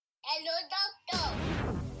Hello, doctor.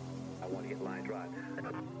 I want to get line drive.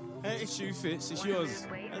 Hey, shoe fits, it's yours.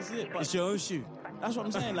 That's it. But it's your own shoe. That's what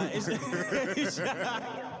I'm saying. Like, it's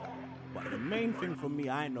but the main thing for me,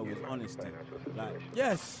 I know, is honesty. Like,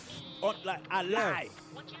 yes, like I lie.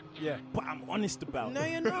 Yeah, but I'm honest about it. No,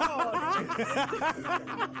 you're not.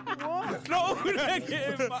 What? No,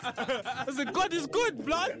 negative. I said, God is good,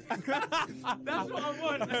 blood. That's what I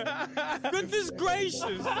want. Goodness gracious.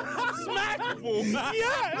 Smackable.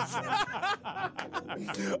 Yes.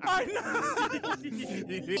 I know.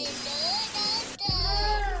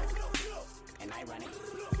 And I run it.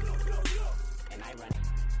 And I run it.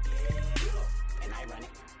 And I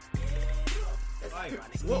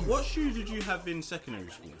run it. What shoes did you have in secondary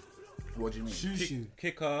school? What do you mean? Shoe.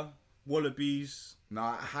 Kicker, Wallabies. No,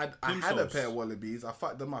 I had a Plimsolls. pair of Wallabies. I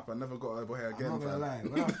fucked them up. I never got over here again. I'm not gonna fam. lie.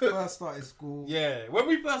 When I first started school, Yeah, when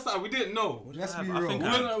we first started, we didn't know. let's be I real. think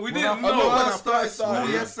When we when didn't I know. first started school, started,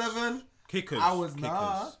 year yeah. 7, Kickers. I was Kickers.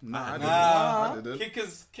 I Nah. didn't.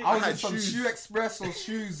 Kickers. I was had in some shoes. Shoe Express or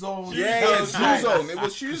Shoe Zone. Yeah, Shoe Shoe Zone. It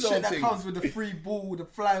was Shoe The Zone shit that thing. comes with the free ball, the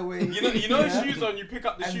flyway. You know shoes on, you pick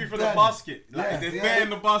up the And shoe from then- the basket. Like, yeah, there's yeah. bare in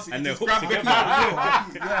the basket, And you they're just grab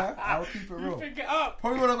hooked it. Yeah, I'll keep it You real. pick it up.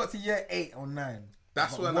 Probably when I got to year 8 or 9.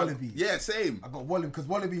 That's I got when Wallabies. Yeah, same. I got Wallabies because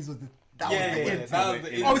Wallabies was the that Yeah, was the yeah, in that thing. was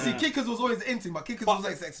the in Obviously, thing. Kickers was always the in thing, but Kickers But was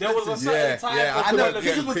like expensive. there was a certain Yeah, time. yeah, for I I know couldn't Wallabies.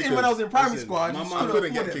 get Kickers was in Kickers. when I was in primary Listen, school. I my just mum couldn't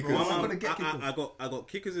couldn't afford get it, bro. Kickers. I couldn't get Kickers. I got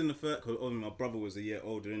Kickers in the first because my brother was a year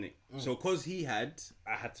older, innit? So because he had,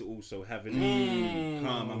 I had to also have it.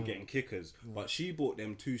 Calm, I'm getting Kickers. But she bought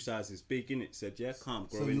them 2 sizes big, innit? Said, yeah, calm,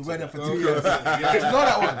 grow So into you wear them that. for 2 years. You know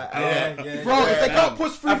that one? Yeah. Bro, if they can't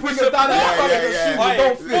push 3 fingers down the Yeah, front of yeah, the yeah. shoe, Why? they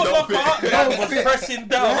don't fit. Foot Locker, They that don't was fit. pressing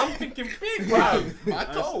down. I'm thinking big, bro. I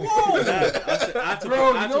told. I had to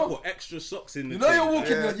Bro, you know- put extra socks in the You know you're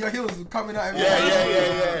thing. walking, your heels are coming out.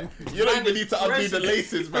 Yeah. You don't even need to undo the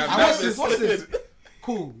laces, man. I That's watch this. just-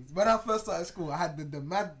 Cool. When I first started school, I had the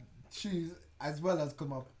mad shoes as well as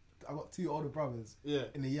because I got 2 older brothers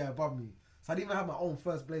in the year above me. So I didn't even have my own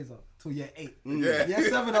first blazer till year 8. Yeah. Year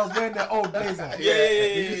 7, I was wearing their old blazer.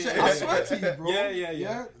 Yeah. I swear to you, bro.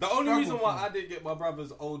 Yeah. The only reason Struggle why for I didn't get my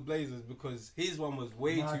brother's old blazers because his one was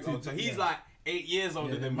way Nah, too old. So he's yeah. like 8 years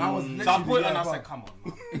older than mine was me. So I literally put it the and I year said, come on,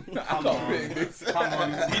 man. I can't fit this. Come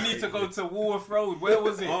on. We need to go to Woolworth Road. Where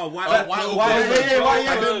was it? Oh, Why? why? Yeah. Why- I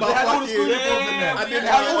did my They had all the fucking. school uniforms in there. I did They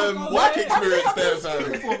had all my the- work experience there,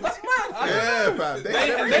 fam. That's mad. Yeah, fam. They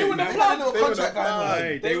everything. would've They planned had a little They would've contract going on. planned.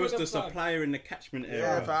 Hey, They they was would've the planned. supplier in the catchment Yeah,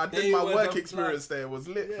 area. fam. I They did my would've work planned. experience there. It was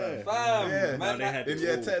lit, fam. Fam, Yeah. man, they had In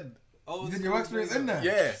year 10. You did your experience in there?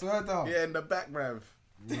 Yeah. Swear down. Yeah, in the back, bruv.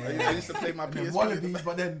 I used to play my And then PSP. Wallabies,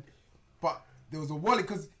 but there was a Wally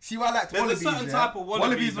because see why I liked There's a Wallabies. certain type of Wallabies,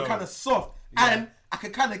 Wallabies were though. kind of soft, and I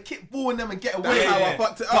could kind of kick ball in them and get away. That's how Yeah. I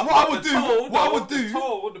fucked it But up. what I would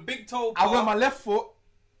do, the big toe. I wear my left foot,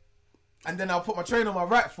 and then I'll put my train on my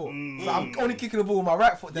right foot. So I'm only kicking the ball with my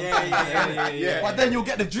right foot. Then Yeah. But then you'll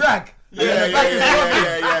get the drag. Yeah. You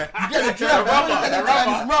get the drag.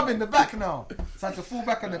 It's rubbing the back now. So I had to fall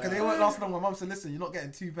back on them because they weren't last long. My mum said, "Listen, you're not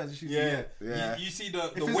getting 2 pairs of shoes a year. Yeah. You see the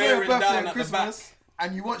If it's wearing your birthday down and at the back. Christmas,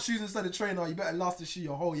 and you want shoes instead of trainer, you better last the shoe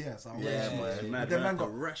your whole year." So I wear shoes. man. Mad, Then man, man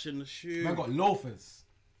got- ration the shoe. Man got loafers.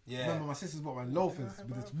 Yeah. Remember, my sisters bought my loafers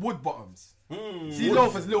with its wood bottoms. See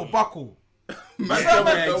loafers, little buckle. Certain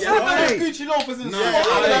man had Gucci loafers in the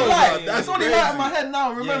store. It's only right in my head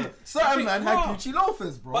now. Remember, certain man had Gucci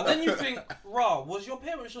loafers, bro. But then you think, rah, was your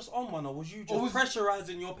parents just on one, or was you just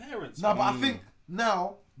pressurizing your parents? No, but I think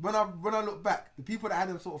now when I look back, the people that had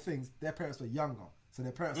them sort of things, their parents were younger. So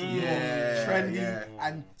their parents were more trendy,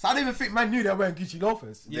 and so I didn't even think man knew they were wearing Gucci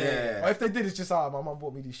loafers. Yeah. Or if they did, it's just my mum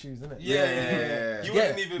bought me these shoes, innit? Yeah. You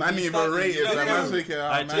wouldn't even Man, be even studying. rated. You know, Man, you're- man's thinking,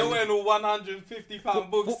 You're man. wearing all £150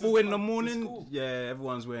 books. Football in the to morning, school. yeah,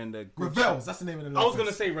 everyone's wearing the good Revels, that's the name of the I was loafers.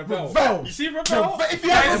 gonna say Revel. Revels. You see Revel? If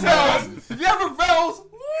you have Revels,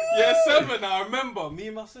 Yeah, 7. I remember me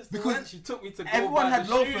and my sister. Because went, she took me to go everyone buy had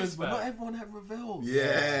the loafers, shoes, but man. not everyone had Revels.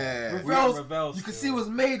 Yeah. Revels, Revels you could still. see was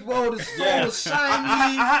made well, the sole Yeah. was shiny.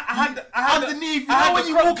 I had Underneath, I you had know when the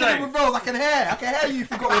you crop walk in drain. the Revels, I can hear you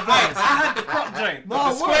if you got I Revels. had the crop joint, No,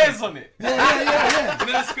 but the what? squares on it. Yeah. And then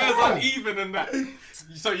the squares uneven and that.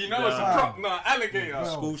 So you know it's a crop, not alligator.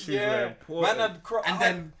 school shoes. Yeah, were important. man had crop. And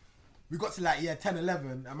then we got to like 10,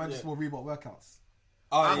 11, and man just wore Reebok workouts.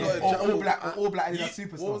 I got a Or jumbo. all black Adidas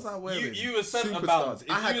Superstars. What was I wearing? You were centre Superstars. bound.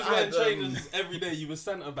 If I you was had, wearing trainers every day, you were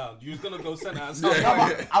centre bound. You was gonna go centre at some Yeah,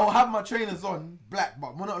 point. but I will have my trainers on black,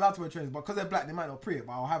 but we're not allowed to wear trainers. But because they're black, they might not pre it.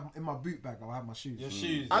 But I'll have in my boot bag. I'll have my shoes. Your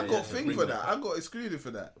shoes. I yeah, got yeah. thing for that. I got excluded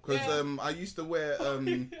for that because I used to wear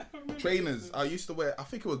trainers. I used to wear. I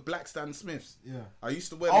think it was black Stan Smiths. Yeah. I used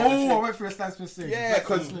to wear. them as a Oh, shoe. I went for a Stan Smith thing. Yeah, Black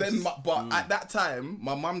because Stan then, Smiths. but at that time,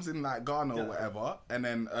 my mum's in like Ghana or whatever, and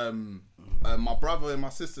then my brother and my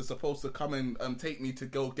sister supposed to come and take me to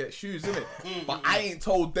go get shoes in it, but I ain't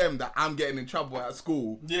told them that I'm getting in trouble at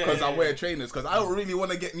school because I wear trainers because I don't really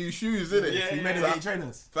want to get new shoes in it. Yeah, You made them get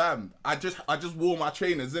trainers. Fam, I just wore my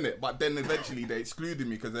trainers in it, but then eventually they excluded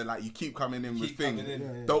me because they're like, you keep coming in with Keep things, coming in.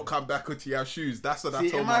 Yeah, yeah. don't come back until you have shoes. That's what I See,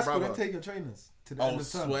 told in my my school, brother. they take your trainers to the end Oh,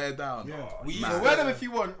 of term. swear down. Yeah. We used Man. So to wear them if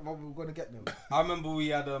you want. Well, we're gonna get them. I remember we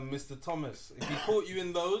had Mr. Thomas. If he caught you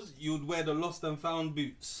in those, you would wear the lost and found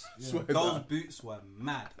boots. Swear Those down. boots were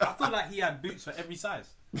mad. I feel like he had boots for every size.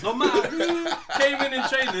 No matter who came in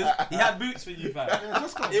trainers, he had boots for you, fam.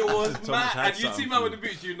 It was Thomas mad. had And you see something man for with the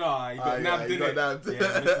boots, you know, he got yeah, nabbed he in got it. nabbed. Yeah,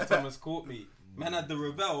 Mr. Thomas caught me. Man had the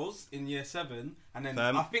Revels in year 7, and then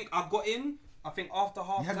Fam. I think I got in. I think after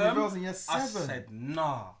half You had term, Revels in year I 7? said,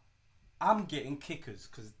 nah, I'm getting kickers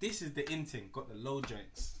because this is the in thing. Got the low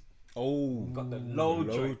joints. Oh, Got the low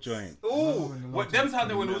joints. joint. Ooh, what them time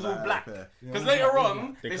they when it was all black. Because later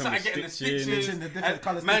on, they come started with getting the stitching. stitches. Stitching, the different And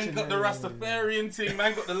colour man stitching, got the yeah, yeah, Rastafarian thing.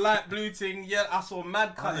 Man got the light blue thing. Yeah, I saw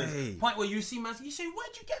mad colours. Aye. Point where you see man, you say,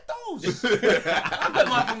 where'd you get those? I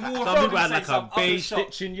might from War Some Road people had and like say a some other beige shop.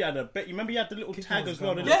 stitching. You had a bit. You remember you had the little tag as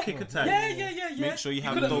well, the Yeah, little kicker tag. yeah. Make sure you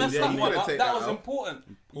have couldn't those. mess Yeah, that you one couldn't up. take That that was out.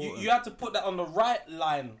 important. You had to put that on the right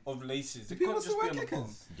line of laces. It People couldn't just still be wear on the bottom.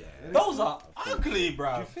 kickers. Those are ugly,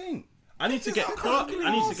 bruv. You think? I need to get are Clark. ugly,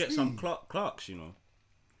 I need to get nasty. some Clarks. You know. Have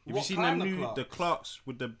you What seen kind them of new Clarks? the Clarks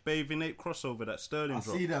with the bathing ape crossover that Sterling I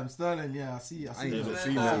dropped? see them, Sterling. Yeah, I see. I ain't them. even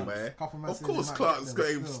seen Yeah. them, man. Couple man Of said they course, might Clark's get got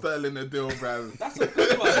them him still. Sterling a deal, bro. That's a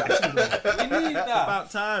good one. We need that.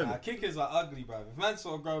 About time. Nah, kickers are ugly, bruv. If man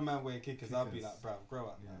saw a grown man wear kickers, I'd be like, bruv, grow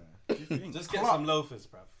up, man. Just get Clark- some loafers,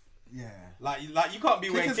 bruv. Yeah. Like you can't be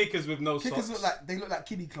wearing Kickers- kickers with no Kickers socks. look like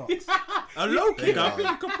kiddie clocks. A low kicker. go. I think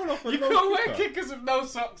you can pull off a You low can't wear kicker. kickers with no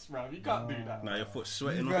socks, bruv. You can't do that. Nah, your foot's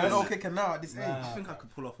sweating You're a low off. kicker now at this age. I think I could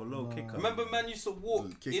pull off a low kicker. Remember, man used to walk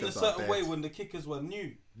in a Kickers are certain dead. way when the kickers were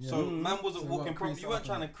new. So man wasn't So walking what, properly. crease You weren't up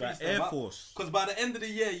trying to and- crease Like them Air up. Force. Because by the end of the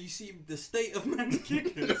year, you see the state of man's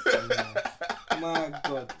kickers. My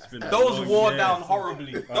God. been a Those long wore year. down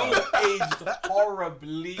horribly. Those aged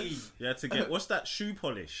horribly. You had to get what's that shoe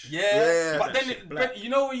polish? Yeah, Yeah. but then That shit black. you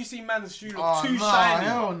know when you see man's shoe look Oh, too nah, shiny.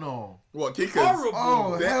 hell no. What, kickers? Horrible.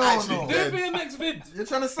 Oh, They're hell actually no. Do it for dead. your next vid. You're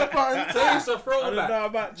trying to step out and Say it's a I don't throwback. know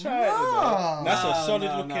about trying. Nah. That's a Nah, solid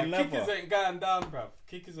nah, looking nah. leather. Kickers ain't going down, bruv.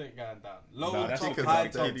 Kickers ain't going down. Low Nah, that's top, kickers high are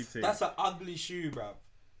top. dead. That's an ugly shoe, bruv.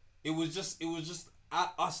 It was just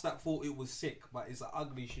us that thought it was sick, but it's an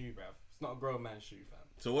ugly shoe, bruv. It's not a grown man shoe, fam.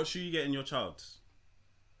 So what shoe you getting your child's?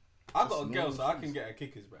 I got a girl, so I can get her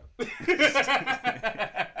kickers, bruv.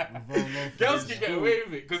 Girls can get away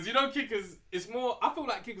with it because you know kickers. It's more. I feel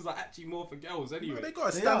like kickers are actually more for girls anyway. They got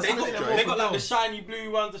a They stand are. They Some got, of them they are got for like the girls. shiny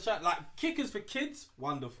blue ones, like kickers for kids.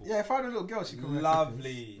 Wonderful. Yeah, if I had a little girl, she could wear kickers.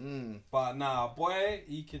 Lovely. But nah, boy,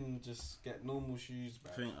 he can just get normal shoes, I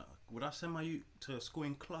bro. think, would I send my youth to school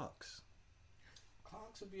in Clarks?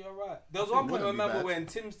 Clarks would be alright. There was one point I wouldn't be remember bad. wearing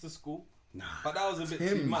Tims to school, Nah. but that was a bit too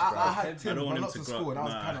Timbs, much. bro. bro. I had Heavy. Tim, don't want but him not to to grow school. up. That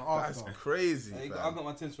was Nah. kind of That's after. crazy, I fam. got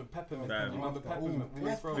my Tims from Peppermint. Damn. You remember Peppermint? Ooh,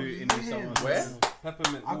 Wolf Road. Booting in someone's Where?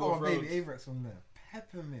 Peppermint. I got Wolf a baby Road. Avrex from there.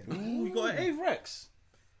 Peppermint. Ooh, you got an Avrex.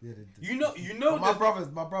 Yeah, You know. my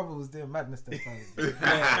brother was doing madness that time.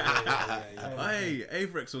 Yeah. Hey,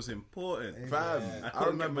 Avrex was important. Fam, I I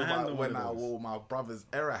couldn't get remember my hand on when one of I those. wore my brother's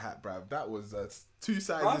era hat, bruv. That was 2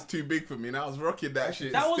 sizes too big for me, and I was rocking that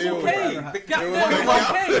shit. That was still, okay. bruv. The gap It there was was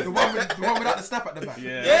okay. the one without the snap at the back.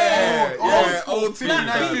 Yeah. Yeah, old flat school, fam.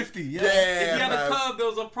 59.50. Yeah. If you had a fam. curve, there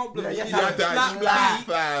was a problem. Yeah, You you You had had a that flat flat, feet,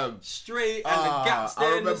 fam. straight, and the gaps I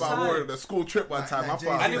there in the remember I wore it on side. a school trip one time. I like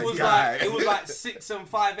thought I And was it a was guy. like 6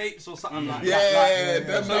 5/8 or something like Yeah, that.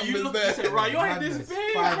 them So you numbers look, there. you said, right, your head is Madness.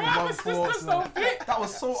 big, 5 right? and This 1/4, just don't fit. That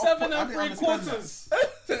was so 7 I and didn't 3 understand that. quarters.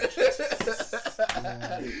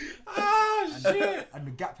 Ah, shit. And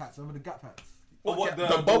the gap hats. Remember the gap hats? Or what, The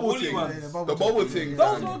bubble woolly thing. ones? Yeah, The bubble thing.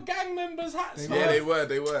 Those fam. were gang members' hats, They Yeah, man.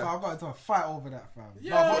 they were. I got into a fight over that, fam.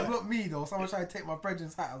 Yeah. No, but not me though. Someone tried to take my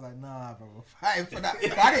brethren's hat. I was like, nah, bro, we're fighting for that. I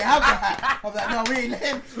didn't have the hat. I was like, no, we ain't let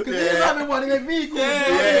him. Because he didn't have one, he let me go.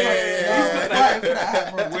 Yeah. We're fighting for that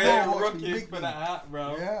hat, bro. We're Tomorrow, watch me rookies big for me. that hat,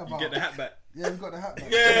 bro. Yeah, You but get the hat back. Yeah, he got the hat back.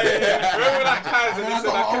 Yeah. Remember that time? And then I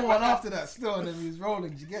got my own one after that still, and then he was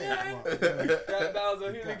rolling. Did you get it? That was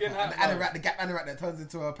a hooligan hat. And the Gap anorak that turns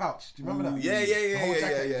into a pouch. Do you remember that? Yeah, The whole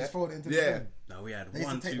jacket, yeah. Just fold it into the Yeah. thing. No, we had They used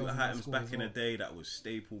to one, take two those in items school back as in the well. day that was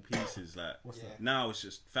staple pieces. Like that? now, it's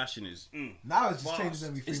just fashion is. Now it's just Fast. changes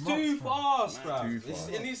every 3 It's months. too fam. fast, bro. Too fast.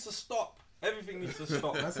 It needs to stop. Everything needs to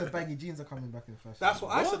stop. I said baggy jeans are coming back in fashion. That's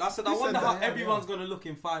what I said. I said, I Who wonder said how that? Yeah, everyone's going to look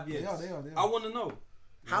in 5 years. They are. I want to know.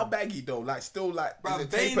 How baggy though? Like still like Bro, is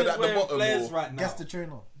it Bane tapered is at the wearing bottom? flares Or... right now. Guess the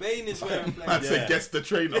trainer. Bane is wearing I flares. said guess the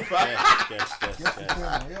trainer. Yes. Guess the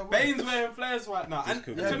trainer. Yeah, Bane's wearing flares right now. And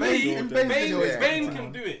could to be. me, Bane's video is Bane better, can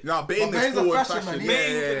man. do it. No, Bane But is Bane's a forward fashion man. fashion. He- Yeah,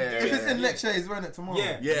 Bane yeah, can yeah, do If it. it's in next year, he's wearing it tomorrow. Yeah.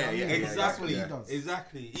 Yeah, You know what I mean? yeah, That's what he yeah. does.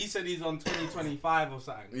 Exactly. He said he's on 2025 or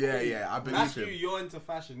something. Yeah, I believe That's him. you. You're into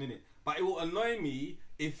fashion, innit? But it will annoy me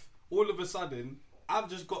if all of a sudden I've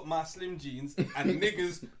just got my slim jeans and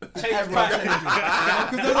niggas change Everyone pants. changes.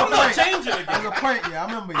 Because there's a I'm not point. changing There's again. a point, yeah, I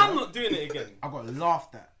remember. I'm Yeah, not doing it again. I got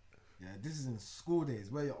laughed at. Yeah, this is in school days.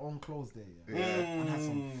 Wear your own clothes there. Yeah. And had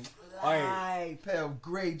some fly pair of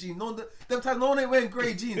grey jeans. No, them times no one ain't wearing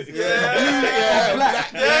grey jeans. Yeah, blue or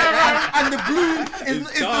black. Yeah, and the blue is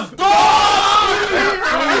the dark.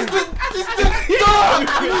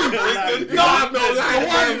 God, no,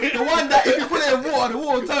 The one that if you put it in water, the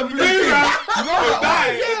water will turn blue. You know that?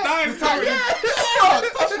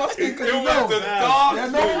 Touch my skin 'cause you know. Yeah,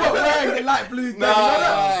 no one not wearing the light blue.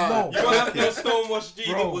 No. You gotta have your stonewashed jeans.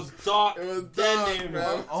 Bro. It was dark. It was dark, denim,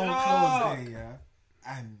 bro. Own Dark. clothes day, yeah.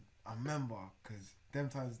 And I remember, because them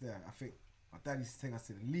times there, I think my dad used to take us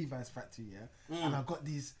to the Levi's factory, yeah. And I got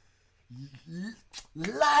these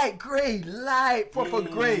light grey, proper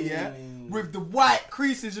grey, yeah, with the white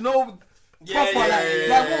creases, you know, proper,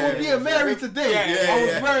 like what would be a Mary today. I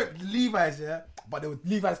was wearing Levi's, yeah, but they were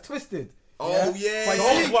Levi's twisted. Oh But yeah.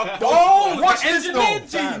 you see, Watch the this engineered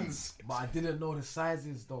though. jeans. But I didn't know the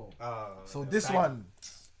sizes though. Oh, So this one,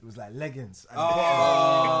 it was like leggings. And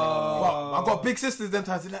Oh. but I got big sisters them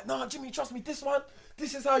times. They're like, no, Jimmy, trust me, this one,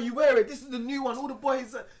 this is how you wear it. This is the new one. All the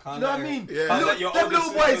boys, you know what I mean? Yeah. Can't let your Them older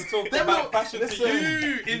little sister boys, talk them about little, fashion listen, to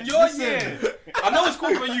you in your year. I know it's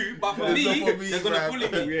cool for you, but for It's me, not for me, they're gonna bruv. bully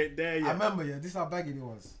me. We ain't there I yet. remember, yeah, this is how baggy it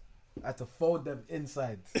was. I had to fold them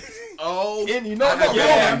inside. Oh, In, you know, not roll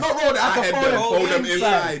Yeah. them, not roll them. I had to fold them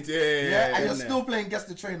inside. Yeah, Yeah, and you're yeah. still playing Guess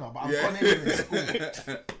the Trainer, but I'm Yeah. gone in with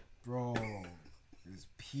school. Bro, it was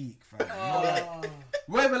peak, fam. You know, like,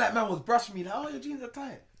 wherever like man was brushing me, like, oh, your jeans are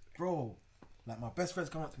tight. Bro, like my best friends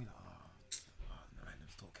come up to me, like, oh, man,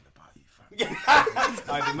 was talking about you, fam.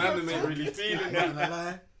 I demand them ain't really feeling Not that. gonna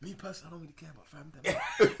lie, me personally, I don't really care about fam.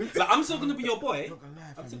 Them. Like, I'm still gonna be your boy. Not gonna lie,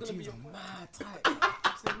 I'm fam, still your gonna be jeans your are mad tight.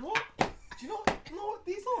 I said, what? Do you know what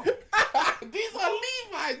these are? These are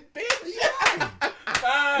Levi's, bitch.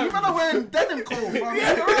 You man are wearing denim clothes, fam.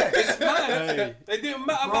 Yeah, correct. It's mad. They didn't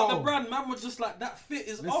matter about the Bro. brand. Man was just like, that fit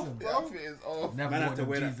is off, Listen, The bro. outfit is off. Never Man wore had to them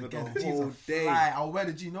wear that jeans for the again. whole Jeans are day. fly. I'll wear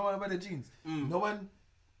the jeans. No one wear the jeans. No one,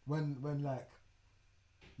 when like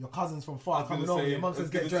your cousins from far I was coming gonna over, say- your mum I says was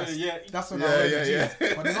get gonna dressed. say, yeah. That's when Yeah, I wear yeah, the yeah.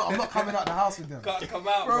 jeans. But I'm not coming out the house with them. Can't come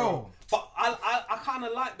out, Bro. bro. But I kind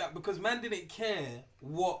of like that because man didn't care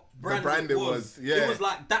what brand, brand it it was. was, yeah. It was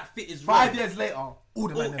like that fit is 5 right. years later, all the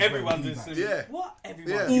Oh, men everyone's in Levi's. suit. Yeah. What?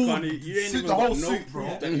 Everyone. Yeah. You can't. You ain't Suit, even the whole got no suit, proof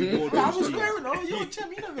bro. that you wore Bro, I those was jeans. wearing, oh, yo, Chem,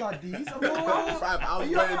 you never had these. I'm like, Fam, I was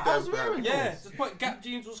you wearing know, I was them, fam. wearing Yeah, those. the point Gap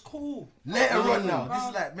jeans was cool. Later on now, this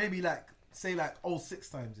is like maybe like say like 06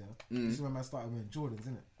 times, yeah. This is when man started wearing Jordans,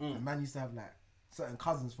 isn't it? And man used to have like certain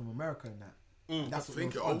cousins from America and that. That's I what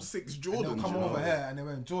think they was on. 06 And Jordans. they'll come you know. over here and they're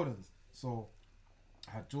wearing Jordans. So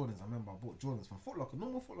I had Jordans. I remember I bought Jordans from Foot Locker,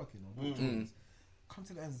 normal Foot Locker, you know. Bought Jordans. Come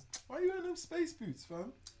to the ends. Why are you wearing them space boots,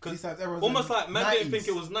 fam? These times everyone's Almost wearing like man didn't 90s. think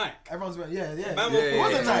it was Nike. Everyone's wearing, yeah. Man Yeah, was It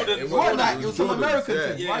wasn't yeah, Nike. yeah. It wasn't Nike. It was some Jordans, American yeah.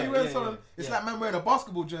 thing. Why are you Yeah, wearing yeah, some? It's like man wearing a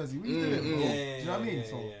basketball jersey. What are you doing, bro? Do you know what I mean?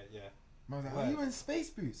 So yeah. man was like, why are you wearing space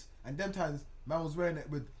boots? And them times, man was wearing it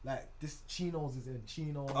with like this chinos is in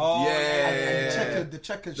chinos. Oh, And the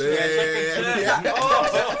checkered shirt. Yeah.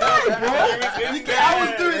 I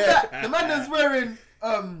was doing that. The man that's wearing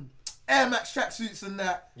Air Max tracksuits and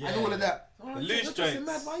that and all of that. Oh, loose you're dressing joints.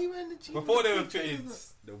 mad. Why are you wearing the jeans? Before they were fitted.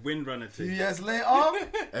 The windrunner A few thing. years later,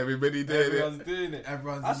 Everybody did Everyone's it. doing it.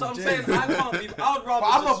 everyone's That's in what I'm the saying. gym. I can't be. I would rather. But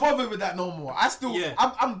I'm not just- bothered with that no more. I still, Yeah.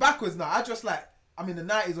 I'm backwards now. I just like, I'm in the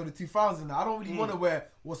 90s or the 2000s now. I don't really want to wear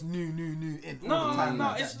what's new in all the time. No,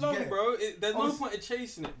 like it's that. You long, get it? bro. There's no point in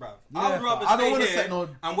chasing it, bruv. Yeah, I'd rather I don't stay wanna here set no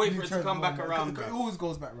and wait new for it to trends, come back man. around, It bruv. always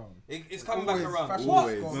goes back round. It's coming Always. back around. Fashion What?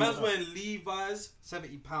 always. Man's wearing Levi's,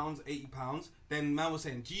 £70, £80. Then man was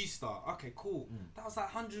saying G-Star. Okay, cool. That was like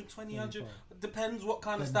 120, 100. Depends what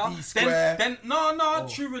kind of Then stuff. D-Square. Then no,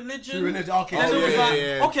 True Religion. True Religion, okay. Then Oh, it was yeah, like,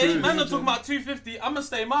 yeah, okay, True man, are Religion. talking about 250. I'm gonna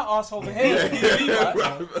stay my ass over here. with these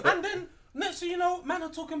Levi's. And then next thing you know, man are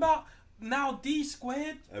talking about. Now D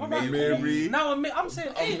squared. Alright, Mary. cool. Now I'm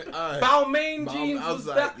saying, hey, Aye. Balmain Balmain, jeans I was was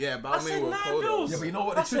like, that. yeah, I Balmain said were $9 cold. bills. Yeah, but you know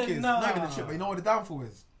what the I trick said, is? nah. Not even the trick, but you know what the downfall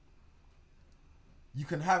is? You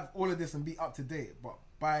can have all of this and be up to date, but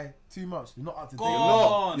by 2 months, you're not up to date.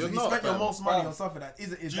 Gone. So You're you not, spent your fam. most money on something that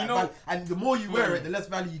isn't Do you that know- value. And the more you wear it, the less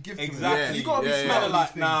value you give to it. Exactly. So you gotta be Yeah, smart. yeah. with Like,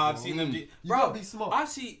 these things, nah, I've bro. seen them. You Bro, gotta be smart. I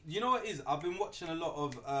see. You know what it is? I've been watching a lot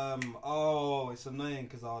of. It's annoying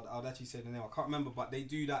because I'll actually say the name. I can't remember, but they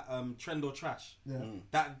do that trend or trash. Yeah.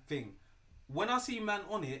 That thing. When I see man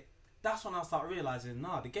on it, that's when I start realizing,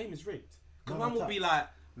 nah, the game is rigged. Because No, man will that's- be like,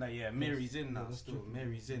 nah, yeah, Mary's in now. that's Still, true.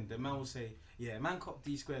 Mary's in. The man will say, yeah, man copped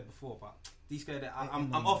D squared before, but D squared, Ain't I'm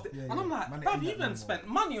in no off. more. Yeah, And I'm yeah. like, Man ain't bruv, in you that no done more. spent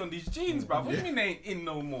money on these jeans, bruv. What do you mean they ain't in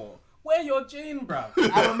no more? Wear your jean, bruv.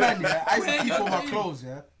 I'm a man, yeah. I used to Wear keep all my your clothes,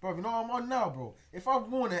 yeah. Bro, you know what I'm on now, bro? If I've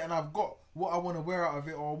worn it and I've got what I want to wear out of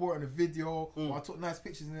it, or I wore it in a video, or I took nice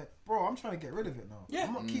pictures in it, bro, I'm trying to get rid of it now. Yeah.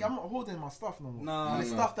 I'm not holding my stuff no more. No, and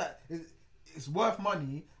it's no. stuff that it's worth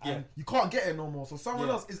money, and Yeah. you can't get it no more. So someone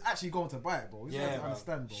Yeah. else is actually going to buy it, bro. You Yeah, have to bro.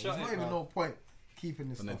 understand, bro. Shut There's not it, even bro. no point keeping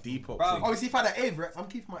this On a stuff. Depop Bro. thing. Obviously, if I had an Avrex, I'm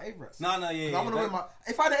keeping my Avrex. No, yeah, I'm yeah. gonna wear my.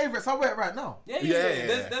 If I had an Avrex, I'll wear it right now. Yeah.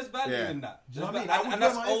 Yeah. There's value Yeah. in that. Do you know There's what I mean? I and would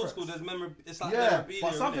that's wear my old Avrex. school. There's it's like Yeah, memorabilia.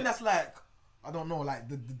 but something innit? that's like, I don't know, like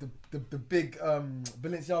the big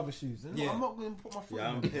Balenciaga shoes. You know, Yeah. I'm not going to put my foot Yeah,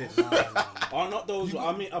 in I'm them. pissed. Oh, not those.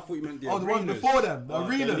 I thought you meant the Oh, the ones arenas. before them, the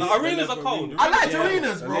arenas. The arenas are cold. I like Yeah.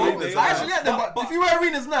 arenas, bro. Arenas, I actually like them, But- but if you wear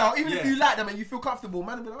arenas now, even if Yeah. you like them and you feel comfortable,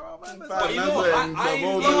 man, will be like, oh man, But you That's know, when I some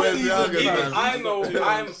love old season, Balenciagas, even man. I know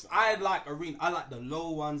I like arena. I like the low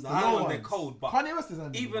ones. The high low ones, they're ones. cold. But Kanye West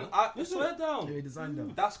designed them, even bro. I swear down. Yeah, he designed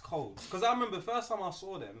them. That's cold. Because I remember the first time I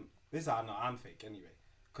saw them. This is how I know I'm fake anyway.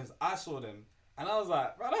 Because I saw them and I was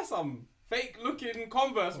like, bro, that's some fake looking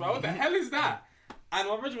Converse, bro. What the hell is that? And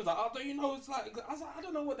my brother was like, oh, don't you know it's like? I was like, I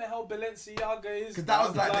don't know what the hell Balenciaga is. Because that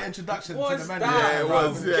was I like the introduction to what's the man. that, Yeah, it bro?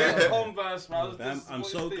 was, yeah. Get Converse, bro. I was Damn, just, I'm what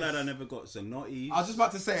so is this? glad I never got Zanottis. I was just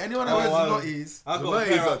about to say, anyone who Oh, wears wow. Zanottis, I got a Zanottis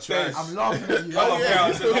pair are upstairs. trash. I'm laughing at you. I got a pair yeah.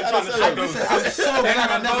 upstairs. I'm trying to I'm show Listen, those. I'm so glad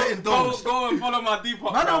I never indulged. Go and follow my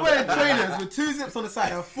Depop. Man are wearing trainers with 2 zips on the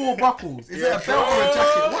side and 4 buckles. Is it a belt or a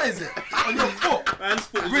jacket? What is it? On your foot. Man's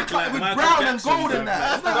foot is With, like with Michael brown Jackson, and gold bro. and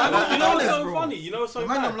that. It's like, You know what's honest, so bro. funny? You know what's so The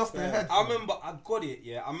man bad? them lost their head. I remember I got it.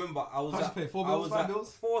 Yeah, I remember I was How'd you at pay? 4 I bills, was 5 at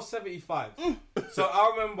bills? $4.75. So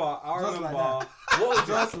I remember Just like what was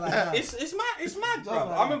Just it? like that. It's mad, bro. like I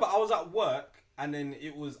that. remember I was at work and then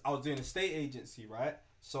I was doing a state agency, right?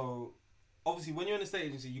 So obviously when you're in a state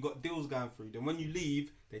agency, you got deals going through. Then when you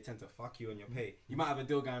leave, they tend to fuck you on your pay. You might have a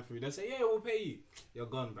deal going through. They'll say, yeah, we'll pay you. You're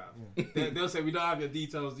gone, bro. They'll say, we don't have your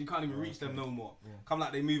details. You can't even reach them no more. Come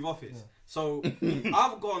like they move office. So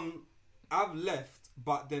I've left,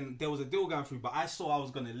 but then there was a deal going through, but I saw I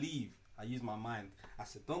was going to leave. I used my mind. I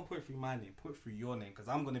said, don't put it through my name, put it through your name, because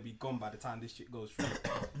I'm going to be gone by the time this shit goes through.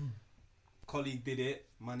 Colleague did it,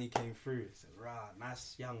 money came through. I said, rah,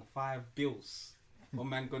 nice young 5 bills. What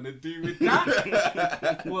man gonna do with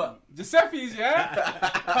that? What? Giuseppe's, yeah?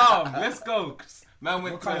 Come, let's go. Man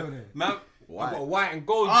went What colour were to... they? Man, White. I got a white and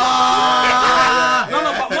gold. No,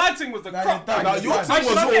 but my thing was the Now crop. you're done. No, your Should team I was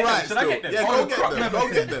get them? alright Should I still. get them? Yeah, Oh, go get crop them. never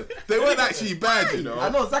Go get them. They weren't actually bad, you know. I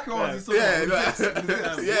know exactly what he's talking Yeah,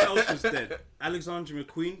 about. yeah. What else was dead? Alexandra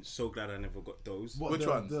McQueen. So glad I never got those. What, Which the,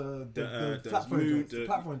 ones? The The platform mood, joints. The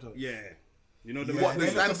platform joints. Yeah, you know the Yeah, What, the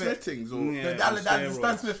they Stan look a bit- Smith things? Or Yeah. The steroids.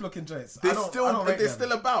 Stan Smith looking joints. they're I don't rate they're them.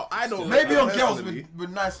 still about. I don't. Maybe on girls personally.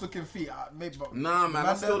 with nice looking feet. Maybe, but Nah, man,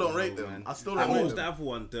 I still don't rate Oh, them. man. I still And don't what rate was the them. other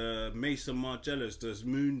one? The Mason Margielas, those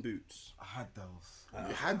moon boots. I had those.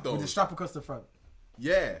 You had With the those. strap across the front.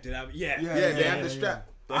 Yeah. Did I? Yeah. Yeah. Yeah, they had the strap.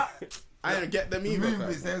 I didn't get them The either. moon fam.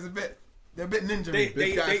 boots, they're a bit ninja. They,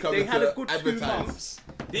 This guy's coming had to a good 2 advertise. months.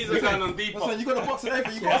 These are going on Depop. Listen, you got a box of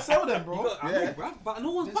everything. You gotta sell them, bro. I know, bruv, but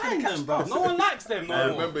no one's Just buying gonna them, catch bro. No one likes them no I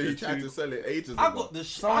more. remember he tried to sell it ages I ago. got the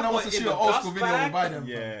Someone I that got wants it to in shoot the an old dust school video will bag. buy them.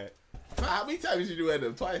 Yeah. How many times did you wear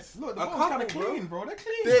them? Twice. Look, the A box kind of couple, bro. clean, bro. They're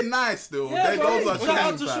clean. They're nice still. Yeah, They bro. those are Shout out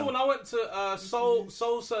clean, to fam. Sean. I went to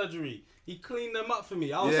soul surgery. He cleaned them up for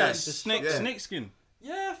me. I was Yeah. like, Snake Yeah. snake skin.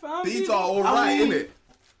 yeah, fam. These are alright, innit?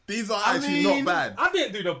 These are I actually mean, not bad. I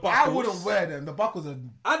didn't do the buckles. I wouldn't wear them. The buckles are.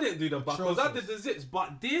 I didn't do the buckles. I Atrocious. did the zips.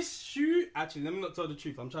 But this shoe, actually, let me not tell the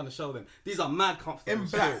truth. I'm trying to show them. These are mad comfortable. In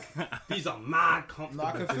black. still. These are mad comfortable. No,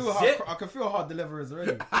 I can The feel zip, how hard the leather is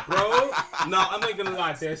already. bro. No, I'm not gonna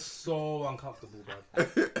lie. They're so uncomfortable, bro.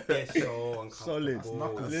 They're so uncomfortable. Solid.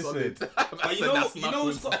 Solid. But you know,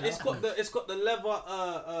 it's got the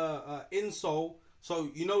leather insole.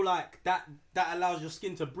 So you know, like that allows your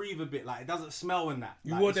skin to breathe a bit. Like it doesn't smell in that.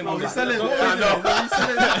 You Like, wore it them smells on like selling leather. what? I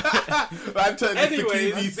know. I turned this to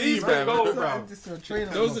Anyways, QVC, these man. go round.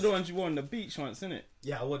 Those are the ones you wore on the beach once, innit?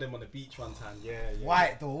 Yeah, I wore them on the beach one time. Yeah.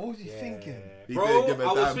 White though. What was you thinking? He Bro, didn't give a I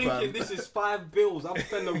was damn, thinking fam. this is $5. I'm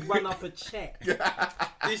finna run up a check.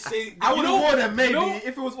 This is, I would have worn them maybe you know-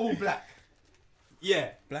 if it was all black. Yeah.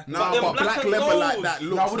 Black. No, But them but black black and leather like gold. that No,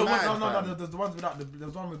 looks I would have mad, worn. No, fam. there's the ones without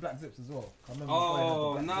there's one with black zips as well. I remember Oh,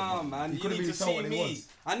 buying the black nah, zips. man. You couldn't need really to tell see what it me. was.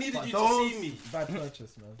 I needed But you those, to see me. Bad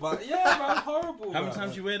purchase, man. But yeah, man, horrible. How many man.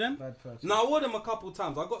 times you wear them? Bad purchase. No, I wore them a couple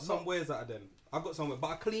times. I got some wears out of them. but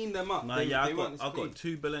I cleaned them up. Nah, They- yeah, they I weren't as clean. got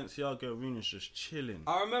 2 Balenciaga arenas just chilling.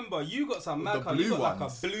 I remember you got some mad The colour. You blue got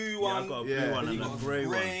ones. like a blue Yeah, one. I got a Yeah. blue one you and a got grey one.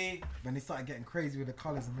 grey. When they started getting crazy with the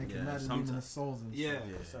colours and making Yeah, mad sometimes- luminous souls and Yeah.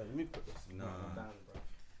 shit. Sorry, let me put this Nah. down,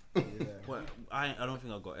 bro. Yeah. Well, I don't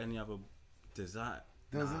think I got any other design.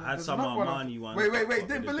 There's Nah, a- I had there's some another one Armani ones. Wait. but Did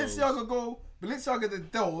they did those. Balenciaga go? Balenciaga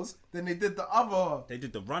did those. Then they did the other. They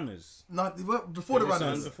did the runners. No, they weren't before the They did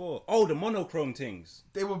runners. something before. Oh, the monochrome things.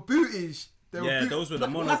 They were bootish. Yeah, those were the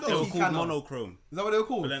They were called monochrome. Is that what they were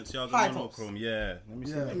called? Balenciaga High tops. monochrome. Yeah. Let me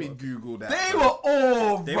see. Yeah. what Let I me got. Google that. They bro. were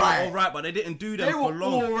all They right. were all right, but they didn't do them They for were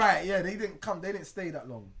long. all right. Yeah, they didn't come. They didn't stay that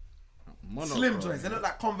long. Monochrome. Slim joints. They look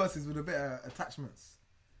like Converses with a bit of attachments.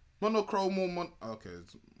 Monochrome or okay,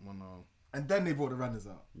 it's mono. And then they brought the runners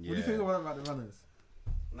out. What do you Yeah. think about the runners?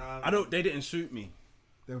 Nah, They didn't suit me.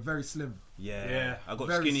 They were very slim. Yeah. I got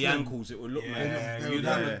Very skinny slim. ankles. It would look Yeah, like. They you'd were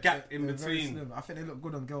have very- a gap in They were very between. slim. I think they look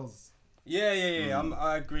good on girls. Yeah.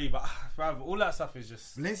 I agree, but bruv, all that stuff is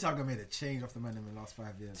just Balenciaga made a change off the man in the last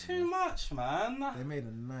 5 years. too much, man. They made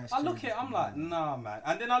a nice. I look change at, off I'm the like, man. nah, man.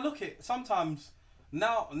 And then I look at sometimes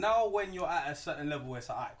now when you're at a certain level where it's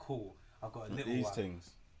like, alright, cool, I've got a little These one.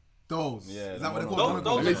 things. Those. Yeah, Is that what they the call Those them?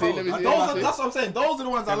 are Let me see, cold. let me I see. don't Let me like see. That's what I'm saying. Those are the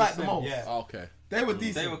ones I like the most. Yeah. Okay. They were They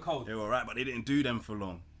decent. were cold. They were right, but they didn't do them for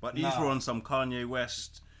long. But these Nah. were on some Kanye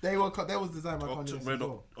West. They was designed by Kanye West as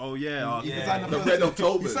well. Oh yeah. He Yeah. designed The the Red first two.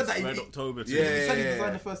 Octobers. He said that. Red He October. Too. Yeah. said he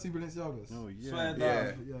designed the first 2 Balenciagas. Oh yeah. Swear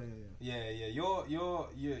Yeah. down. Yeah.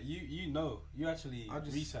 You know. You actually I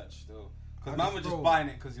just- researched though. I Because man just was just roll. buying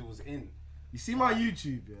it because it was in. You see my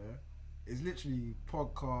YouTube, yeah? It's literally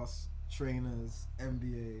podcasts, trainers,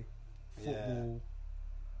 NBA, football,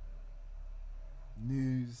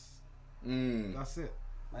 news. That's it.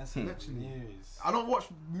 That's Literally. news. I don't watch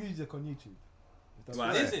music on YouTube. If that's Right.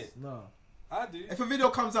 what Is it? No. I do. If a video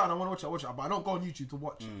comes out and I want to watch it, but I don't go on YouTube to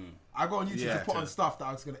watch it. I go on YouTube Yeah, to put on to- stuff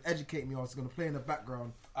that's going to educate me or it's going to play in the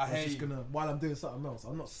background. I or it's hear just you. gonna while I'm doing something else.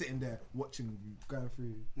 I'm not sitting there watching, going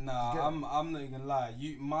through. Nah, Get it? I'm not even gonna lie.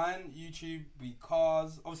 Mine YouTube be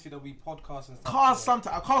cars. Obviously there'll be podcasts and stuff. Cars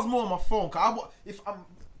sometimes. Cars more on my phone. If I'm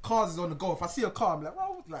cars is on the go. If I see a car, I'm like,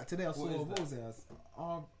 well, like today I saw What is what was it?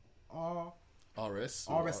 RS.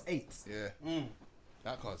 RS8, Yeah.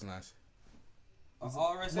 That car's nice.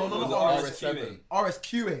 RS8 No, or no, RS7.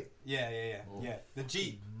 RSQ8. Yeah. The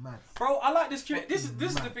Jeep. Man, Bro, I like this Q8. This is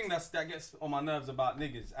the thing that gets on my nerves about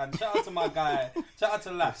niggas. And shout out to my guy, shout out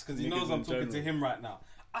to Lass, because he Niggas knows I'm in talking to general. him right now.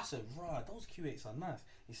 I said, right, those Q8s are nice.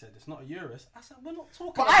 He said, it's not a Urus. I said, we're not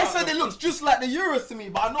talking but about I said it looks just like the Urus to me.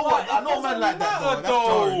 But I know Right, I know it man like that doesn't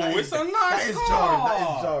though. matter, That's jarring. That though. is- It's a nice That is car. jarring.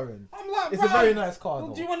 That is jarring. I'm like, It's a bruv, very nice car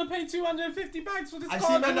though. do you want to pay 250 bags for this I car?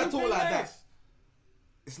 see Do men you that wanna talk pay like less? that.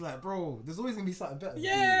 It's like, bro, there's always gonna be something better.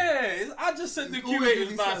 Yeah, I just said the It's always Q8 gonna is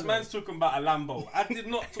be nice. something. Man's talking about a Lambo. I did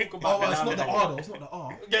not talk about Oh, well, it's a not the Lambo. R though. It's not the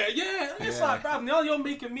R. Yeah. It's like, bruv, now you're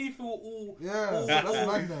making me feel all, Yeah, that's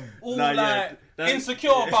mad then. all Nah, yeah, like that's-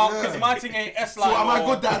 insecure about because Yeah. my thing ain't S-Line. So am I or-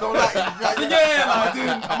 good that I don't like?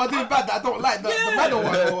 Am I doing bad that I don't like the manual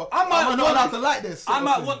one? Or I might am I not want- allowed to like this? I sort of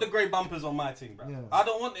might thing? want the grey bumpers on my thing, bro. Yeah. I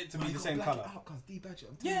don't want it to be You the gotta same black colour. it out, 'cause D-Badger,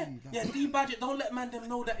 I'm Yeah, telling you, yeah, D-Badget. Don't let man them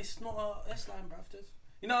know that it's not a S-Line, bruv.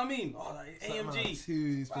 You know what I mean? Oh, like Something AMG.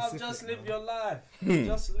 too Bruv, specific, just live man. your life.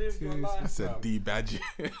 Just live your life, I said bruv. D badge.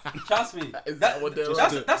 Trust me. Is that what they're that's up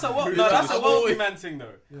to? that's a what? No, that's a wealthy man thing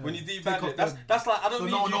though. When you Take debadge off it, that's like I don't so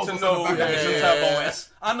need no one you knows to what's on know the back. that it's a Yeah, Turbo yeah, yeah. S.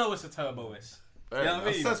 I know it's a Turbo S. You know what I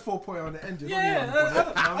It mean? says 4.0 on the engine.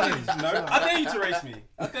 Yeah, I dare you to know. I dare you to race me.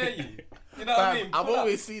 I dare you. You know what I mean? I've Pull up.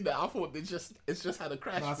 always seen that. I thought it's just had a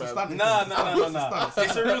crash. Nah, it's a fam. standard. No.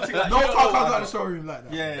 It's a real thing. Like, No you don't car know comes out about of the showroom like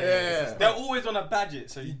that. Yeah. Yeah. They're always on a badge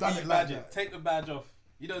it, so you done it debadge like it. that. Take the badge off.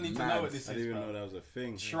 You don't need to Mad. know what this I is, didn't even bro. know that was a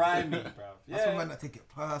thing. Try me, bro. That's when Yeah, man that take it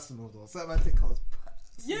personal, though. Certain man take cars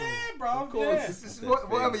personal. yeah, bro. Of course, Yeah. it's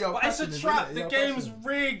whatever your But it's passion a is, trap. innit? The Your game's passion.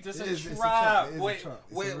 rigged. It's It a is, it's a trap. trap. It is a We- trap.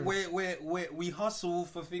 It's a we hustle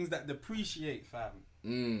for things that depreciate, fam.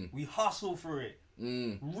 Mm. We hustle for it.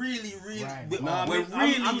 Really, really. Right. We're, Nah, we're man, I'm-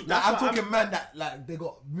 really I'm- Like, I'm That's what talking man that like they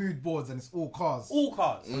got mood boards and it's all cars. all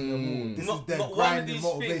cars. on their wall. This Not- is their not one of grinding these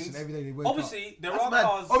motivation things- every day they wake Obviously, up. there That's are mad.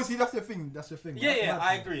 cars. Obviously, that's your thing. That's your thing. Yeah, That's yeah, mad,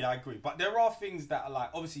 I bro. agree. But there are things that are like,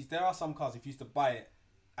 obviously, there are some cars. If you used to buy it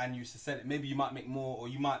and you used to sell it, maybe you might make more, or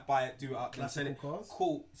you might buy it, do it up, and sell it. Classical cars?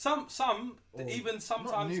 Cool. Even Not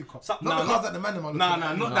sometimes. new cars. some- Not nah, the cars that the man them are Nah, looking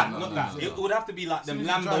nah, at. not No, that, no, not no, that. no. It would have to be like them Soon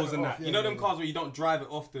as you drive Lambos it and off, that. yeah, You know yeah, them yeah. cars where you don't drive it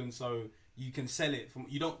often, so you can sell it from.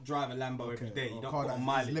 You don't drive a Lambo every day. You Or don't car put that on is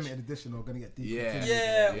mileage. limited edition or gonna get Yeah. decontinued.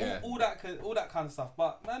 Yeah, Yeah. all that kind of stuff.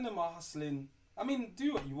 But man, them are hustling. I mean,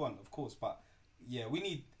 do what you want, of course. But yeah, we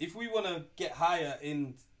need if we want to get higher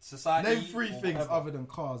in society. Name three or things whatever, other than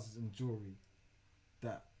cars and jewelry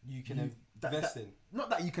that you can invest in. Not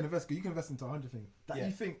that you can invest, 'cause you can invest into 100 things that Yeah.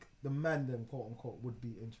 you think the man them quote unquote would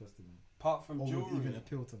be interested in Apart from or would jewelry, even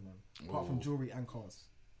appeal to man. Apart from jewelry and cars.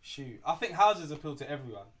 shoot, I think houses appeal to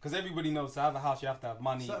everyone because everybody knows to have a house you have to have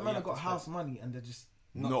money. Certain or men you have got to house spend. money and they're just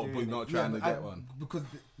Not doing not it. trying to but get one. because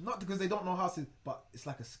not because they don't know houses, but it's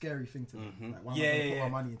like a scary thing to them. Like, why am I Yeah, gonna put yeah. my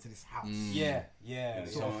money into this house? Yeah, yeah.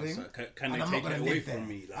 Sort of thing. Can And they I'm take not it gonna away live there, from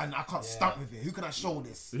me? Like, and I can't stamp with it. Who can I show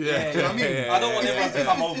this? Yeah, Yeah, Do you know what I mean? I don't want anyone to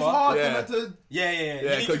come It's over. hard Yeah. to Yeah, yeah, yeah. Yeah, You need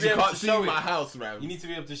to because be you able can't to see show my it. house, man. You need to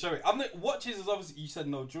be able to show it. I'm not, watches is obviously you said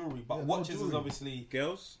no jewelry, but Yeah, no watches is jewelry. obviously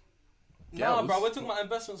girls? no, Girls. bro. We're talking about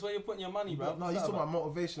investments where you're putting your money, bro. No, he's talking about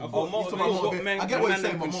motivation. I've bro. got, He's talking about motivation. motivation. I get what you're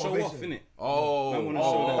saying about can show off, motivation. innit? Oh, Man wanna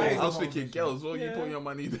show that I face. was thinking, girls, what are you Yeah. putting your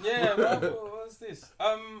money there? Yeah, bro. What's this?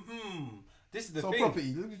 This is the So thing.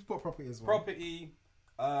 property, let me just put property as well. Property.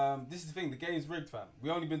 This is the thing. The game's rigged, fam. We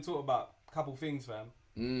only been talking about a couple things, fam.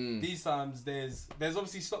 These times there's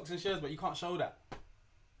obviously stocks and shares, but you can't show that.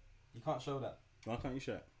 You can't show that. Why can't you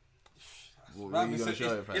show it? What Fam, are you it's, gonna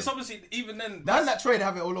show it, it's, fam? it's obviously even then. Man, that's- that trade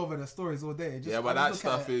have it all over their stories all day. Just, Yeah, but I that just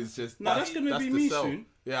look at stuff it. is just. No, that's gonna be the me sell. soon.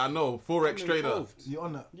 Yeah, I know. Forex I'm trader. involved. You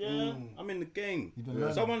on that? Yeah, I'm in the game. You've been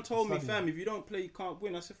learning. Someone told me, Studying. fam, if you don't play, you can't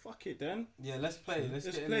win. I said, fuck it, then. Yeah, let's play. Let's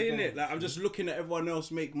Just get play in in the it. game. Like I'm just looking at everyone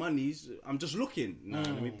else make monies. I'm just looking. Nah,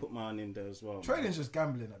 let me put mine in there as well. Trading's just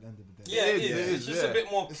gambling at the end of the day. Yeah, it It is. is, It's just yeah. a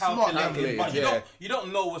bit more It's smart calculated, gambling, but yeah. you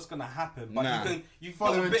don't know what's gonna happen. But Nah. you can you've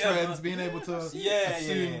Following got a bit trends, of a, being able to yeah,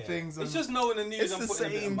 assume yeah. things. It's And just knowing the news. It's and the putting a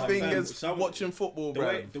bit of same money. thing fam. as Some- watching football, The bro.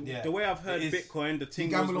 way, Yeah. the way I've heard It is. Bitcoin, the you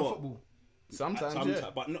thing was gamble on what? football. Sometimes, Sometimes, yeah.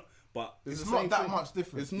 but It's It's the not same that thing. much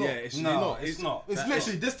different. It's not. yeah, it's No, not. it's not. It's That's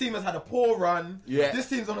literally this team has had a poor run. Yeah. This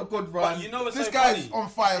team's on a good run. you know what's this so guy's funny? on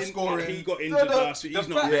fire scoring. He got injured last week. The He's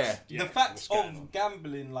not. fact, Yeah. the fact what's going on? of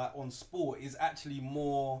gambling like on sport is actually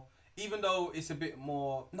more, even though it's a bit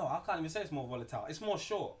more. No, I can't even say it's more volatile. It's more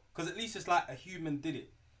sure because at least it's like a human did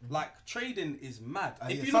it. Like trading is mad. Yeah,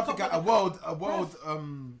 If you look something up a what world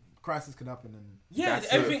crisis could happen and yeah,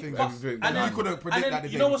 That's everything. it. But, Everything. and then, you couldn't and predict then that. the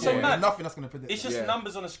you day know what's so before. mad? Nothing that's gonna predict. It's that. just Yeah.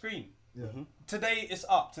 numbers on a screen. Yeah. Today it's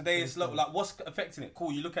up. Today it's low. Like what's affecting it?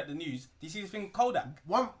 Cool. You look at the news. Do you see this thing Kodak?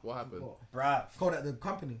 One. What happened? Bruv. Kodak the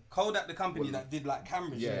company. Kodak, the company that did like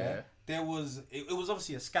cameras, Yeah. there was it was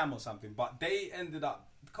obviously a scam or something, but they ended up.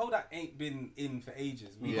 Kodak ain't been in for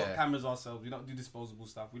ages. We got Yeah. cameras ourselves. We don't do disposable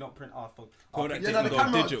stuff. We don't print our photos. Kodak pictures. didn't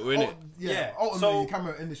go digital, innit? Yeah, Ultimately, so- the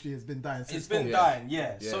camera industry has been dying. Since It's been COVID. dying,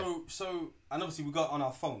 yeah. Yeah. So, and obviously we got it on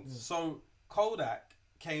our phones. So Kodak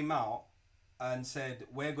came out and said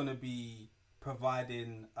we're gonna be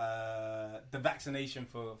providing the vaccination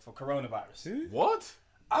for coronavirus. What?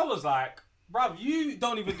 I was like, bruv, you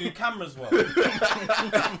don't even do cameras well.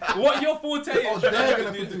 What your forte is? Oh, they're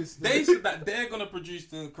gonna produce the- They said that they're gonna produce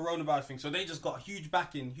the coronavirus thing, so they just got huge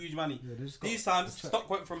backing, huge money. Yeah, they just got These times, the check. stock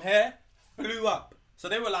went from here, flew up. So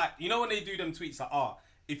they were like, you know when they do them tweets like,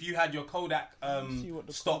 if you had your Kodak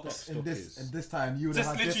stocks. And this time you would Just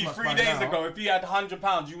have had this literally much 3 by days now. ago, if you had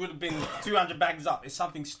 £100, you would have been 200 bags up. It's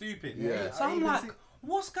something stupid. Yeah. So I I'm even like, see-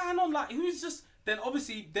 what's going on? Like, who's just? Then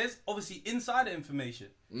obviously, there's obviously insider information.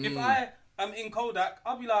 Mm. If I am in Kodak,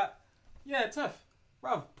 I'll be like, yeah, tough,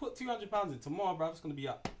 bruv, put £200 in tomorrow, bruv. It's gonna be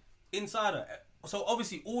up. Insider. So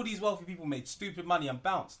obviously, all these wealthy people made stupid money and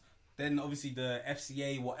bounced. Then obviously the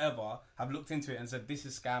FCA, whatever, have looked into it and said this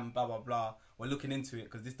is scam, blah blah blah. We're looking into it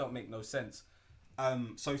because this don't make no sense.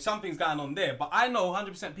 So something's going on there. But I know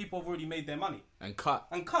 100% people have already made their money And cut.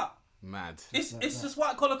 and cut. Mad. It's just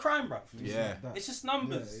white collar crime, bruv. Yeah. That- It's just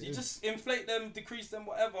numbers. Yeah, it You is. just inflate them, decrease them,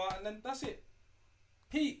 whatever, and then that's it.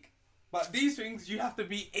 Peak. But these things you have to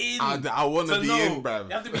be in. I want to be know. in, bruv.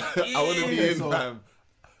 You have to be in. I want to be in, So- bruv.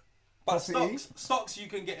 But Property. stocks you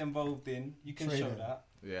can get involved in. You can show Trading. that.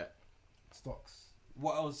 Yeah. Stocks,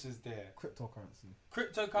 What else is there? cryptocurrency.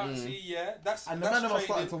 Cryptocurrency, yeah. That's And the that's men are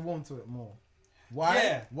starting to trading. warm to it more. Why?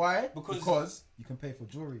 Yeah. Why? Because- you can pay for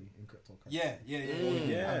jewelry in cryptocurrency. Yeah. Yeah.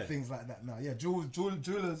 And things like that now. Yeah,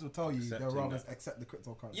 jewelers will tell you Accepting they'll rather that. accept the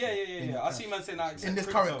cryptocurrency. Yeah. I see man saying that. In this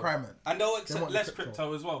crypto. current climate. And they'll They accept want less the crypto.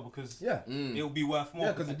 crypto as well because Yeah. it'll be worth more.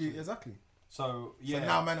 Yeah, because potentially. exactly. So yeah. So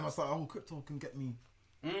now men are like, oh, crypto can get me.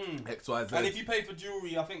 XYZ. And if you pay for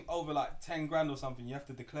jewelry, I think over like 10 grand or something, you have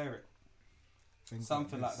to declare it. Things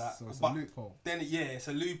Something this. like that. So it's But a loophole. Then it's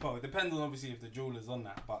a loophole. It depends on obviously if the jeweler's on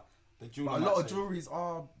that, but the jeweler. But a might lot of say- jewelries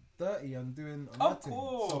are dirty and doing a Of nothing.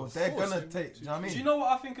 course, So of they're course. gonna take. Do you know what I mean? Do you know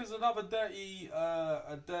what I think is another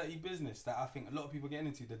dirty business that I think a lot of people get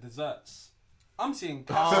into? The desserts. I'm seeing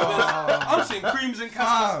I'm seeing creams and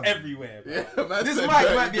custards everywhere. Bro. Yeah, man This said might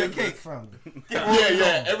dirty be a business. cake, fam.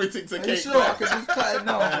 Yeah, everything's a Are you cake. sure? I can just cut it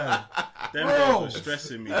now, fam. Them Bro. guys were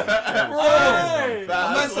stressing me. Bro, Hey! a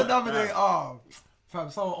man said the other day, oh, fam,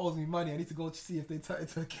 someone owes me money. I need to go see if they turn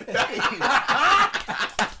it into a cake.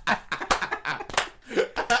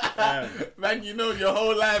 Man, you know your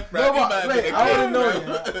whole life, bro. No, You but might wait, be a I want to cake,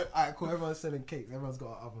 know. bro. Yeah. Alright, cool. Everyone's selling cakes. Everyone's got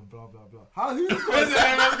an oven. Blah blah blah. How? Who's got?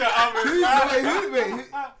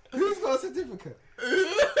 Who's got a certificate?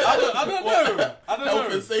 I don't know.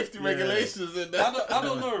 Health and safety regulations and that. I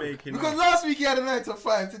don't know. Baking Because last week you had a 9 to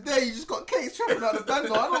 5. Today you just got cakes trapping out the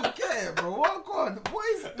dango. I don't get it, bro. What? Go on. What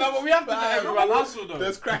is? No, but we have to let everyone hustle though.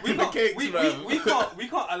 There's crack We in the can't- cakes, we, bro. we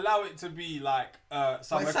can't allow it to be like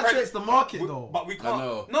some But it saturates the market though. But we can't.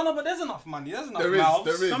 know. No, but there's enough money. There's enough There is, mouths.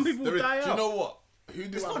 there is. Some people there is. die Do you out. know what? Who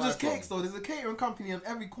do It's I not buy just from? cakes though. There's a catering company on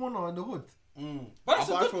every corner in the hood. But I that's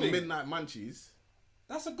a buy good from thing. Midnight Munchies.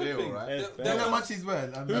 That's a good Deal, thing. right? There- Yeah, there Then fair. how was- much is where?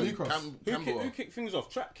 Blue Cross. Who kicked things off?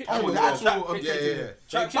 Trap Kitchen. Oh, the Trap actual Kitchen. Yeah, yeah, yeah.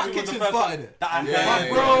 Trap Trap Kitchen was the Kitchen first started one it. that I Yeah, heard.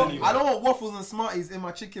 yeah, Bro, Anyway. I don't want waffles and Smarties in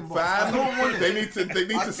my chicken box. I don't want it. They need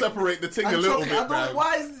to separate the thing a little bit, bro.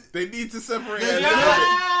 Why is They need to separate There's it a little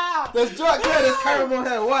bit. there's Jack here, there's caramel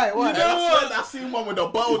hair. Why? And I swear I've seen one with a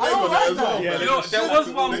bottle I thing don't on like it as well. that. Yeah, man. You know, there was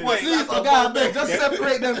one point. Please, oh God, I beg, just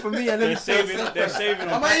separate them for me and then They're saving. They're saving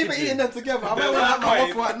Am on I even packaging. eating them together? I might There's want to have one my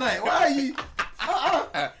point- waffle at night. Why are you?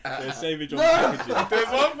 They're saving on No. packaging. There's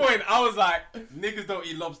one point I was like, niggas don't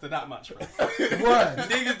eat lobster that much, bro. Word.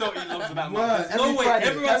 Niggas don't eat lobster that Word. much. There's no Every way. Friday.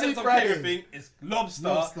 Everyone Every says on Friday. everything is lobster,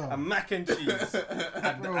 Lobster. and mac and cheese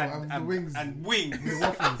and, Bro, and the wings. and wings. The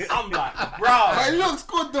waffles. I'm like, But bro. it looks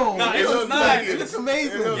good though. No, it it looks looks nice. nice. It looks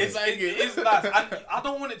amazing. It is nice. I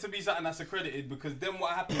don't want it to be something that's accredited because then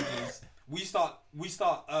what happens is we start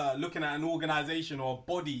looking at an organization or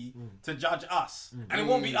a body to judge us, and it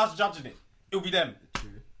won't be us judging it. It'll be them.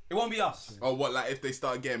 It won't be us. Oh, what, like if they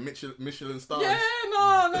start getting Michelin stars? Yeah,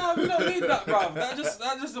 no, we don't need that, bro. That's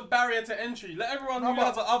just a barrier to entry. Let everyone who but-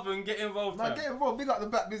 has an oven get involved. Now fam. get involved. Big up the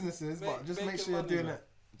back businesses, but Make- just make make your sure you're money, doing man. it.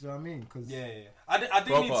 Do you know what I mean? Because Yeah. I do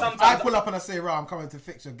need Proper. sometimes. I pull up and I say, "Right, I'm coming to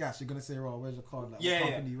fix your gas." You're gonna say, "Right, where's your card?" Like, Yeah, what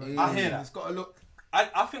yeah. company, right? I hear that. It's got to look.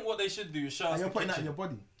 I think what they should do is show And us the you're putting that in kitchen. your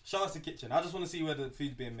body. Show us the kitchen. I just want to see where the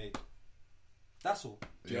food's being made. That's all.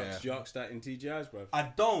 Do you ask that in TGI's, bro?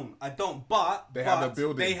 I don't. But They have a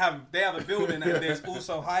building. They have a building, and there's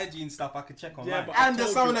also hygiene stuff I could check online. Yeah, but- And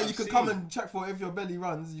there's told something you, that you I've can seen. come and check for if your belly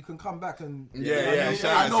runs. You can come back and Yeah, I shout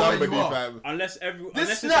out know where somebody, you are. fam. Unless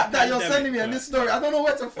This snap that you're sending me and this story, I don't know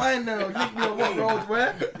where to find them. Or link me on what road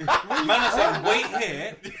where. Man, I said wait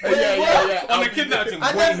here Yeah. on the kidnapping. And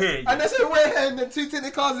Wait then, here. and they say wait here, and then 2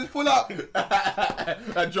 tinted cars is pull up.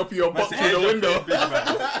 And drop your box Man, through the say, window. "Big man."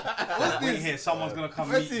 What's Wait this? here. Someone's gonna come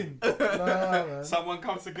What's meet. in? Nah, man. Someone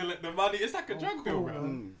comes to collect the money. It's like a drug deal, cool, bro.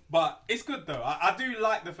 man. But it's good though. I do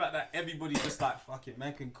like the fact that everybody's just like, fuck it,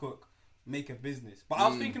 man can cook, make a business. But I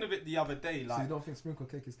was thinking of it the other day, So like you don't think sprinkle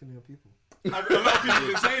cake is killing your people? a lot of people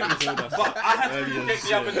been saying this, but I had sprinkle cake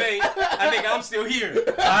the other day, and nigga, I'm still here.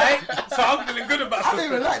 Alright? So I'm feeling good about I don't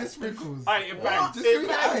even stuff. like the sprinkles. Alright, it bangs. Just give me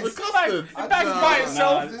the bags ice. with custard. It bangs by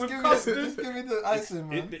itself Just with give custard. Just give me the icing,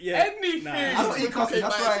 man. Anything. I don't eat Sprinkle custard. cake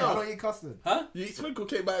That's by right. I itself. don't eat custard. Huh? You eat sprinkle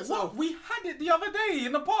cake by itself. We had it the other day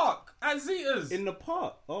in the park at Zeta's. In the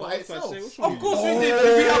park. Oh, By I was about to say, itself. what's wrong Of with course you? we did.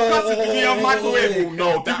 Did we have custard? Did we have microwave? Oh,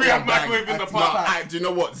 no, Did we have microwave in the park? Do you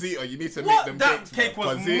know what, Zeta? You need to make What? them That cakes, cake man,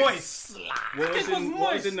 was 'cause it's- moist. What was It was what was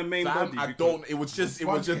moist. in the main Fam, body? I Because- don't. It was just. It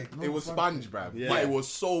was Sponge just. cake, It no was sponge sponge, bruv. Yeah. But it was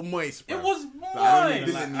so moist. It bruv. was Like, I moist.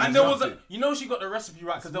 didn't And there was nothing. a, you know, she got the recipe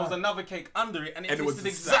right because there was mad. another cake under it, and it And it was tasted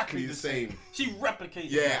exactly the exactly the same. She replicated.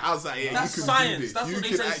 Yeah, it. I was like, yeah, That's you can science. do this. That's You what they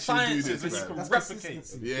can say. actually Science do is this, when you bruv. can That's replicate.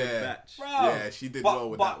 consistency. Yeah, batch. Bruv. yeah, she did well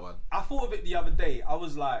with that one. I thought of it the other day. I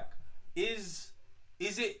was like, is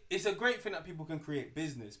It's a great thing that people can create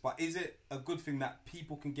business, but is it a good thing that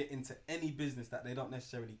people can get into any business that they don't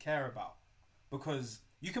necessarily care about? Because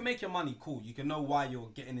you can make your money, cool. You can know why you're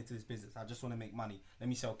getting into this business. I just want to make money. Let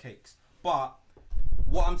me sell cakes. But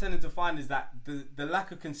what I'm tending to find is that the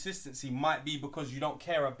lack of consistency might be because you don't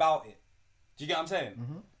care about it. Do you get what I'm saying?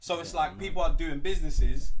 Mm-hmm. So it's like people are doing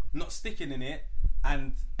businesses, not sticking in it,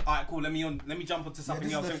 and alright, cool. Let me jump onto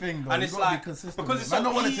something else. And it's like because it's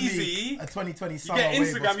so easy. A 2020 you summer get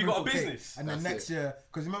Instagram, wave you got a cake. business, and then next year,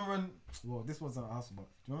 because remember when? Well, this wasn't us, but do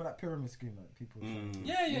you remember that pyramid scheme? Like people,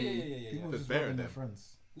 Yeah. people There's just bare robbing of their them.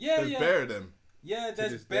 friends. There's bare of them. Yeah,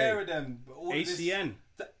 there's this bare day. of them. All ACN.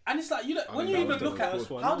 And it's like, you know, when think you that even was look the at first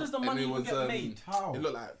one, how innit? does the And money it even was, get made How? It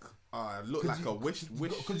looked like a wish.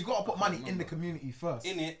 Because you got to put money in the community first.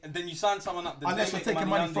 in it, and then you sign someone up. Then Unless they you're make taking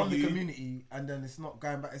money under from the you. community and then it's not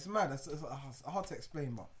going back. It's mad. It's hard to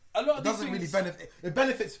explain, but A lot it of these doesn't really things, benefit. It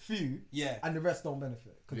benefits few, Yeah. and the rest don't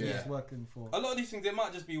benefit because Yeah. it's working for. A lot of these things, there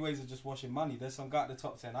might just be ways of just washing money. There's some guy at the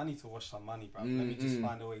top saying, I need to wash some money, bruv. Let me just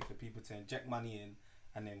find a way for people to inject money in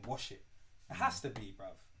and then wash it. It has to be,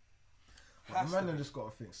 bruv. Man, have just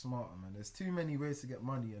got to think smarter, man. There's too many ways to get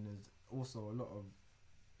money, and there's also a lot of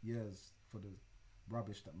years for the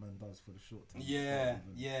rubbish that man does for the short term. Yeah.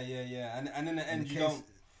 And in the end, the you case-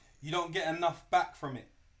 don't get enough back from it.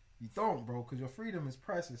 You don't, bro, because your freedom is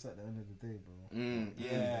priceless at the end of the day, bro.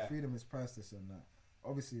 Yeah. Your freedom is priceless, and that.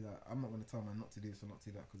 Obviously, like, I'm not gonna tell man not to do this or not to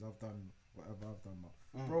do that because I've done whatever I've done,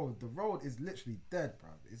 but bro, the road is literally dead, bro.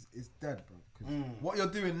 It's dead, bro. Because what you're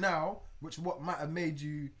doing now, which what might have made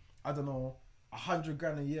you, I don't know, 100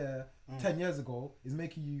 grand a year 10 years ago, is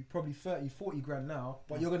making you probably 30, 40 grand now,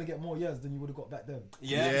 but you're gonna get more years than you would have got back then.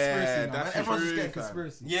 Yeah. It's conspiracy now, that's man. Everyone's just true, getting fam.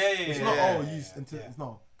 conspiracy. Yeah. It's not Yeah. it's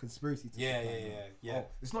not conspiracy to Yeah, shit like yeah, that. yeah. Oh,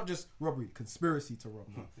 it's not just robbery, conspiracy to rob.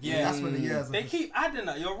 Yeah. And that's when the years are They just, keep adding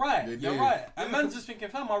that. You're right. They You're do. right. And man's just thinking,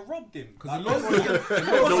 fam, I robbed him. because Like, the laws want to get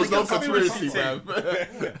There was no conspiracy, fam.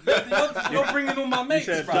 you're bringing all my mates,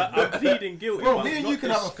 Said bro. that I'm pleading guilty. bro, but me and not you can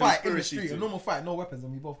this have a fight in the conspiracy street, a thing. normal fight, no weapons,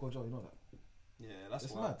 and we both go jail. You know that? Yeah, that's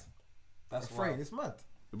It's wild. mad. That's Afraid, wild. it's mad.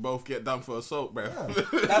 We both get done for assault, bro. Yeah.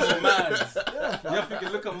 That's mad. You're thinking,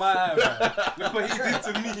 look at my eye, bro. Look what he did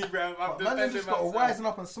to me, bro. I'm But man, you defending just got to myself. wisen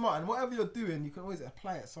up and smart, and whatever you're doing, you can always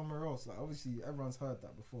apply it somewhere else. Like obviously, everyone's heard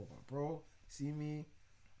that before, but bro, see me,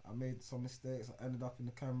 I made some mistakes. I ended up in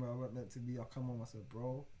the camera I wasn't meant to be. I come on, I said,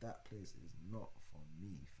 bro, that place is not for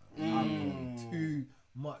me, fam. I've got too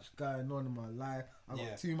much going on in my life. I've Yeah.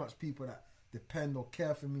 got too much people that depend or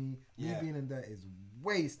care for me. Yeah. Me being in there is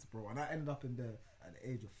waste, bro. And I ended up in there at the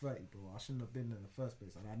age of 30, bro. I shouldn't have been there in the first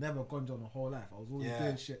place. And I never gone on my whole life. I was always Yeah.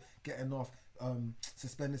 doing shit, getting off,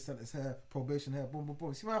 suspended sentence here, probation here, boom, boom,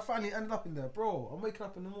 boom. See, when I finally ended up in there, bro, I'm waking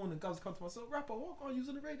up in the morning, guys come to myself, rapper, what are you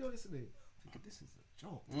using the radio yesterday? I'm thinking, this is a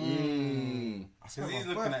joke. I spent he's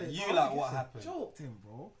my looking at birthday, you bro. like, I think what it's a happened? Joke to him,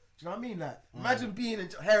 bro. Do you know what I mean? Like, imagine being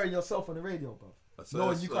hearing yourself on the radio, bro. So Knowing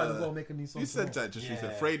that's, you can't go and make a new song. You said tomorrow. that just you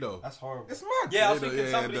said Fredo. That's horrible. It's mad. Yeah, I was Fredo, thinking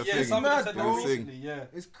yeah, somebody. the Yeah, thing. somebody Mad, said bro. that recently. Yeah.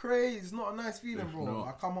 It's crazy. It's not a nice feeling, bro. No.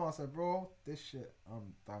 I come on, I said, bro, this shit,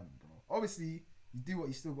 I'm done, bro. Obviously, you do what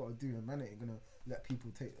you still got to do, and man ain't gonna let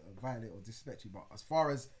people violate or disrespect you. But as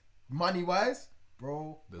far as money wise,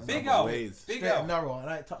 bro, There's Big other L. ways. Big straight L. and narrow, and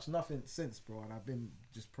I ain't touched nothing since, bro. And I've been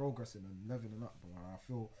just progressing and leveling up, bro. And I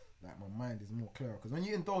feel like my mind is more clearer because when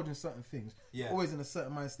you indulge in certain things, Yeah. you're always in a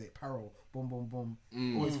certain mind state, parallel, boom, boom,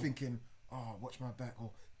 boom, always thinking, oh, watch my back,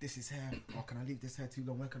 oh, this is hair, oh, can I leave this hair too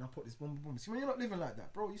long? Where can I put this, boom, boom, boom? See, when you're not living like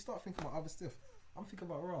that, bro, you start thinking about other stuff. I'm thinking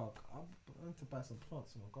about rock. I'm going to buy some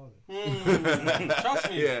plants for my garden.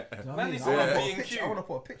 Trust me. Yeah. You know what I Man, mean? it's I all wanna put a being picture- cute. I want to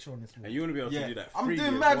put a picture on this one. And you want to be able Yeah. to do that. I'm freely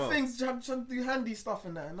doing as mad well. things, trying to do handy stuff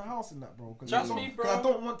in the house and that, bro. Cause Trust I me, don't- bro. 'cause I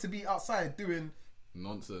don't want to be outside doing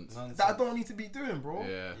Nonsense. that I don't need to be doing, bro. Yeah.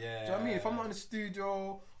 Yeah. Do you know what I mean? If I'm not in the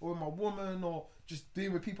studio or with my woman or just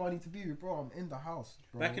being with people I need to be with, bro, I'm in the house,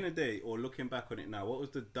 bro. Back in the day, or looking back on it now, what was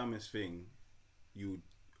the dumbest thing you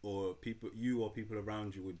or people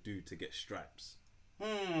around you would do to get stripes?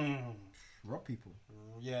 Rob people.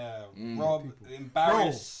 Yeah. Rob, People.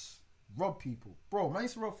 embarrass. Rob people. Bro, man, I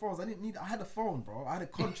used to rob phones. I had a phone, bro. I had a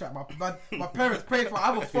contract. My parents paid for it. I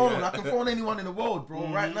have a phone. I can phone anyone in the world, bro,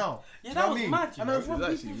 right now. Yeah, Do you know that what I was mean? mad, you And I know. rob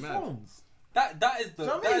It's people's actually mad. phones. That is Do you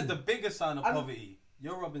know what I that is mean? the biggest sign of And- poverty.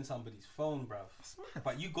 You're robbing somebody's phone, bruv. mad.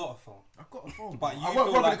 But you got a phone. I got a phone. But bro. you I won't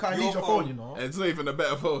feel rob like it because I your need your phone- phone, you know. It's not even a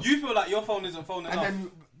better phone. You feel like your phone isn't phone enough. And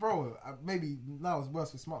then, bro, maybe now it's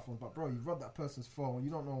worse with smartphones, but bro, you rob that person's phone, you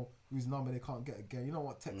don't know whose number they can't get again. You know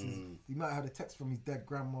what text is? He might have had a text from his dead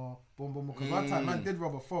grandma, boom, boom, boom. Because one time, man did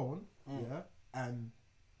rob a phone, yeah, and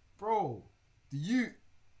bro,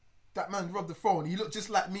 that man robbed the phone. He looked just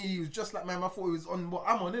like me. He was just like man. I thought he was on what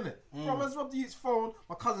I'm on, innit? Bro, man's robbed the youth's phone.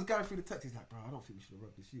 My cousin's going through the text. He's like, bro, I don't think we should have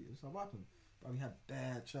robbed this youth. So what happened? But we had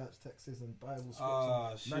bad church texts and Bible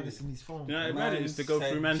scripts. Man, this in his phone. You know, imagine it's to go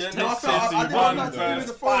through man's text. No, I didn't want that to do with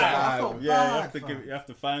the phone. I felt bad. You have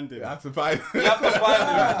to find it. You have to find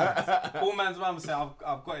it. Poor man's mum say, I've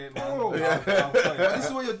got it, man. Bro, I've got it. This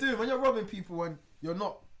is what you're doing when you're robbing people and you're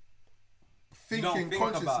not You don't thinking think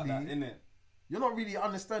about consciously. that, innit? You're not really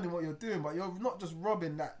understanding what you're doing, but you're not just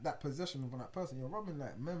robbing that possession from that person. You're robbing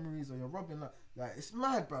like memories, or you're robbing like it's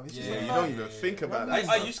mad, bro. It's just you mad. don't even think about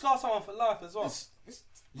that. You scar someone for life as well. You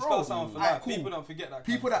scar someone for life. People don't forget that.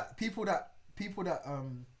 People that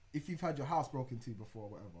if you've had your house broken into before or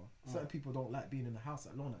whatever, certain people don't like being in the house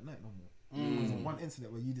alone at night no more. Because of one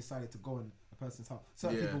incident where you decided to go in a person's house.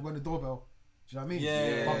 Certain people when the doorbell. Do you know what I mean?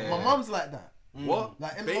 Yeah. My mum's like that. What?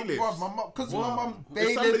 Like in Bailiffs? my mum, because my mum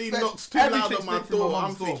If somebody knocks too loud on my door,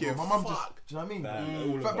 I'm thinking, my mum fuck. just, do you know what I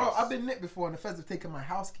mean? But bro, I've been nicked before, and the feds have taken my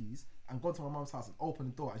house keys and gone to my mum's house and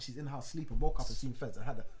opened the door, and she's in the house sleeping, woke up and seen feds and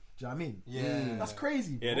had a. Do you know what I mean? Yeah. That's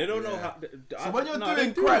crazy, bro. Yeah, they don't know how. So when you're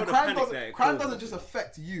doing crime doesn't just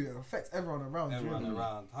affect you; it affects everyone around you. Everyone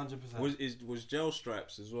around, 100%. Was gel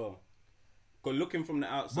stripes as well? Because looking from the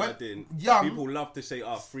outside When in, young- people love to say,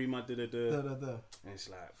 free my da-da-da. Da. And it's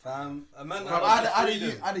like, Fam, a man Bro, I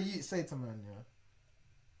had a youth say to man, yeah,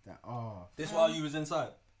 that This while you was inside?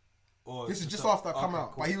 Or this is just after I come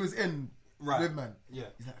out, cool. but he was in Right. with man. Yeah.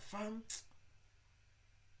 He's like, fam,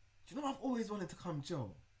 do you know I've always wanted to come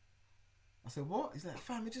Joe? I said, what? He's like,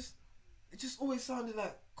 fam, it just always sounded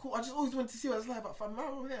like cool. I just always wanted to see what it's like, but fam, man,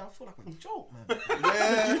 over here, I feel like a joke, man.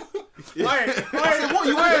 I said, what?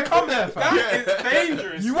 You wanted to come here, fam? It's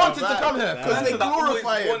dangerous. You wanted to come here Because they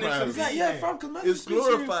glorify it, man. He's like, yeah, fam, because man, It's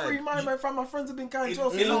glorified. free mind, man, fam. My friends have been going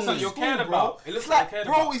Joe. It looks like you're cared about. It looks It's like like, you're cared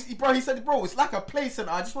bro, about. he said, bro, it's like a play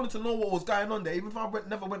center. I just wanted to know what was going on there. Even if I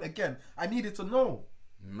never went again, I needed to know.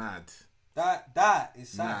 Mad. That is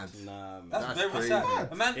sad. Mad. nah, man. That's very crazy. sad.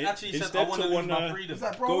 A man actually said, I want to lose my freedom. He's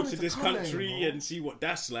like, bro, I Go wanted to to this come there, country bro. and see what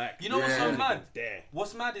that's like. You know what's so mad? There.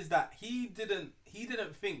 What's mad is that he didn't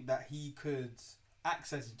think that he could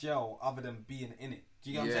access jail other than being in it.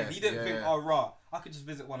 Do you get what I'm saying? He didn't think, oh, rah, I could just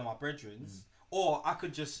visit one of my brethrens. Or I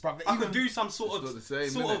could just, Bruv, I even- could do some sort It's of, not the same,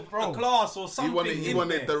 sort innit? of Bro. a class or something. He in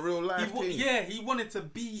wanted there. the real life thing. Yeah, he wanted to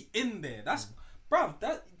be in there. That's, bruv,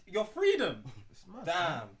 that your freedom. mad,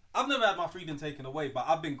 Damn. I've never had my freedom taken away, but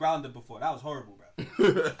I've been grounded before. That was horrible,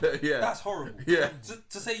 bruv. Yeah. That's horrible. Yeah.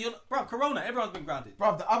 To say you're, bruv, Corona, everyone's been grounded.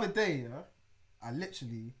 Bro, the other day, I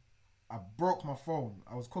broke my phone.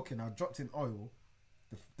 I was cooking. I dropped in oil.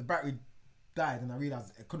 The battery died, and I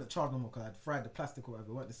realized I couldn't charge no more because I'd fried the plastic or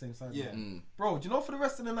whatever. It weren't the same size. Yeah. Bro, do you know for the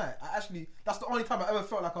rest of the night, that's the only time I ever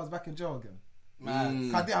felt like I was back in jail again.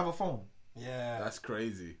 Man. I didn't have a phone. Yeah. That's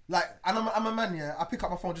crazy. Like, and I'm a man, yeah. I pick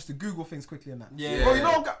up my phone just to Google things quickly and that. Yeah. Bro, you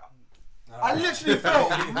know, I literally felt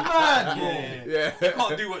mad, bro. Yeah. You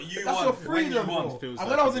can't do what you That's want your when you freedom, want. bro. feels And like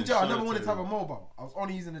when I was you're in jail, I never solitary. wanted to have a mobile. I was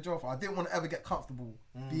only using the jail phone. I didn't want to ever get comfortable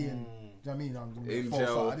being, do you know what I mean? I'm In false,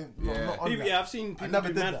 jail, I didn't, yeah. not on People, that. yeah, I've seen people never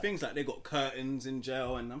do did mad that. things like they got curtains in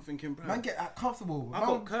jail, and I'm thinking, bro, Man, get comfortable. I Man,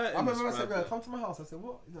 got curtains, I remember I said, bruv. "Bro, come to my house." I said,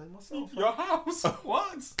 "What? You know, myself." Your house?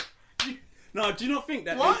 What? no, do you not think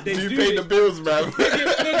that What? they Do you do pay this- the bills, man?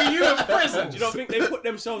 Nigga, you in prison. Do you not think they put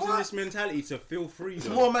themselves in this mentality to feel free? It's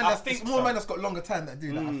though? more man. I That's think it's more so. man that's got longer time that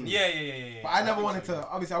do that. I think. Yeah. But I never wanted to.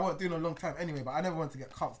 Obviously, I wasn't doing a long time anyway. But I never wanted to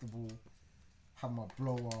get comfortable, have my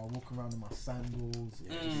blower, walk around in my sandals.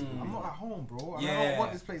 I'm not at home, bro. And I Yeah. don't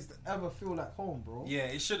want this place to ever feel like home, bro. Yeah,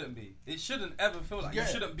 it shouldn't be. It shouldn't ever feel like Yeah.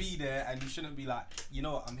 you shouldn't be there, and you shouldn't be like, you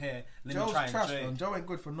know what, I'm here. Let me Joe's try trash, and man. trade. Joe ain't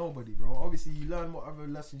good for nobody, bro. Obviously, you learn whatever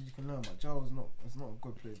lessons you can learn, but Joe's not. It's not a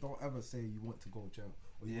good place. Don't ever say you want to go to jail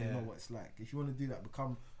or you want to know what it's like. If you want to do that,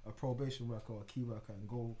 become a probation worker or a key worker and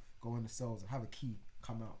go in the cells and have a key.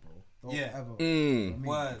 Come out, bro. Don't Yeah. ever. You know what I mean?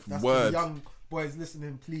 Word. That's Word. the young boys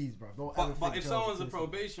listening, please, bro. Don't ever. But think if jail's someone's a place.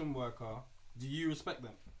 probation worker, do you respect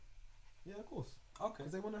them? Yeah, of course. Okay,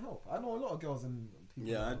 Because they want to help. I know a lot of girls and people.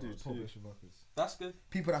 Yeah, that I are do too. probation workers. that's good.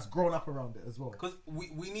 People that's grown up around it as well. Because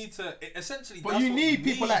we need to essentially. But that's you what need we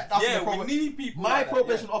people need. like that's yeah, the problem. we need people. My like that,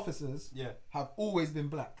 probation officers Yeah. have always been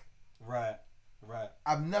black. Right.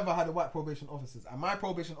 I've never had a white probation officers, and my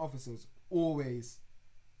probation officers always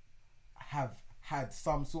have had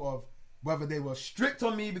some sort of, whether they were strict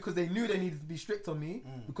on me because they knew they needed to be strict on me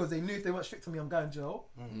because they knew if they weren't strict on me I'm going to jail,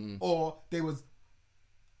 or they was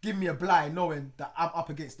give me a blind knowing that I'm up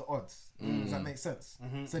against the odds. Does that make sense?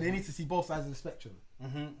 So they need to see both sides of the spectrum.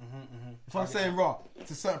 If I'm saying raw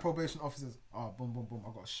to certain probation officers, boom, boom, boom,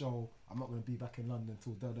 I got a show, I'm not gonna be back in London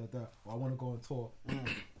till or I want to go on tour.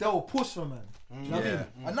 They'll push for man. Do you know what I mean?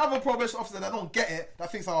 Another probation officer that don't get it,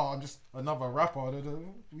 that thinks, I'm just another rapper.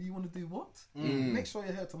 You want to do what? Make sure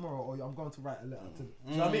you're here tomorrow, or I'm going to write a letter to. Do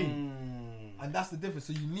you know what I mean? And that's the difference.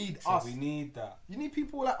 So you need us. We need that. You need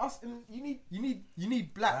people like us, and you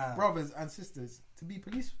need black brothers and sisters to be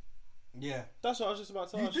police. Yeah, That's what I was just about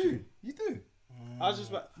to ask You do. I was just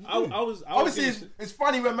about. I was Obviously, it's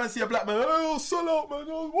funny when man see a black man. Oh, sell out, man.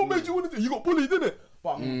 Oh, what made you want to do? You got bullied, didn't it?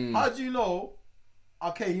 But how do you know?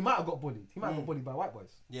 Okay, he might have got bullied. He might have got bullied by white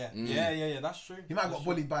boys. yeah. That's true. He might have got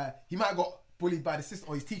bullied by. He might have got bullied by the system,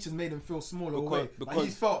 or his teachers made him feel smaller away. Because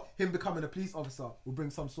he felt him becoming a police officer will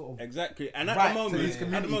bring some sort of exactly. And right at the to his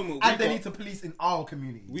community. moment, They need to police in our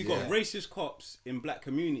community. We got racist cops in black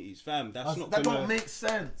communities, fam. That don't make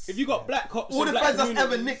sense. If you got black cops, all in the black feds that's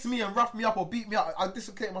communities, ever nicked me and roughed me up or beat me up, I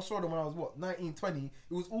dislocated my shoulder when I was 19, 20.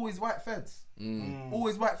 It was always white feds.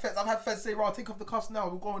 Always white feds. I've had feds say, "Right, take off the cuffs now.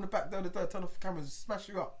 We'll go in the back there, turn off the cameras, smash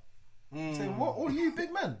you up." Saying, what? All you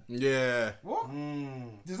big men? Yeah. What?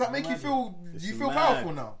 Does that make you feel? Do you feel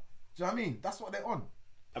powerful now? Do you know what I mean? That's what they're on.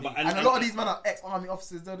 And a lot of these men are ex-army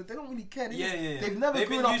officers. They don't really care. They've never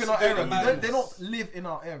grown up in our area. They don't live in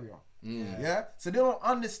our area. Yeah. So they don't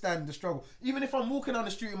understand the struggle. Even if I'm walking down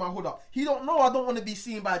the street with my hood up, he don't know I don't want to be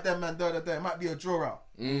seen by them man. It might be a draw out.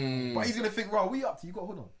 But he's gonna think, "Right, we up to you got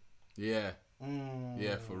hood on." Yeah.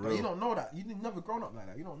 Yeah, for real. But you don't know that. You've never grown up like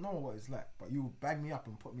that. You don't know what it's like. But you bang me up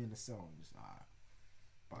and put me in the cell. And just,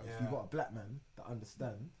 But if you got a black man that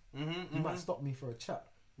understands, he might stop me for a chat.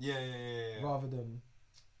 Yeah. Rather than,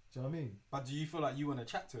 do you know what I mean? But do you feel like you want to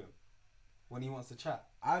chat to him when he wants to chat?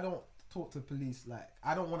 I don't talk to police like,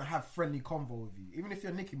 I don't want to have friendly convo with you. Even if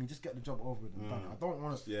you're nicking me, just get the job over with and done. I don't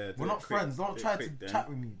want to. Yeah, we're not friends. Don't try to chat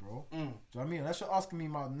with me, bro. Mm. Do you know what I mean? Unless you're asking me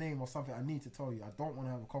my name or something, I need to tell you. I don't want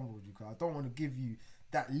to have a convo with you because I don't want to give you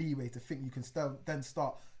that leeway to think you can then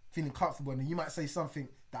start feeling comfortable, and then you might say something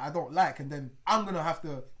that I don't like, and then I'm gonna have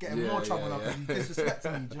to get in more trouble now because you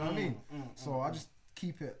disrespecting me. Do you know what I mean? So I just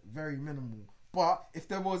keep it very minimal. But if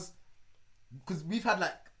there was, because we've had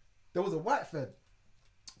there was a white fed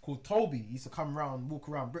called Toby. He used to come around, walk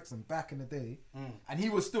around Brixton back in the day, and he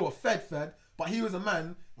was still a fed, but he was a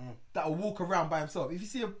man that will walk around by himself. If you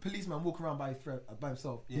see a policeman walk around by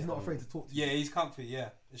himself, he's not afraid to talk to you. Yeah, he's comfy. Yeah,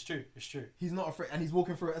 it's true. He's not afraid, and he's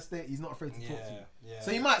walking through an estate. He's not afraid to talk to you. Yeah. So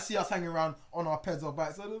you might see us hanging around on our peds or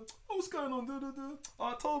bikes. Oh, what's going on?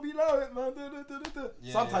 Oh, Toby, allow it, man.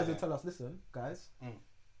 Sometimes they tell us, listen, guys,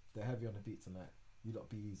 they're heavy on the beat tonight. You lot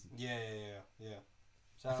be easy. Yeah.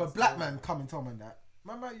 If a black man come and tell me that,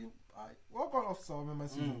 man, what about officer?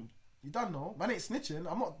 You done know, man ain't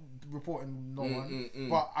snitching. I'm not reporting no one,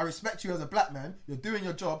 but I respect you as a black man. You're doing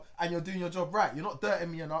your job, and you're doing your job right. You're not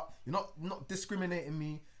dirting me, you're not discriminating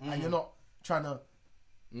me, and you're not trying to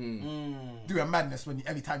do a madness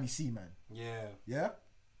every time you see man. Yeah.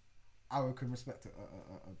 I can respect a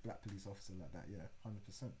black police officer like that. Yeah,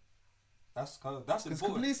 100%. That's important. Because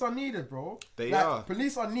police are needed, bro. They are.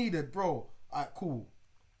 Police are needed, bro. Alright, cool.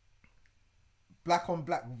 Black on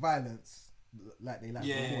black violence, like they like to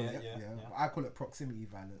call it. Yeah. I call it proximity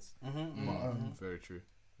violence. But, very true.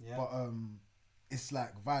 Yeah. But it's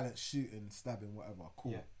like violence, shooting, stabbing, whatever.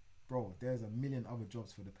 Cool. Yeah. Bro, there's a million other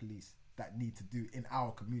jobs for the police that need to do in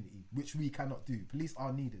our community, which we cannot do. Police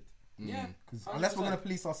are needed. Yeah. Because unless we're going to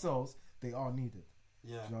police ourselves, they are needed. Yeah.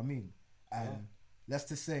 Do you know what I mean? And let's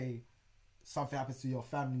just say something happens to your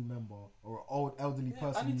family member or an old elderly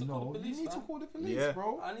person you know, you need to call the police,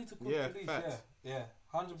 bro. I need to call the police. Facts. Yeah.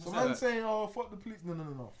 100%. So man saying, "Oh, fuck the police."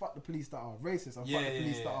 No. Fuck the police that are racist and fuck the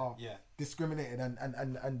police that are discriminated and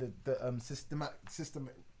the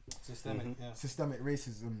systemic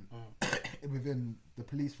racism within the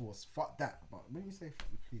police force. Fuck that. But when you say fuck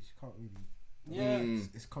the police, you can't really.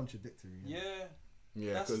 It's contradictory. Yeah,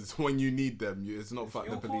 because when you need them, it's not fuck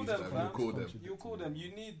the police. You call them. You call them.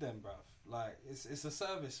 You need them, bruv. Like it's a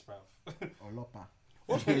service, bruv. Or Lopa.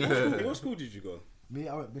 What school did you go? Me,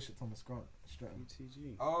 I went Bishop Thomas Grant, straight on.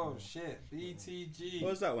 BTG. Oh shit, BTG.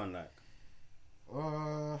 What was that one like?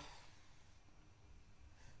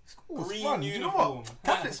 School was Green fun. uniform. You know what?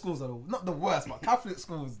 Catholic schools are not the worst, but Catholic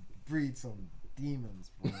schools breed some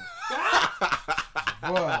demons, bro.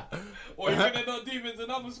 Or you think they're not demons in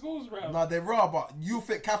other schools, bro? Nah, they're raw, but you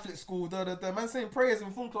fit Catholic school, the man saying prayers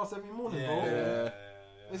in full class every morning, bro. Yeah.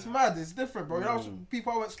 It's mad, it's different, bro. You know,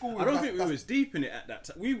 people I went to school with. I don't think we was deep in it at that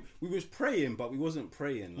time. We was praying, but we wasn't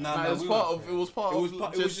praying. It was part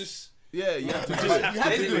of just. Yeah, you had to do it. You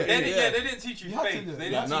had to do it. They didn't teach you You had to faith. do it. They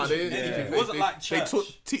didn't teach you faith. It It wasn't like church.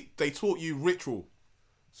 They taught you ritual.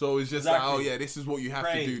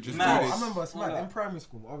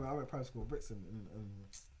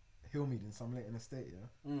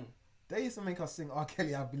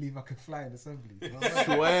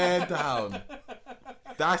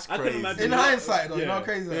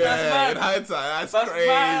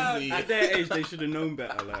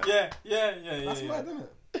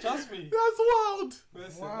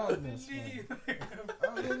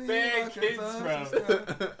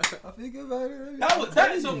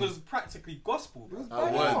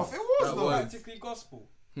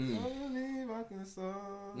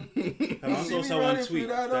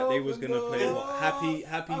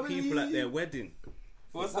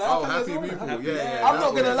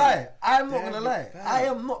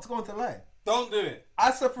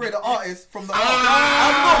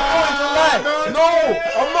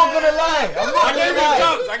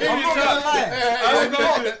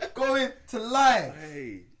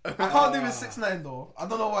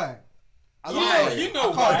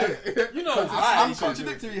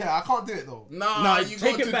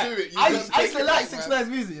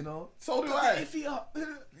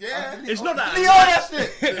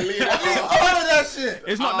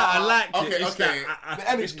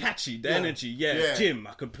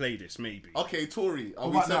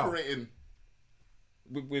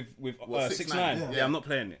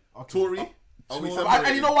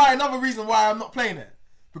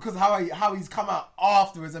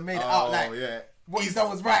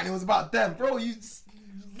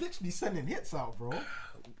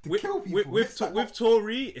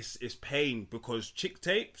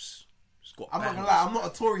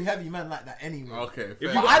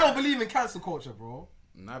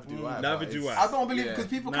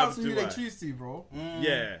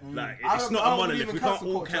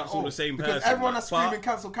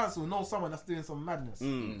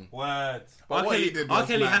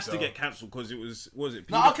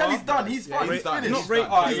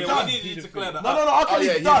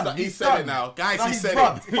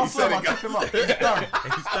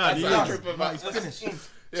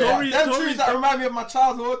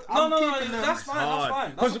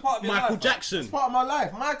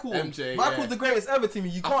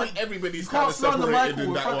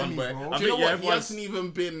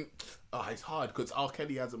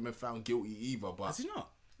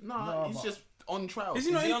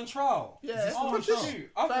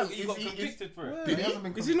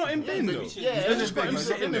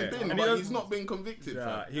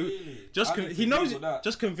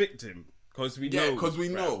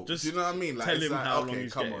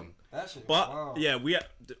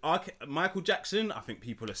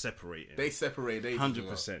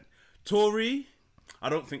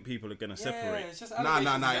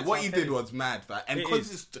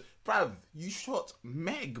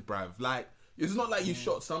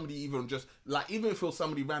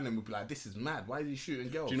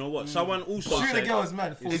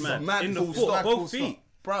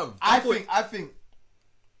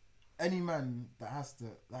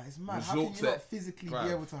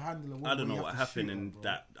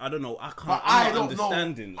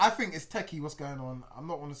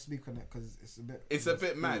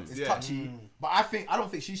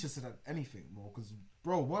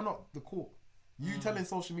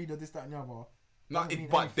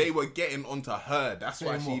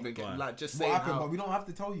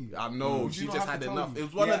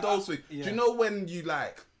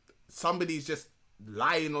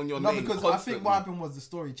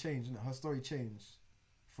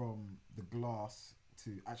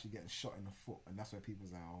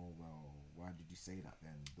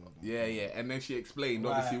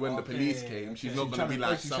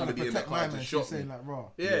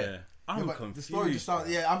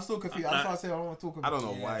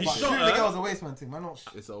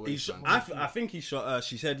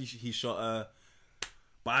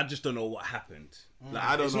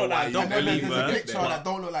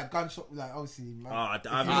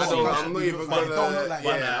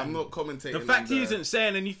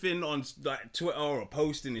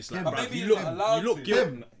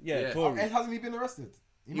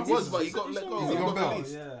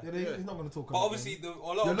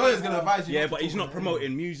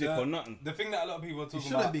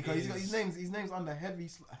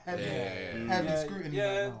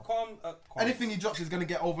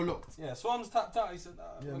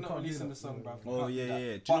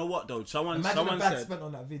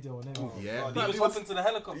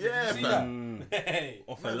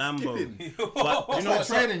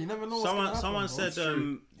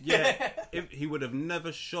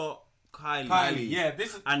 Kylie. Yeah,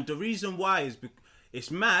 this is. And the reason why is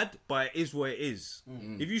it's mad, but it is what it is.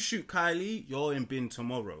 If you shoot Kylie, you're in bin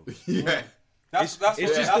tomorrow. Yeah. That's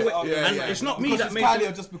it's just that's the way, what I'm and yeah. it's not me Because that she's made Kylie the,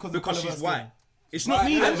 or just because of because the colour of she's her white. skin? It's not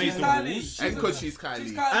me that And made she's the Kylie. rules. And because she's Kylie.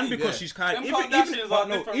 She's Kylie. And because Yeah. she's Kylie, Them even Kardashians but are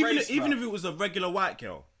no, different even race, even man. if it was a regular white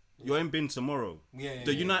girl, you're in bin tomorrow. Yeah,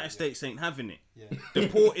 The yeah, United yeah. States ain't having it. Yeah.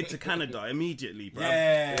 Deported to Canada immediately, bro.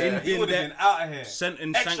 Yeah, he would have been out of here.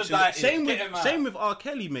 Sentenced, Extradited, sanctioned. get him out. Same with R.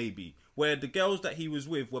 Kelly, maybe, where the girls that he was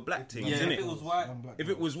with were black things, Yeah, innit? if it was white. If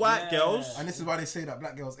it was white Yeah. girls, And this is why they say that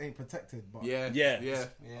black girls ain't protected. But Yeah. Yeah. Yeah.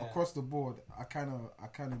 Yeah. across the board, I kind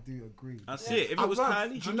of do agree. that's it. If it was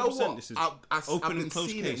Kylie, do you know 100%, what? this is I've open been and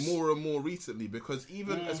closed seeing case. it more and more recently because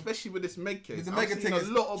even, especially with this Meg case, With the I've mega seen thing, a is,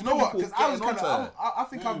 lot of do you know what? people Because I was getting kind onto of, her. I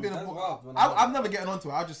think I've been, that's wild when I heard I've never getting onto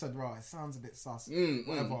it. I just said, right, it sounds a bit sus,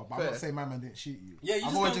 whatever. But I'm fair. not saying my man didn't shoot you. Yeah, you I've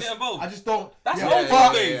just always don't get involved. I just don't. That's yeah, old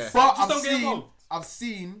but, days. yeah. but Just don't get involved. I've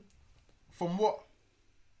seen from what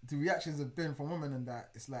the reactions have been from women and that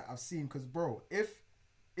it's like I've seen because bro, if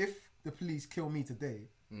the police kill me today,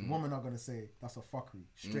 the women are gonna say that's a fuckery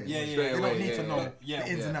straight Yeah, away. yeah, They yeah, don't yeah, need to yeah, know yeah. the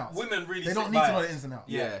ins and outs. Women really they don't sit need to by know it. the ins and outs.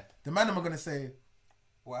 Yeah. The man are gonna say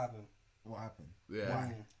What happened? what happened. Yeah.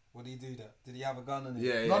 Why? What did he do that? Did he have a gun in it?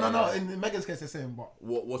 Yeah, No, yeah, no. yeah. In Megan's case, they're saying what.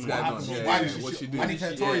 What's What going on? happened? Yeah, Why yeah, did she what she shoot? do? I need to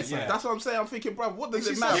hear Tory's side. That's what I'm saying. I'm thinking, bro, what does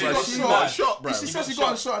If it she matter? says she Bro? got She shot, got shot, bro. If she says she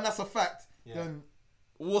got shot and that's a fact, then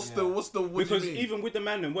What's the what because do you mean? even with the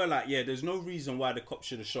man, and we're like, yeah, there's no reason why the cop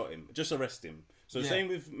should have shot him. Just arrest him. So Yeah. same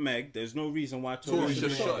with Meg. There's no reason why Tory Tory should should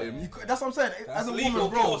have have shot shot him. him. that's what I'm saying. As a legal woman,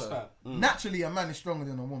 bro, force, fam. naturally a man is stronger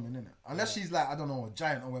than a woman, innit? Unless she's like, I don't know, a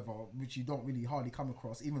giant or whatever, which you don't really hardly come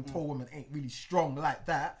across. Even tall women ain't really strong like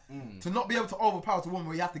that. To not be able to overpower a woman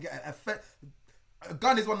where you have to get an effect. A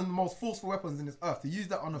gun is one of the most forceful weapons in this earth. To use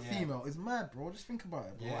that on a female is mad, bro. Just think about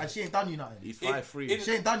it, bro. Yeah. And she ain't done you nothing. He's If- 5'3". if-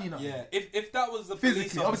 She ain't done you nothing. Yeah, if that was the police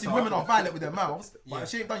Physically, obviously officer- women are violent with their mouths, but Yeah. if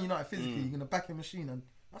she ain't done you nothing physically, you're gonna back your machine and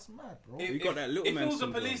that's mad, bro. If, You got that little if man it was a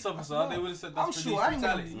syndrome. police officer, That's they mad. would have said I'm that's police sure I ain't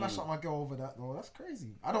gonna brutality. smash up my girl over that though. That's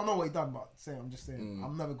crazy. I don't know what he done, but I'm just saying,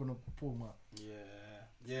 I'm never gonna pull my.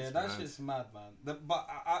 Yeah, that shit's mad, man. But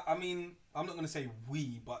I mean, I'm not gonna say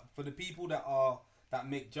we, but for the people that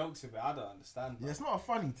make jokes of it, I don't understand. Bro. Yeah, it's not a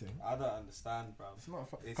funny thing. I don't understand, bro. It's not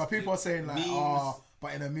funny. It's- Because people are saying like, memes. oh,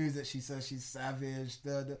 but in her music she says she's savage.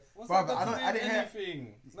 What's Bruv, that got to do I with didn't hear.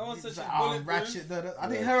 anything? No one said She's she's like, oh, bulletproof. ratchet. I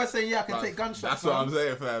didn't hear her saying, yeah, I can Bruv, take gunshots. That's what fam. I'm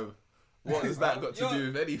saying, fam. What has that got to do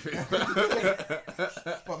with anything?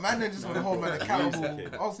 But man, they just want to hold man accountable.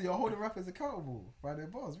 Exactly. Also, you're holding rappers accountable by their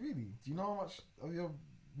bars, really. Do you know how much of your $1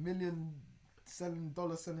 million selling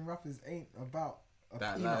rappers ain't about a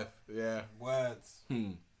That peanut? life, yeah. Words.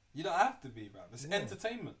 You don't have to be, bro. It's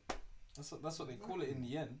entertainment. That's what they call it in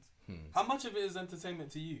the end. How much of it is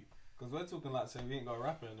entertainment to you? Because we're talking like, say, we ain't got a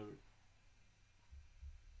rapper in the room.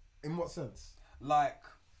 In what sense? Like,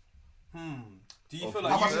 do you feel How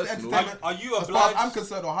like much you, is entertainment? are you as far as I'm obliged?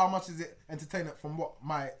 concerned, or how much is it entertainment from what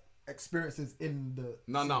my experiences in the?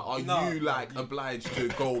 No. Are No, you like obliged to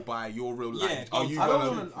go by your real life? Yeah, Are you I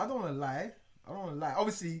gonna? don't want to lie.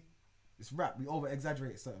 Obviously, it's rap. We over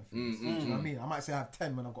exaggerate certain things. Do you know what I mean? I might say I have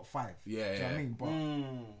 10 when I've got 5. Yeah, Do you know what I yeah. mean?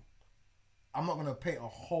 But I'm not gonna paint a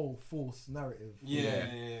whole false narrative. Yeah.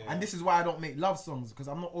 And this is why I don't make love songs, because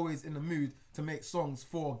I'm not always in the mood to make songs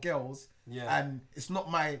for girls. Yeah. And it's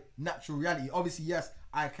not my natural reality. Obviously, yes,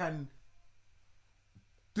 I can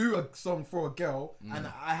do a song for a girl and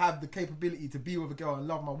I have the capability to be with a girl and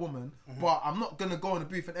love my woman, but I'm not gonna go in the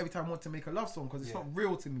booth and every time I want to make a love song because it's not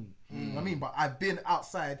real to me. You know what I mean? But I've been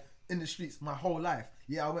outside in the streets my whole life.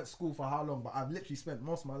 Yeah, I went to school for how long, but I've literally spent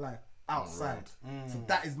most of my life outside. So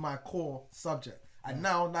that is my core subject. And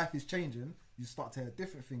now life is changing. You start to hear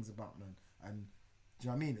different things about man. And do you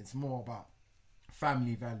know what I mean? It's more about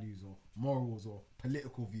family values or morals or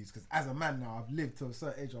political views. Because as a man now, I've lived to a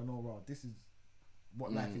certain age. I know, well, this is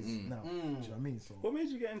what life is now. Do you know what I mean? So What made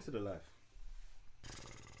you get into the life?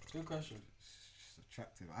 Good question. it's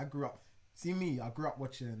attractive. I grew up. See me. I grew up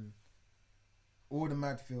watching all the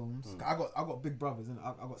mad films. I got big brothers, and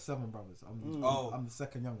I got 7 brothers. I'm the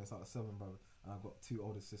second youngest out of 7 brothers, and I've got 2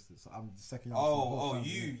 older sisters. So I'm the second youngest. in the whole family.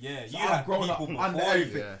 You So you I've had grown up people under before you.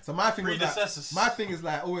 everything. Yeah. So my thing was Predecessors.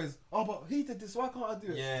 like, always, oh, but he did this. Why can't I do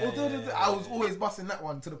it? Yeah, Or, yeah, I was always busting that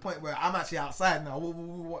one to the point where I'm actually outside now.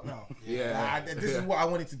 What now? Yeah. This is what I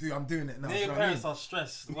wanted to do. I'm doing it now. Then Do you your know what I parents mean? are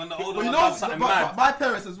stressed when the older But you ones know, have something but mad. my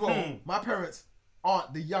parents as well. My parents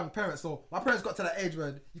aren't the young parents. So my parents got to that age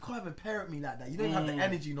where you can't even parent me like that. You don't even have the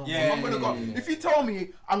energy no more. Yeah, If I'm gonna go. If you tell me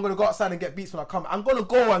I'm gonna go outside and get beats when I come, I'm gonna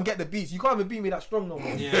go and get the beats. You can't even beat me that strong no more.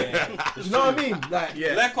 Yeah. You know what I mean? Like,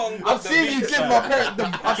 Lekon got I've the seen you beats, give man. my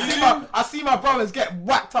parents. I see my brothers get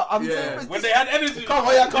whacked up. I'm saying, When they had energy. come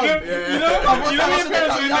on, yeah, come. You know Come, your parents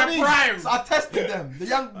were in you know what I their mean? prime. So I tested them. The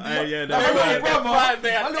young, yeah, like, they're my little prime. brother. Prime,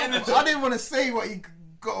 they had my little- energy. I didn't want to say what he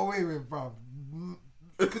got away with, bro.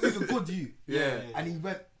 because he's a good youth. Yeah. And he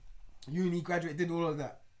went uni, graduate, did all of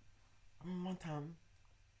that. I remember one time,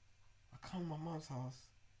 I come to my mum's house.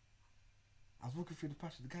 I was walking through the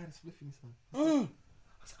passage. The guy that's flipping his hand.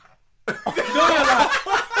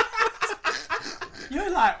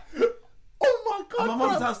 You're like, Oh my god! And my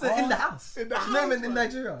mum's downstairs in the house. In the She's house, never in man.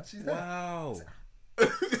 Nigeria. She's there. Wow. He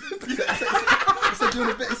said, "Do you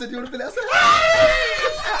want a bit?" He said, "Do you want a bit?" I said,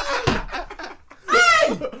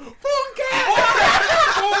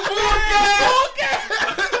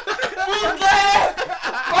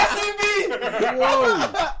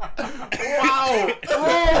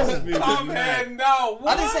 come here now.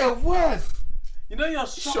 What? I didn't say a word. You know you're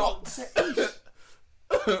shocked.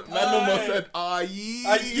 Man almost said, "Aye."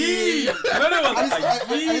 Aye. No, no, I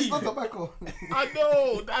just aye. not tobacco. I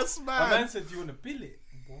know, that's A mad. man said, "Do you want to bill it?"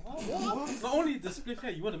 What? Not only the split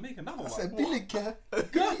hair, you want to make another I one. said, "Billy, care."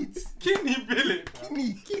 Kidney bill it.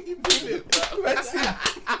 Kidney billet. That's it.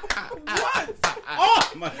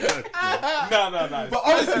 Oh My God. no. But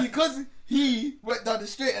honestly, because he went down the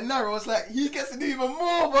straight and narrow, it's like he gets to do even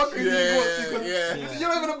more, bro. Because he wants to. 'Cause Yeah. You're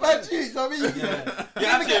not even a bad Jew, you know what I mean? Yeah. You're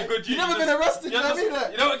actually a good Jew. You've never been arrested, you know what I mean?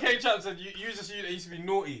 Like, You know what K Chap said? You just you that used to be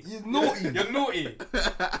naughty. he's naughty. You're naughty.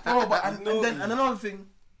 Bro, but and another thing,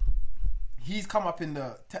 he's come up in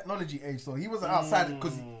the technology age, so he wasn't outside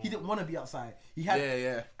because he didn't want to be outside. He had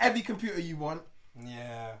Yeah. every computer you want.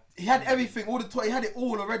 Yeah. He had everything, all the toy. He had it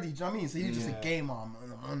all already. Do you know what I mean? So he was just a gamer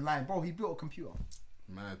online, bro. He built a computer.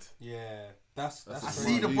 Mad. Yeah. That's I That's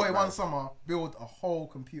see the smart boy youth, one man. summer build a whole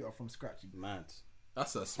computer from scratch. Mad.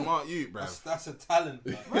 That's a smart youth, bro. That's a talent.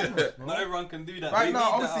 Madness, bro. Not everyone can do that. Right They now,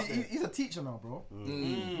 need that obviously, out there. he's a teacher now, bro.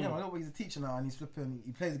 Yeah, my little boy, he's a teacher now, and he's flipping.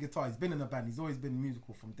 He plays the guitar. He's been in a band. He's always been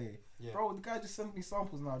musical from day. Yeah. Bro, the guy just sent me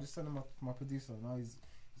samples now. Just send him my producer. Now he's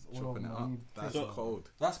all over Chopping it my up. new That's place. cold.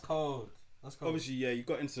 That's cold. That's cold. Obviously, yeah, you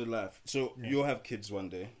got into life. So you'll have kids one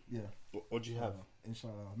day. Yeah, What do you have?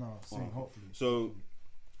 inshallah. No, soon, hopefully. So,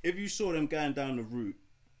 if you saw them going down the route,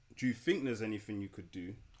 do you think there's anything you could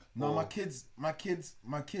do? No, my kids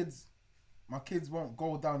won't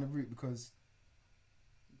go down the route because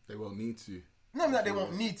They won't need to. not that they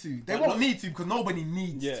won't need to. They But won't not- need to because nobody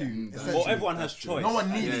needs Yeah. to. Mm, Essentially. Or everyone has That's true. choice. No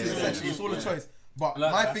one needs Yeah, to. yeah, Essentially, yeah. it's all a choice. But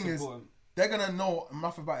Like, my that's thing is, important. they're gonna know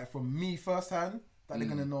enough about it from me firsthand that they're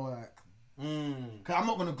gonna know like. Cause I'm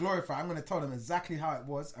not gonna glorify. I'm gonna tell them exactly how it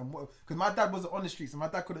was and what. Cause my dad wasn't on the streets and my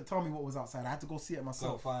dad couldn't tell me what was outside. I had to go see it So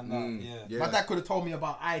myself. find out. Yeah. My dad could have told me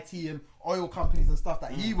about IT and oil companies and stuff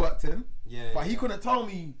that he worked in. Yeah, But he yeah. couldn't tell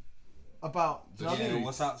me about. Do you know what I Yeah, mean?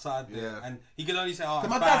 what's outside there? Yeah. And he can only say, "Oh, Cause it's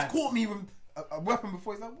my bad." dad's caught me with a weapon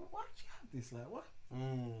before. He's like, why did you have this? Like, what?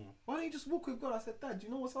 Why don't you just walk with God? I said, Dad, do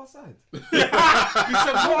you know what's outside? He said, bro,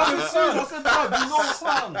 I said, serious. I said, Dad, do you know what's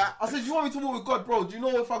outside? I said, you want me to walk with God, bro? Do you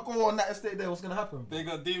know if I go on that estate there, what's gonna happen? They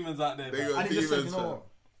got demons out there. They bro. got- And he just said, you demons, know fam.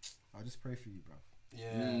 what? I just pray for you, bro.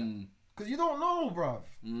 Yeah. Cause you don't know, bro.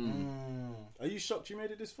 Are you shocked you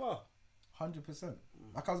made it this far? 100%.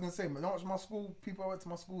 Like I was gonna say, you know how much my school people I went to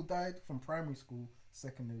my school died from primary school,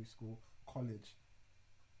 secondary school, college.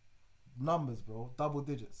 Numbers, bro, double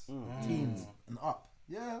digits, teens and up.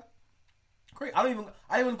 Yeah, great. I don't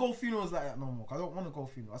even go funerals like that no more. 'Cause I don't want to go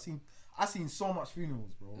funerals. I seen so much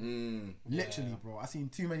funerals, bro. Literally, bro. I seen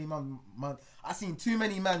too many I seen too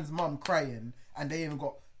many man's mum crying, and they even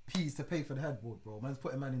got peas to pay for the headboard, bro. Man's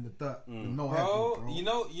putting man in the dirt with no headboard, Bro, bro. you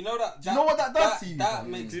know that. Do you know what that does to you, That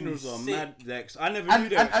bro? makes Funerals me are sick. mad, Lex. I never knew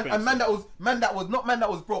they were expensive. And man that was not man that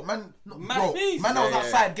was broke, man not Man broke, peace. man that was Yeah,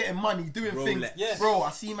 outside getting money, doing Rolex. things. Yes. Bro,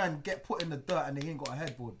 I see man get put in the dirt and they ain't got a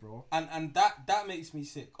headboard, bro. And that makes me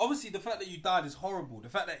sick. Obviously, the fact that you died is horrible. The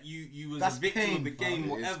fact that you was That's a victim pain, of the game,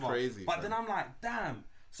 fam. It is whatever. crazy, but fam. then I'm like, damn.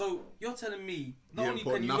 So you're telling me not You only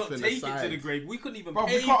put can you not nothing take it to aside. the grave, we couldn't even Bro,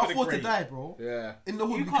 pay we can't for the afford to grave. die, bro. Yeah. In the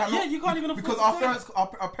hood, You we can't- cannot. yeah, you can't even afford because to our die. parents,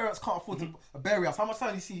 our parents can't afford to bury us. How much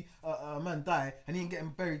time do you see a man die and he ain't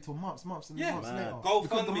getting buried till months and Yeah, months man. later? Go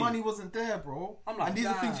because fund the me. money wasn't there, bro. I'm like, and these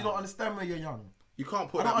are things damn. you don't understand when you're young. You can't I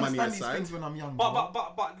put don't that money understand these aside. things when I'm young. But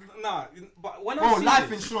bro. nah. But when Bro, I see life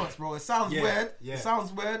this, insurance, bro. It sounds Yeah, weird. yeah. It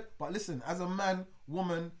sounds weird. But listen, as a man,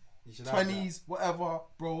 woman, You should have 20s, whatever,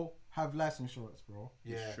 bro, have life insurance, bro.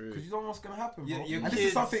 yeah. True. Because you don't know what's going to happen, bro. Your And this kids,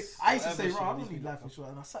 is something I used to whatever say, should bro, I be don't need looked life after.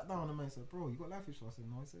 insurance. And I sat down and the man said, bro, you got life insurance? I said,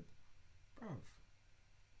 no. He said, bro,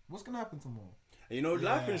 what's going to happen tomorrow? And you know,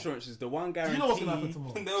 life insurance is the one Do guarantee you know what's going to happen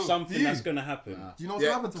tomorrow? No. something Do you? that's going to happen. Do you know what's Yeah,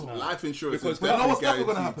 going to happen tomorrow? life insurance Because is But you know what's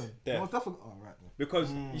definitely definitely going to guaranteed. happen? You know what's definitely... Oh, right then.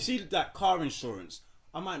 Because you see that car insurance,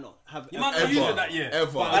 I might not have. You might not Ever. use it that year.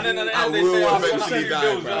 Ever. And then at the I end they will say, "Oh, it's gone up eventually 2 die,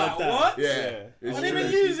 bills." bro. You're like, what? Yeah, Yeah. it's I didn't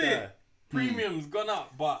even true. use Yeah. it. Premiums gone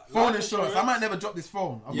up, but Phone life insurance. I might never drop this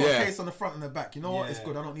phone. I've got Yeah. a case on the front and the back. You know what? It's Yeah.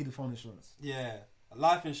 good. I don't need the phone insurance. Yeah,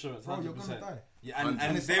 life insurance. Bro, you're 100%. going to die. Yeah, and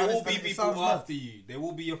it's- there will and be it people sounds mad. after you. There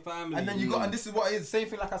will be your family. And then you got, and this is what it is. Same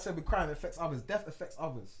thing like I said with crime affects others. Death affects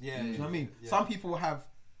others. Yeah, Do you know what I mean? yeah. Some people have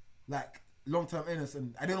like long-term illness,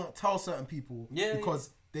 and they don't tell certain people because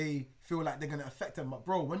they feel like they're gonna affect them. But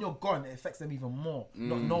bro, when you're gone, it affects them even more.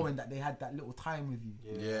 Not knowing that they had that little time with you.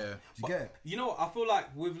 Yeah. Do you get it? You know, I feel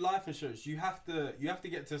like with life insurance, you have to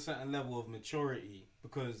get to a certain level of maturity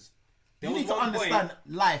because there You was need to one understand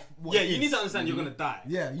point- life. What Yeah, it you is. need to understand you're gonna die.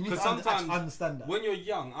 Yeah, you need to Because sometimes understand that. when you're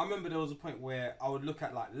young, I remember there was a point where I would look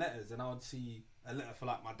at like letters and I would see a letter for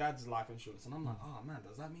like my dad's life insurance, and I'm like, oh man,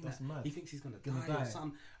 does that mean That's that mad. he thinks he's gonna Gonna die or die.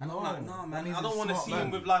 something? And No, I'm like, no that man, means I don't he's want to smart see man.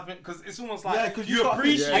 him with life because it's almost like Yeah, because you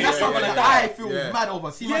appreciate. and that's yeah, something yeah, that yeah. I feel Yeah. mad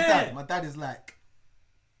over. See my Yeah. dad. My dad is like,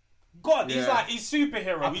 God, he's Yeah. like he's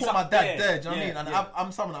superhero. I he's put my up dad there. there. Do you know what I mean? And yeah.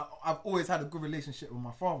 I'm someone I've always had a good relationship with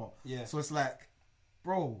my father. Yeah. So it's like,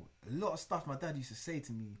 bro, a lot of stuff my dad used to say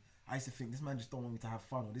to me, I used to think this man just don't want me to have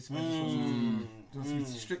fun, or this man just wants me to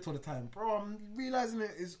be strict all the time. Bro, I'm realizing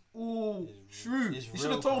it is all true. it's You should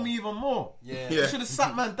real, have told fam. me even more. Yeah. You should have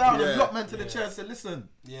sat man down Yeah. and locked man to the chair and said, listen,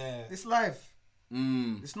 Yeah. this life,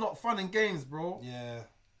 Mm. it's not fun and games, bro. Yeah.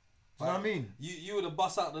 Do you know what I mean? You would have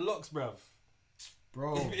bust out the locks, bruv.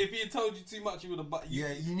 Bro. If he had told you too much, you would have.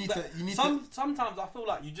 Yeah, you need to- Sometimes I feel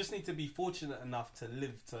like you just need to be fortunate enough to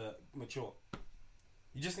live to mature.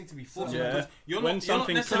 You just need to be fortunate. Yeah. because You're When not, you're not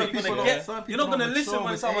something necessarily clicks, gonna though. get. Some You're people not gonna don't listen mature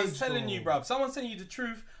when with someone's age, telling though. you, bruv. Someone's telling you the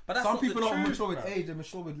truth, but that's Some not people the don't truth, mature with bruv. age, they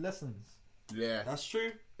mature with lessons. Yeah. That's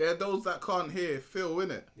true. Yeah, those that can't hear feel,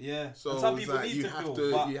 innit? Yeah. So and some it's people like need you to have feel.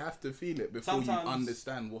 to but you have to feel it before you sometimes-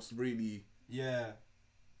 understand what's really. yeah,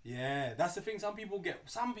 yeah. That's the thing. Some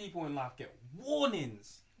people in life get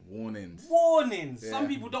warnings. Warnings. Warnings. Yeah. Some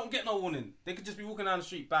people don't get no warning. They could just be walking down the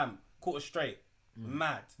street, bam, caught a straight.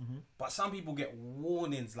 Mad. But some people get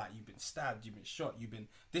warnings like you've been stabbed, you've been shot, you've been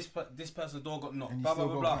this person's door got knocked, And you blah blah still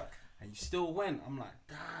blah go blah, back. and you still went. I'm like,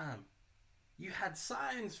 damn, you had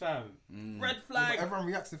signs, fam. Red But flag. everyone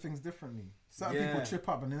reacts to things differently. Certain Yeah. people trip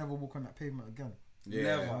up and they never walk on that pavement again. Yeah. You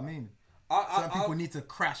know Never. what I mean? I- Certain people need to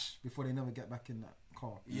crash before they never get back in that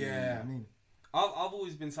car. You know Yeah. what I mean? I've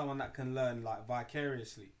always been someone that can learn like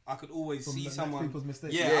vicariously. I could always From see next someone. people's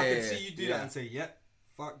mistakes. Yeah, I Yeah, could see you do yeah. that and say, "Yep,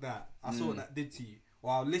 fuck that. I saw what that did to you."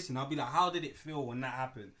 Or I'll listen. I'll be like, "How did it feel when that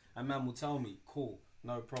happened?" And man will tell me, "Cool,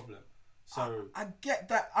 no problem." So I get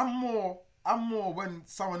that. I'm more when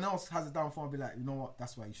someone else has it down for, I'll be like, you know what?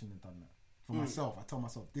 That's why you shouldn't have done that. For myself, I tell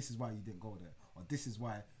myself, this is why you didn't go there, or this is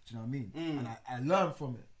why. Do you know what I mean? And I learn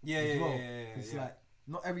from it. Yeah, as yeah, well. yeah, yeah, It's yeah. like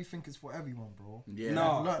not everything is for everyone, bro. Yeah,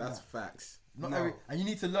 No. I've learned that's that. facts. Not No. every, and you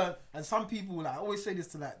need to learn. And some people, like I always say this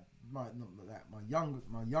to like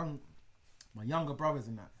my younger brothers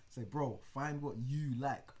and that. Say, bro, find what you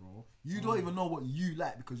like, bro. You don't even know what you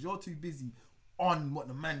like because you're too busy on what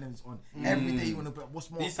the man is on. Every day you want to be, what's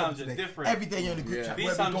more These fun times are today? different. Every day you're in a group Yeah. chat. These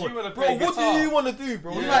where we times going? you wanna Bro, play what do guitar. you want to do,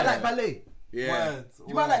 bro? You Yeah. might like ballet. Yeah. Words,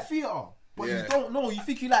 You might like theatre. But Yeah. you don't know. You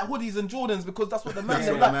think you like hoodies and Jordans because that's what the man That's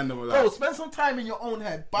will what like. the man will Bro, like. spend some time in your own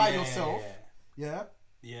head by Yeah. yourself. Yeah.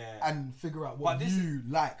 Yeah. And figure out what But this- you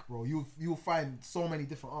like, bro. You'll find so many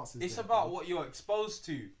different answers. It's there, about bro. what you're exposed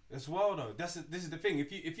to as well, though. This is the thing.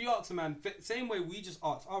 If you ask a man, same way we just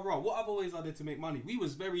asked, oh, right, what other ways are there to make money? We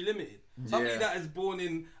was very limited. Somebody Yeah. that is born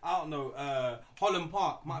in, I don't know, Holland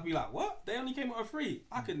Park might be like, what? They only came out of free.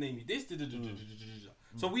 I could name you this.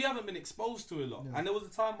 So we haven't been exposed to a lot. And there was a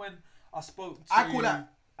time when I spoke to... I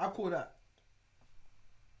call that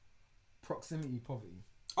proximity poverty.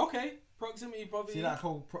 Okay, proximity poverty. See that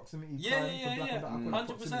whole proximity Yeah, crime yeah, for black yeah. and black? I call that 100%.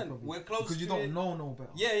 proximity poverty. We're close because you to don't it. know no better.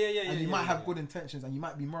 Yeah, yeah, yeah. And you yeah, might yeah, have yeah. good intentions, and you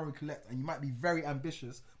might be morally correct, and you might be very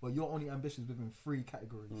ambitious, but you're only ambitious within 3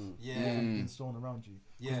 categories. Yeah. that have been thrown around you.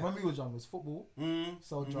 Because Yeah. when we was young, it was football, Mm.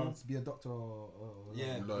 sell drugs, be a doctor, or Yeah.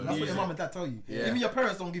 lawyer. Lawyer. That's what Music. your mum and dad tell you. Yeah. Even your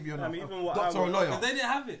parents don't give you I enough. mean, A even what doctor I or want- lawyer. But they didn't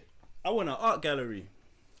have it. I want an art gallery.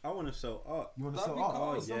 I want to sell art. You want to That'd sell be art?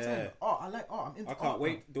 cool. That's what I'm saying. Yeah. Art, I like art. I'm into I art. can't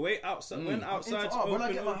wait. The way outside, when I'm into outside's art. open, When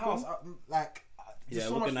I get my open, house, there's Yeah,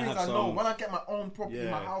 so we're much gonna things have I know. some- When I get my own property, my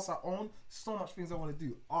Yeah. house I own, so much things I want to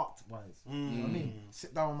do art-wise. You know what I mean?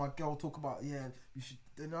 Sit down with my girl, talk about, you should,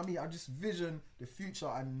 you know what I mean? I just vision the future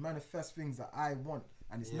and manifest things that I want.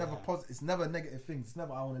 And it's never positive, it's never negative things. It's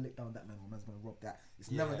never, I want to lick down that man or man's going to rob that. It's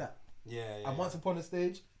never that. Yeah, yeah. And once upon a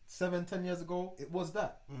stage, 7-10 years ago, it was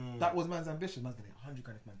that. That was man's ambition. Man's going to get 100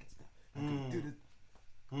 grand if man gets that. I'm going to do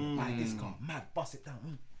this. Buy this car, mad, bust it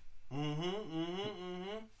down.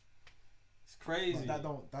 It's crazy. But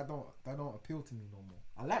that don't appeal to me no more.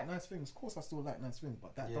 I like nice things, of course I still like nice things,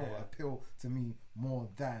 but that don't Yeah. appeal to me more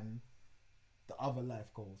than the other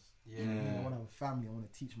life goals. Yeah. I want to have a family. I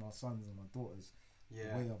want to teach my sons and my daughters the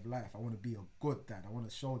Yeah. way of life. I want to be a good dad. I want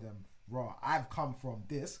to show them, raw, I've come from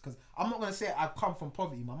this, because I'm not gonna say I've come from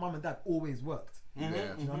poverty. My mum and dad always worked. Yeah.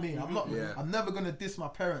 You know what I mean? I'm never gonna diss my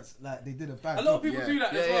parents like they did a bad A lot of job. people do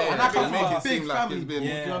that as well. And I come Make from a it big seem like family, it's been- you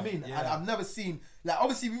know what I mean? Yeah. And I've never seen, like,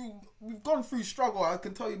 obviously we've gone through struggle. I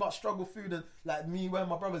can tell you about struggle food and like me wearing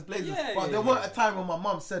my brother's blazers. Yeah, but yeah, there weren't a time when my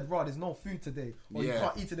mum said, "Rah, there's no food today," or you Yeah.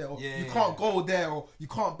 can't eat today, or Yeah, you yeah, can't go there, or you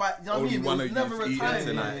can't buy. You know what I Only mean? one There of was never a you's time. eating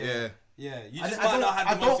tonight. Yeah. Yeah, you I just don't, might not have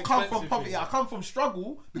I the most don't come from expensive poverty. thing. I come from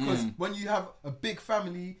struggle because when you have a big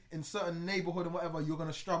family in certain neighborhood and whatever, you're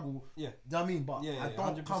gonna struggle. Yeah. You know what I mean? But Yeah, I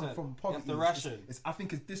don't 100%. come from You poverty. have to It's- ration. I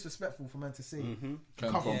think it's disrespectful for man to say you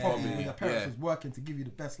Come come from from Yeah, poverty yeah, when your parents yeah. was working to give you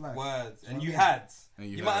the best life. Words, and what you I mean? had. And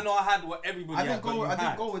You you might had. not have had what everybody I had, didn't but go. you I had.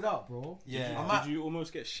 didn't go without, bro. Yeah. I'm Did you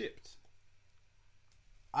almost get shipped?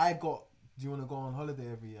 I got. Do you want to go on holiday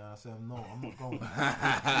every year? I said no. I'm not going. You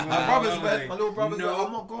My wanna brothers go went. on My little brothers holiday? went.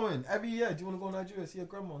 I'm not going every year. Do you want to go to Nigeria? See your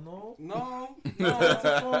grandma? No. No, What's no.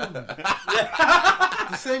 the phone?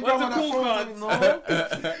 The same grandma that call phoned me. No.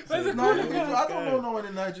 I don't know no one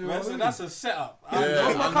in Nigeria. Man, so really. that's a setup. Yeah.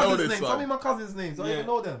 What's my I know cousin's this name? one. Tell me my cousin's names. I don't Yeah. even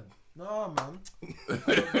know them. Nah, man. I'm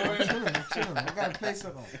chilling. I got a place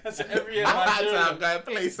at home. That's every year. That's Nigeria. how I'm going to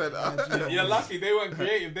play center. You're lucky they weren't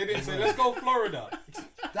creative. They didn't say, let's go Florida.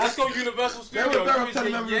 Let's go Universal They were Studios. better You telling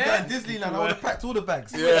say, them we were yeah? going Disneyland. I would have packed all the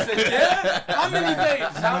bags. You said, yeah? How many days?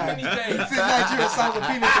 How many This days? is Nigeria sounds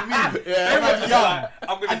appealing to me. Yeah. I'm young.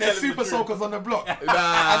 I'm gonna And tell there's him super the truth. soakers on the block.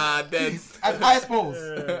 Nah, then. And ice balls.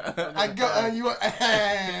 And girl, and you were.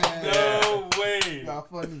 No way. You're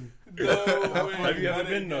funny. No way. Have you ever That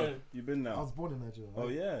been ain't though? good. You've been I now. was born in Nigeria. Oh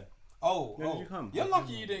yeah. Oh, When did you come? You're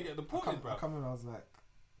lucky you didn't get I deported, bro. come when I was like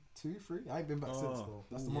 2, 3. I ain't been back since though.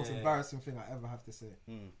 That's the most Yeah. embarrassing thing I ever have to say.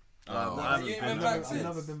 Oh, Nah, I you haven't ain't been been back back I've since.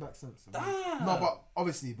 never been back since. Damn. No, but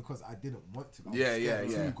obviously because I didn't want to. I was Yeah, scared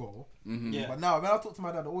yeah, to yeah. go. Yeah. But now, when I talk to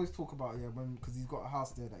my dad, I always talk about because he's got a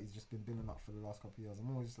house there that he's just been building up for the last couple of years. I'm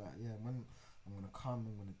always just like, when I'm gonna come,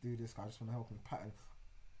 I'm gonna do this. I just want to help him pattern.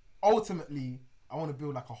 Ultimately, I want to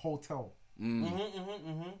build like a hotel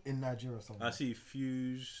in Nigeria somewhere. I see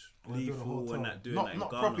Fuse, I wanna build a Lethal, hotel. and that doing not that in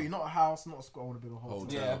not Ghana. property, not a house, not a school. I want to build a hotel.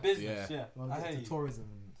 Hotel. Yeah, business, yeah. I want I to hear get you. to tourism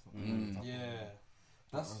and stuff. Yeah.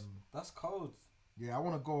 That's cold. Yeah, I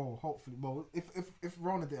want to go. Hopefully, well, if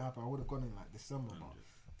Rona didn't happen, I would have gone in like December. But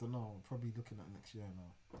don't know. Probably looking at next year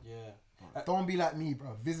now. Yeah. But don't be like me,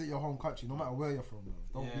 bro. Visit your home country, no matter where you're from, bro.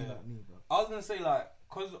 Don't be Yeah. like me, bro. I was gonna say like,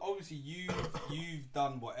 cause obviously you've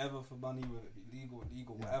done whatever for money, whether it be legal,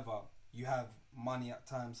 illegal, whatever. You have money at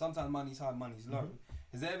times. Sometimes money's high, money's low.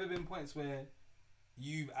 Has there ever been points where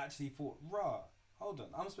you've actually thought, rah, hold on,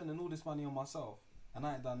 I'm spending all this money on myself and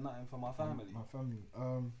I ain't done nothing for my family? My family.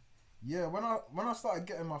 Yeah. When I started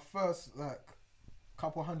getting my first like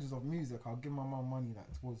couple hundreds of music, I'll give my mum money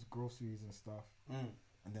like towards groceries and stuff.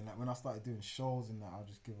 And then like when I started doing shows and that, I'll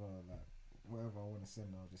just give her like whatever I want to send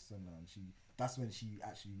her. I'll just send her, and that's when she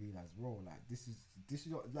actually realized, bro, like this is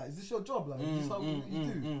your like, is this your job? Like is this how you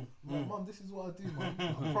do? I'm like, mum, this is what I do, man.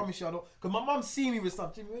 I promise you, I don't. Because my mum see me with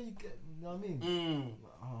stuff. Jimmy, where you get? You know what I mean?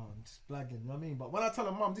 Like, oh, I'm just blagging. You know what I mean? But when I tell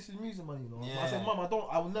her, mum, this is music money, you know. I said, mum,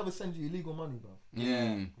 I will never send you illegal money, bro.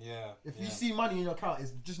 Yeah. If you see money in your account,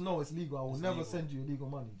 it's just know it's legal. I will never legal. send you illegal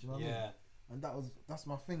money. Do you know what I mean? Yeah. And that's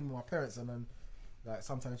my thing with my parents. And then like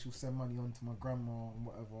sometimes she'll send money on to my grandma and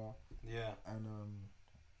whatever. Yeah. And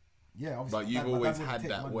yeah, obviously. But you've my dad always wouldn't had take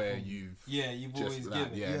that money where from me. you've always just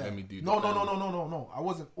like, given. let me do the No. family. I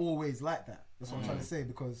wasn't always like that. That's what I'm trying to say,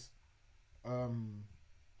 because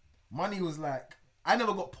money was like, I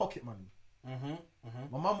never got pocket money.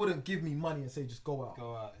 My mum wouldn't give me money and say just go out.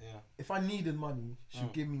 Go out, yeah. If I needed money,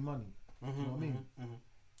 she'd give me money. You know what I mean?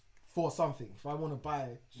 For something. If I want to buy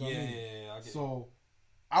it, do you know what I mean? I get So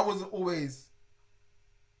I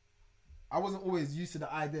wasn't always used to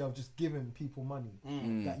the idea of just giving people money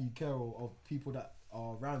that you care of people that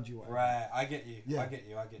are around you. Or whatever. Right, I get you. Yeah. I get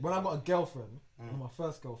you. When I got a girlfriend, one of my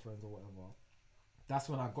first girlfriends or whatever, that's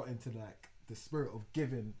when I got into like the spirit of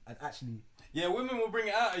giving and actually. Yeah, women will bring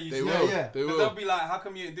it out of you. They so- will. yeah. They Because will. they'll be like, how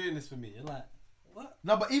come you ain't doing this for me? You're like, what?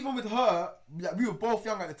 No, but even with her, like, we were both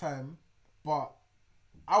young at the time, but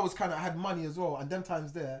I was kind of had money as well, and them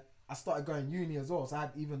times there, I started going uni as well, so I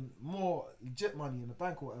had even more legit money in the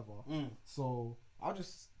bank or whatever. So I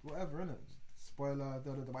just whatever, innit? Spoiler,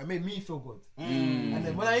 but it made me feel good. And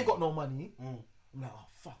then when I ain't got no money, I'm like, oh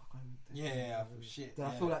fuck, I feel shit. Then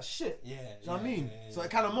I feel like shit. Yeah. Do you know what I mean? Yeah. So it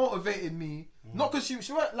kind of motivated me. Not because she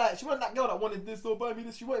weren't that girl that wanted this or buy me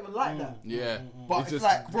this. She wasn't even like that. Yeah. But It it's just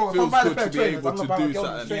like, bro, if feels I'm buying a good pair to of be trainers, able I'm to gonna buy my do girl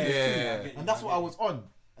something. trainers Yeah. too. And that's what I was on.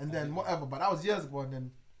 And then whatever. But that was years ago. And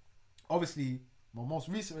then obviously my most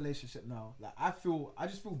recent relationship now, like I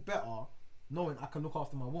just feel better knowing I can look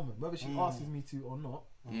after my woman, whether she asks me to or not.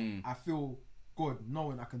 I feel good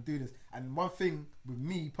knowing I can do this. And one thing with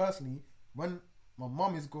me personally, when my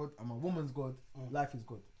mum is good and my woman's good, life is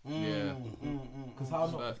good. Yeah. Because how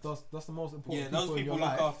not? That's the most important. Yeah, those in people your look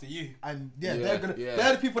life. after you. And Yeah, they're gonna. yeah.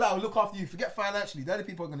 They're the people that will look after you. Forget financially. They're the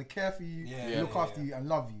people who are gonna care for you, Yeah, look yeah, after yeah. you, and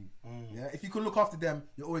love you. Yeah. If you can look after them,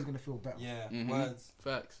 you're always gonna feel better. Yeah, words.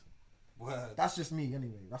 Facts. Words. That's just me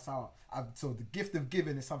anyway. That's how so the gift of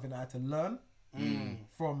giving is something I had to learn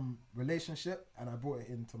from relationship, and I brought it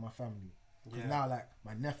into my family. Because now, like,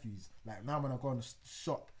 my nephews, like, now when I go in the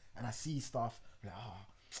shop and I see stuff, I'm like,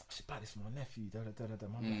 I should buy this for my nephew. I'm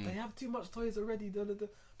like, they have too much toys already.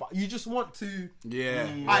 But you just want to.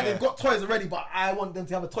 Yeah. They've got toys already, but I want them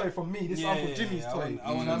to have a toy from me. This is Uncle Jimmy's toy.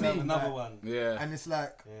 I want You know to what have another Like, one. Yeah. And it's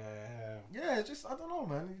like, Yeah. it's just, I don't know,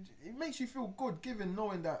 man. It makes you feel good giving,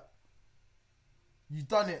 knowing that you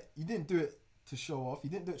done it. You didn't do it to show off. You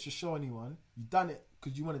didn't do it to show anyone. You done it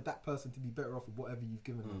because you wanted that person to be better off with whatever you've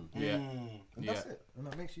given them. Yeah. And that's it. And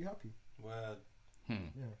that makes you happy. Word. Yeah,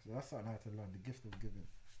 so that's something I had to learn. The gift of giving.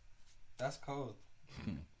 That's cold.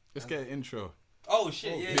 Let's get an intro. Oh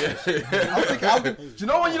shit! Yeah. I was thinking, do you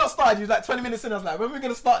know when you not started? You was like 20 minutes in. I was like, when are we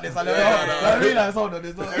gonna start this? I realized, hold on,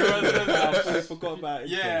 there's no. I forgot about it.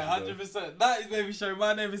 Yeah, 100%. That is Baby Show.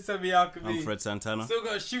 My name is Semi Alchemy. I'm Fred Santana. Still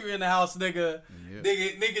got a shooter in the house, nigga. Yeah.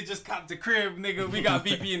 Nigga just capped the crib, nigga. We got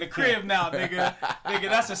VP in the crib now, nigga. Nigga,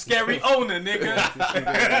 that's a scary owner, nigga.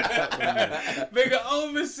 Nigga,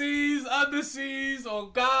 overseas, underseas,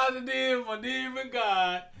 on God and him, on him and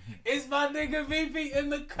God. It's my nigga VP in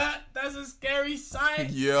the cut. That's a scary sight.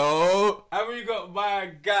 Yo. And we got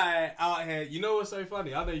my guy out here. You know what's so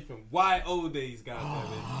funny? I know you from YO days, guys.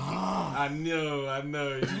 I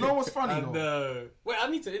know. You know what's funny I though? know. Wait, I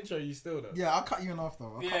need to intro you still though. Yeah, I'll cut you in half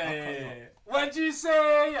though. I'll cut you off. What'd you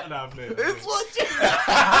say? No, I'm playing. It's what you.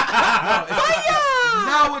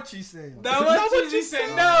 Now what you say? Now what you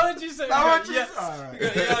say? Now what you say? Now what you Yes. say? Alright. We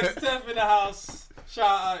got Young Steph in the house.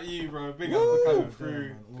 Shout out you, bro. Big up for coming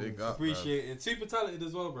through. Big up. Appreciate it. Super talented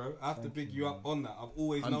as well, bro. I have to big you up on that. I've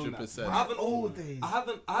always known that. 100%. I haven't All days. I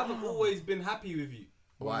haven't always been happy with you.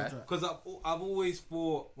 Why? Because I've always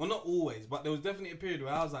thought, well, not always, but there was definitely a period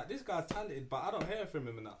where I was like, this guy's talented, but I don't hear from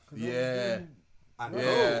him enough. Yeah. I know.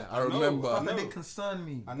 Yeah, I remember. Stuff I that know. didn't concern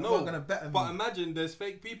me. I They're know. not gonna better me. But imagine there's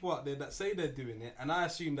fake people out there that say they're doing it, and I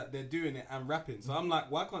assume that they're doing it and rapping. So I'm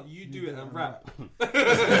like, why can't you do it and rap? Do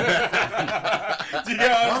you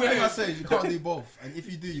get what One I'm thing I saying? say is you can't do both, and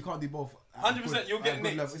if you do, you can't do both. at a 100%, good- you'll at get a good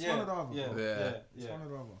nicked. level. It's one or the other. Yeah, bro. Yeah. It's one or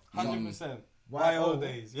the other. 100%. YO YO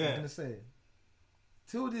days, I yeah. was gonna say,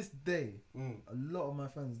 till this day, Mm. a lot of my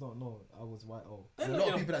friends don't know I was YO. They And a know lot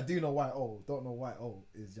of you're- people that do know YO don't know YO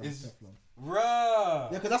is Young Is- Teflon. Bruh. Yeah,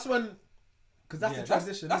 because that's when, because that's Yeah, the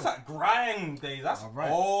transition. That's innit? like grind days. That's Alright.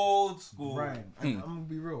 old school. grime. And I'm gonna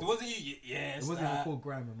be real. Was it you? Yes. It wasn't even called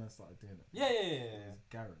grime when I started doing it. Yeah. It was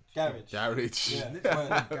garage. Garage. Garage. Yeah.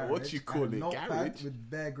 Garage. What you call And it? notepad Garage? with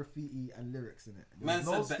bare graffiti and lyrics in it. There Man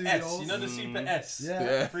was said no the S. studios. You know the super S. Yeah.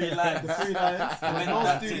 Yeah. 3 lines. The 3 lines. There was no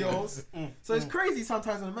That's it. studios. So it's crazy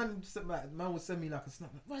sometimes when a man would send me like a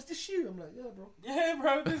snap. Like, what's this you? I'm like, yeah, bro. Yeah,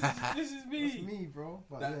 bro. This is me. That's me, bro.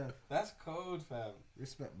 But That, yeah, That's cold, fam.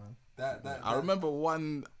 respect, man. I remember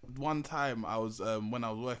one time I was when I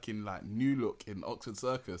was working like New Look in Oxford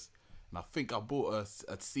Circus, and I think I bought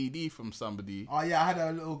a CD from somebody. Oh yeah, I had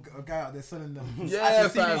a guy out there selling them. Yeah, Actually,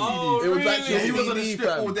 fam. Oh, it was really? actually Yeah, a he was on the CD, strip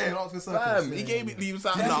fam. all day in Oxford Circus. Fam, Yeah, he yeah, gave yeah. me. He was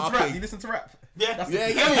like, You listen nah, to rap? okay. You listen to rap? Yeah. That's Yeah,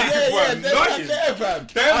 the- yeah, fam.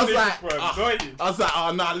 I was like, I was like,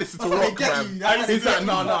 oh nah, listen to That's how they rock, get fam. you. That's how they He's get like,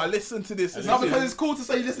 you. no, listen to this. No, because it's cool to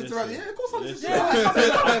say you listen to rap. Yeah, of course I listen to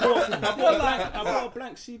rap. I bought a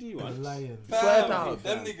blank CD once. Lion. Swear down, Them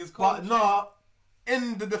fam. niggas But cold. no,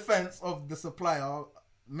 in the defense of the supplier,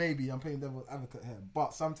 maybe I'm playing devil's advocate here.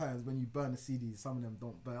 But sometimes when you burn the CDs, some of them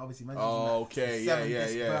don't burn. Obviously, man. Oh, okay, yeah.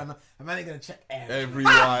 Burner, and man ain't gonna check everything.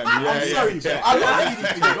 Everyone, yeah, I'm sorry, bro. I got a CD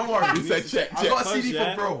for you. Don't worry. He said check. I got a Because, CD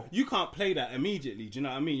yeah, for bro. You can't play that immediately. Do you know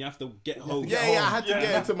what I mean? You have to get hold. Yeah, I had to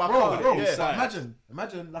get into my Bro, car. bro. Yeah. So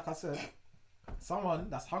imagine, like I said, someone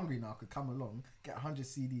that's hungry now could come along, get 100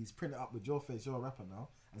 CDs, print it up with your face, you're a rapper now,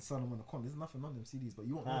 and sell them on the con. There's nothing on them CDs, but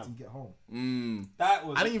you won't know until you get home. That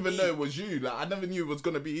was I didn't even know it was you. Like I never knew it was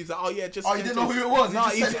gonna be. He's like, oh yeah, just. Oh, you didn't know who it was? No,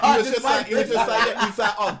 You just he said, was just like, yeah. he's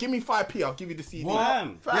like, oh, give me 5p, I'll give you the CD.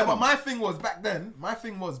 Fam. Yeah, but my thing was back then. My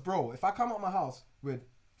thing was, bro, if I come out my house with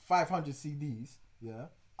 500 CDs, yeah,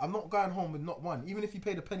 I'm not going home with not one. Even if you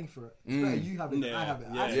paid a penny for it, it's better you have it than I have it.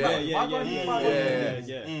 I swear, if I go and get 500,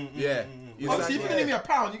 Yeah. Obviously, if you're gonna give me a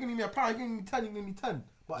pound, you can give me a pound. You can give me 10, you can give me 10.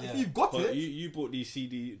 But Yeah. if you've got But it, you bought these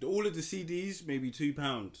CDs. All of the CDs, maybe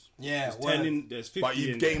 £2. Yeah, There's word. 10 in. There's 50. But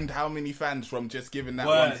you've in there. gained how many fans from just giving that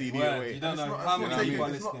Word, one CD word. away? You don't know it's not, how it's many not people taking,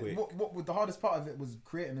 are it's not, listening. what the hardest part of it was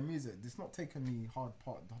creating the music. It's not taking me hard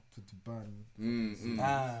part to burn. Damn.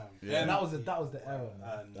 Yeah, that was the error,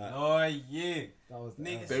 man. Oh yeah. That was the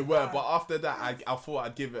Niggas- error. They were, but after that, I thought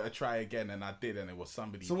I'd give it a try again, and I did, and it was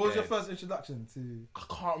somebody. So what was your dead. first introduction to? I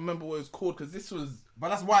can't remember what it was called because this was But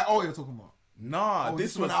that's why you're talking about. nah. Oh,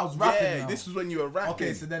 this this when was I was rapping Yeah, now. this was when you were rapping.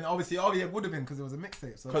 Okay, so then obviously, it would have been because it was a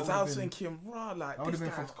mixtape. So because that I would've was been- thinking, raw, like that would this have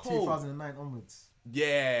been guy's from cold. 2009 onwards.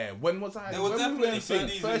 Yeah, when was I? There was when definitely we were in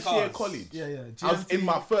CDs in first cars. year college. Yeah. I was in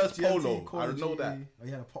my first GMT, polo. Call I of know that. Duty. Oh,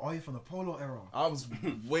 yeah, you're from the polo era. I was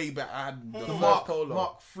way back. I had the first Mark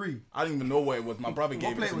polo. 3. I didn't even know what it was. My brother What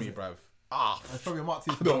gave it plate to was me, it? bruv. Ah, It's probably a Mark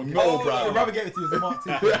 2. I don't know, Your bruv. brother gave it to you as a Mark 2.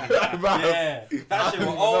 Yeah, that shit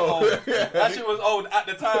was old. That shit was old at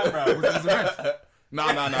the time, bro. It was red. No,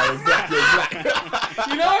 it was black. It was black.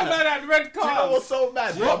 You know about that red You know car? what's so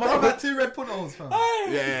mad? My brother had 2 red puntos, fam.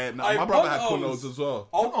 Yeah, no, Hey, my brother had Pontos. Ponos as well.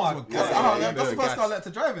 Oh my That's, god. Yeah, that's the first gas. car I learned to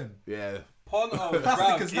drive in. Yeah. Pontos, Plastic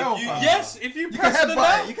bruv. as hell, If you- fam. Yes, if you You can press the headbutt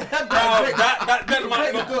down, it. You can bro, headbutt it. that might Break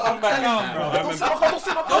the not door, come I'm back telling out, you, bro. Don't sit on my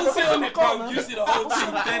Don't sit on it, car, bro. man. You see the whole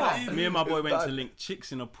thing dead Me in. and my boy went to link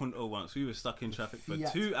chicks in a Punto once. We were stuck in traffic for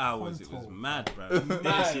Fiat 2 hours. It was Punto. mad, bro.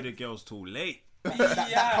 Didn't see the girls till late.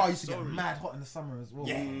 That car used to get mad hot in the summer as well.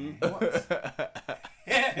 Yeah. What?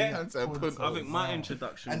 And so Punto. I think my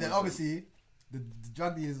introduction. And then was, obviously, the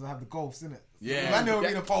drug dealers will have the Golfs in it. Yeah. The man will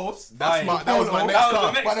be the Poles. That was my next That was car. the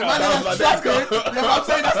next But the car. man That that's was my next traffic, yeah, I'm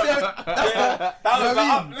saying that's the That was You know the what I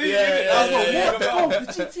uplift. mean? Yeah, that's what yeah, what the yeah. Golf, the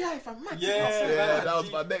GTI, if I'm mad. Yeah, Yeah, man. that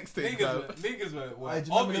was my next thing, bro. Niggas were Do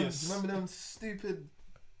you obvious. remember them stupid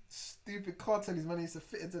car tellies man used to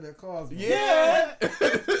fit into their cars? Man? Yeah. Bro,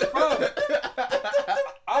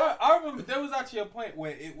 I remember there was actually a point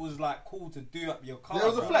where it was like cool to do up your car. There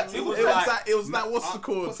was a bro. flex. It was It was like that. It was that. What's it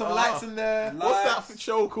called? Put some lights in there. What's that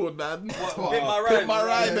show called, man? What, Bit My Ride. Bit My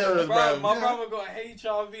Ride errors, Bro, bro. my brother got a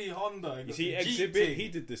HRV Honda. You see, Jeep Exhibit, thing. he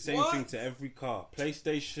did the same What? thing to every car.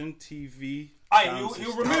 PlayStation, TV. Aye, sound he'll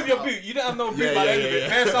system. remove your boot. You don't have no boot Yeah, by the yeah, end of it. yeah.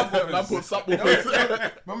 Bare subwoofers. Man put subwoofers.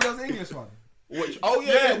 Remember there was an English one? Which? Oh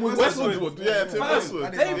yeah, with Westwood. Yeah, Tim Man,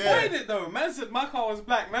 Westwood. They Yeah. played it though. Man said my car was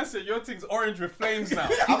black. Man said your thing's orange with flames now.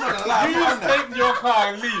 I'm not gonna lie. You I'm just not take your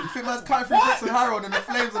car and leave. You think man's cutting through Jackson Harold and the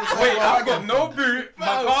flames on the side? Wait, I've got no boot.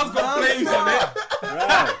 My car's got flames on it.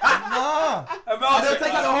 Nah. And I don't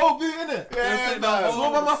take out the whole boot in it. Yeah, It's man. It's all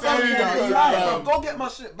about my family now. Serious, You right, man. bro. Go get my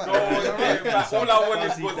shit back. All I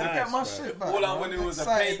wanted was Get my shit back. All I bro. wanted was a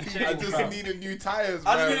Excited paint people. I change. just bro. needed new tires,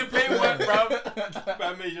 I man. just need to pay work, bro.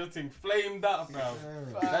 I made your thing flamed up, bro.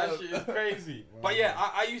 That shit is crazy. But yeah,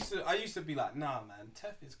 I used to be like, nah, man,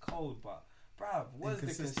 Tef is cold, but bruv, where's the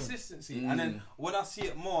Inconsistent. consistency? And then when I see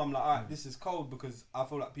it more, I'm like, alright, this is cold because I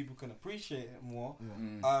feel like people can appreciate it more.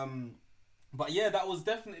 But yeah, that was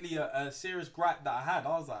definitely a serious gripe that I had. I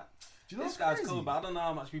was like, Do you know this what's guy's crazy? cold, but I don't know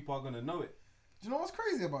how much people are gonna know it. Do you know what's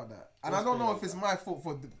crazy about that? And What's I don't know crazy if it's my fault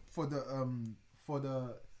for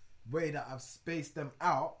the way that I've spaced them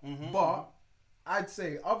out, but I'd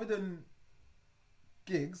say other than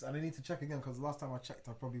gigs, and I need to check again because the last time I checked,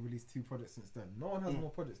 I probably released 2 projects since then. No one has more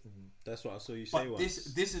projects than me. That's what I saw you say But once.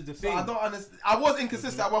 this is the So thing. I don't understand. I was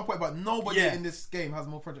inconsistent at one point, but nobody Yeah. in this game has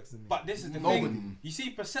more projects than me. But this is the Nobody. thing. You see,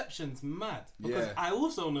 perception's mad because Yeah. I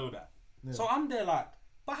also know that. Yeah. So I'm there like,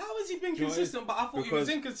 but how has he been You know what it is? consistent? But I thought he was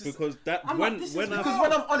inconsistent. Because that I'm like, this is when I Because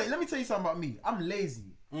when I'm on it, let me tell you something about me. I'm lazy.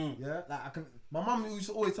 Yeah, like I can. My mum used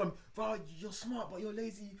to always tell me, "Bro, you're smart, but you're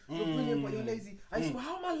lazy. You're brilliant, but you're lazy." I used to go,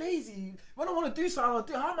 "How am I lazy? When I want to do something, I'll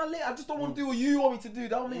do. How am I lazy? I just don't want to do what you want me to do.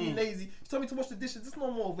 That don't make me lazy. You tell me to wash the dishes. There's no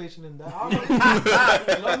motivation in that. How am I lazy? You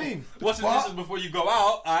know what I mean? What's the But- dishes before you go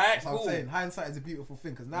out? Alright, That's what cool. I'm saying. Hindsight is a beautiful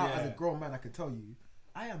thing because now, as a Yeah. grown man, I can tell you,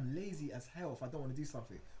 I am lazy as hell if I don't want to do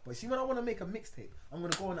something. But see, when I want to make a mixtape, I'm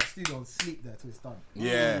gonna go in that studio and sleep there till it's done.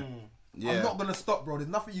 Yeah. Yeah. I'm not gonna stop, bro. There's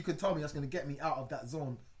nothing you can tell me that's gonna get me out of that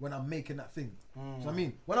zone when I'm making that thing. Do you know what I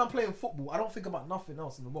mean? When I'm playing football, I don't think about nothing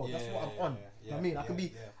else in the world. That's what I'm on. You know what I mean?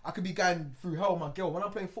 I could be going through hell with my girl. When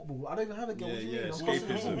I'm playing football, I don't even have a girl. What do you mean? I'm crossing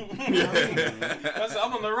the escapism. room. You know what I mean? That's,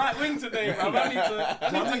 I'm on the right wing today, bro. I need Do you know to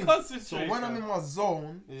what I mean? concentrate. So when I'm in my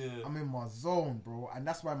zone, Yeah. I'm in my zone, bro, and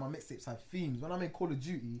that's why my mixtapes have themes. When I'm in Call of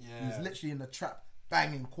Duty, Yeah. he's literally in the trap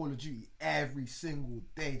banging Call of Duty every single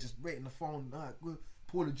day, just rating the phone, good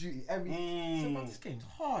Call of Duty every. So, man, this game's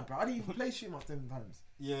hard, bro. I didn't even play shoot much 10 times.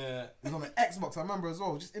 Yeah. It was on the Xbox, I remember as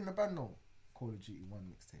well, just in the band though. Call of Duty 1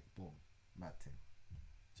 mixtape, boom, mad thing.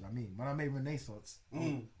 Do you know what I mean? When I made Renaissance,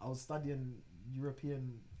 I was studying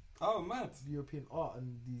European Oh, mad. art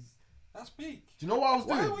and these That's peak. Do you know what I was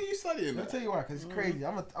Why doing? were you studying Let me that? tell you why, because it's crazy.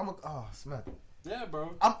 It's mad. Yeah,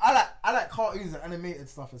 bro. I like cartoons and animated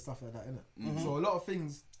stuff and stuff like that, innit? So a lot of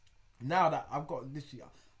things now that I've got literally,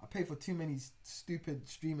 I pay for too many stupid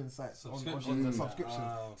streaming sites on the subscriptions.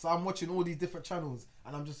 So I'm watching all these different channels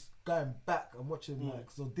and I'm just going back and watching like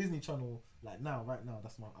Disney Channel. Like right now,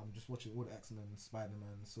 I'm just watching all the X-Men, Spider-Man,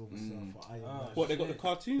 Silver Surfer, Iron Man. What, they got the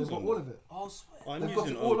cartoons They've got on all there? of it. Oh, swear. I'm They've got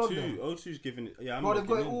using it all on O2. there. O2's giving it. Yeah, I'm Bro, they've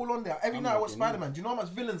got it looking in. all on there. Every I'm night I watch looking in. Spider-Man. Do you know how much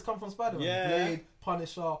villains come from Spider-Man? Yeah. Blade,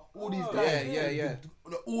 Punisher, all these Oh, guys. yeah.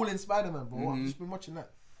 They're all in Spider-Man, bro. I've just been watching that.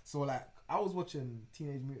 So like, I was watching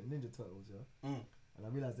Teenage Mutant Ninja Turtles, yeah? And I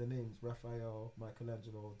realised their names, Raphael,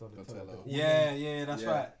 Michelangelo, Donatello. Yeah, that's Yeah.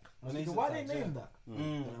 right. I was thinking, why they named that? Mm.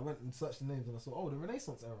 And I went and searched the names and I saw, the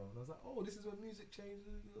Renaissance era. And I was like, this is when music changed.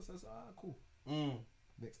 So I was like, cool.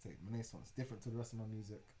 Mixtape, Renaissance, different to the rest of my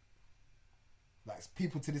music. Like,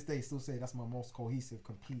 people to this day still say that's my most cohesive,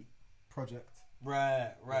 complete project.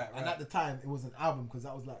 Right. And at the time, it was an album because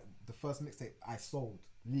that was like the first mixtape I sold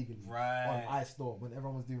legally Right. on iStore when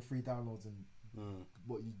everyone was doing free downloads and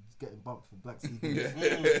what you getting bumped for black CDs.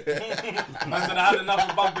 Man said I had enough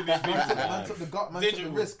of bumping these things. Man took the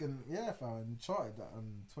Digital. risk and and charted that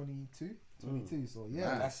 22. So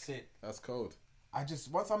yeah, That's sick. That's cold. I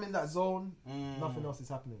just once I'm in that zone, nothing else is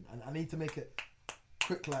happening, and I need to make it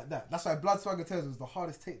quick like that. That's why Blood Swagger Tales was the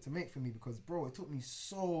hardest tape to make for me because bro, it took me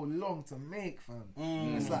so long to make, fam.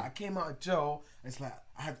 It's like I came out of jail. It's like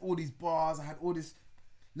I had all these bars. I had all this.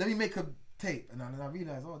 Let me make a tape, and then I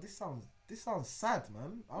realized, this sounds sad,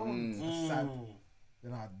 man. I don't want sad.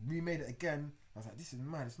 Then I remade it again. I was like, this is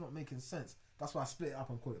mad. It's not making sense. That's why I split it up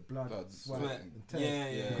and call it Blood, Sweat, Sweat. and Tales.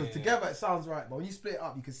 Yeah. Because together it sounds right, but when you split it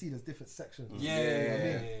up, you can see there's different sections.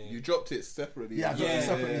 Yeah. You dropped it separately. Yeah, I dropped it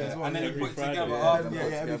separately as well. And then you Every put it Friday. together Yeah,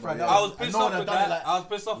 after. every Friday. I was pissed No one off had with done it that. like- I was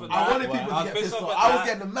pissed off with that. I wanted people I to was get pissed pissed off off. with I was that.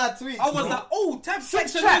 getting the mad tweets. I was bro. like, 10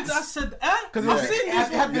 section. tracks. I said, Because I've seen it this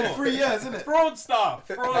had been before. 3 years, isn't it? Fraud star,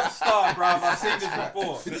 bruv. I've seen this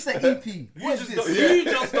before. Is this an EP? What is this? You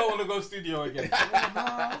just don't want to go studio again.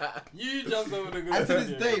 You just don't want to go And to studio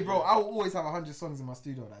this day, again. bro, I will always have 100 songs in my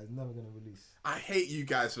studio that is never gonna release. I hate you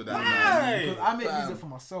guys for that, Why? man. Because I make Fam. music for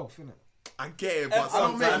myself, innit? I get it, but I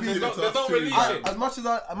don't make sometimes music. it's They us don't too. release it. As much as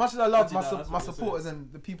I love That's my what you're supporters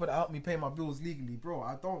and the people that help me pay my bills legally, bro,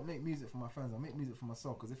 I don't make music for my fans. I make music for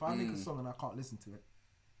myself. Because if I make a song and I can't listen to it,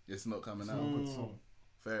 It's not coming out. it's not a good song.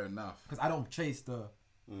 Fair enough. Because I don't chase the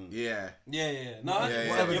Yeah. Yeah. No, Yeah,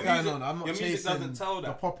 whatever's your going music, on. I'm not your music chasing doesn't tell the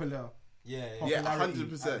that. popular. Yeah. Yeah, popularity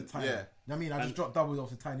 100%, at the time. yeah. You know what I mean? I just dropped doubles off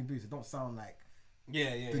to Tiny Boots. It don't sound like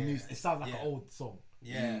Yeah. the new. It sounds like Yeah. an old song.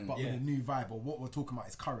 Yeah. But with a new vibe. But what we're talking about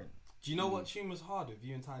is current. Do you know what tune was hard with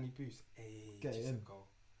you and Tiny Boost? Get it Ages in. ago.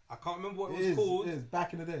 I can't remember what It it was is. called. It is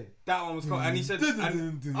back in the day. That one was called, and he said, Dun,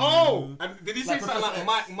 and- dun, dun, oh, dun. and did he say Like something Professor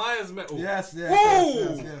like X. Mike Myers metal? Yes. Ooh.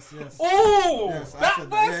 Yes. Oh, Yes, I that said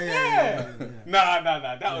verse that. there. Yeah.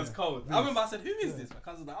 Nah, that was cold. I remember I said, who is Yeah. this? My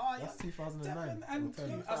cousin was like, oh, That's yeah. 2009. And I'll tell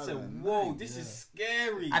you. I said, whoa, this is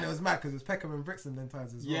scary. And it was mad because it was Peckham and Brixton then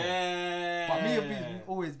times as well. Yeah. But me and B, we've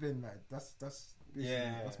always been like, that's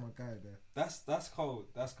Yeah. that's my guy there. That's cold.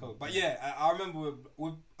 That's cold. But yeah, I remember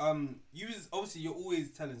with you was obviously you're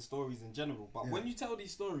always telling stories in general. But Yeah. when you tell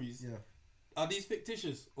these stories, Yeah. are these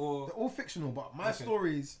fictitious or? They're all fictional, but my Okay.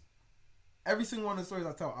 stories, every single one of the stories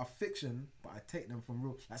I tell are fiction, but I take them from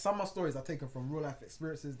real. Like some of my stories are taken from real life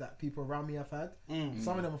experiences that people around me have had.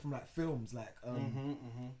 Some of them are from like films, like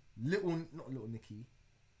Little Nicky.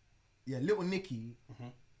 Yeah, Little Nicky.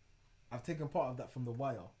 I've taken part of that from The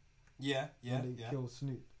Wire. Yeah. When they kill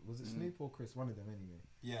Snoop. Was it Snoop or Chris? One of them anyway.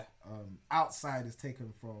 Yeah. Outside is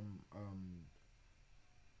taken from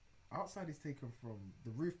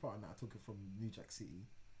the roof part, and I took it from New Jack City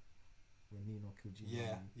when Nino killed G.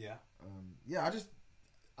 Yeah.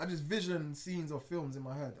 I just vision scenes of films in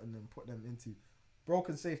my head and then put them into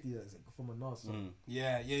Broken Safety as from a Nas song.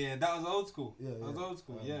 Yeah. That was old school. Yeah, That was yeah. old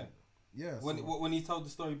school. Yeah. Yeah. When he told the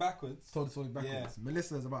story backwards. told the story backwards.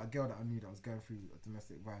 Melissa is about a girl that I knew that was going through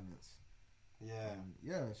domestic violence. Yeah.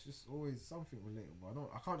 Yeah, it's just always something relatable.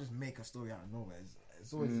 I can't just make a story out of nowhere.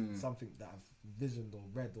 It's always something that I've visioned or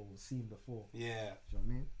read or seen before. Yeah. Do you know what I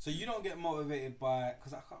mean? So you don't get motivated by,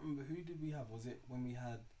 because I can't remember, who did we have? Was it when we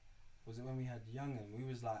had Young'un? We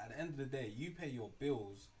was like, at the end of the day, you pay your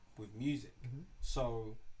bills with music.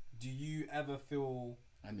 So do you ever feel?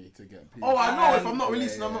 I need to get paid. Oh, I know. If I'm not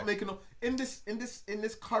releasing, yeah, I'm yeah. not making. In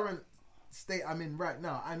this current state I'm in right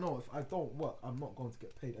now, I know if I don't work, I'm not going to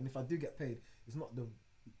get paid. And if I do get paid, it's not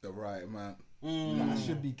the right amount. that I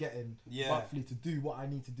should be getting Yeah. monthly to do what I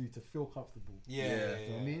need to do to feel comfortable. Yeah. Do you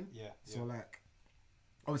know what I mean? Yeah. So like,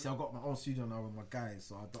 obviously I've got my own studio now with my guys,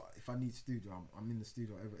 so if I need studio, I'm in the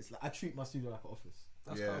studio. It's like I treat my studio like an office.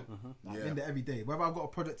 That's Yeah. cool. Like, I'm in there every day. Whether I've got a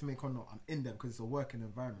project to make or not, I'm in there because it's a working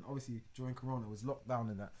environment. Obviously, during Corona, it was locked down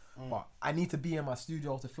and that. But I need to be in my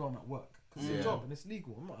studio to film at work. Because it's a job and it's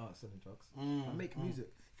legal. I'm not out selling drugs. I'm making music.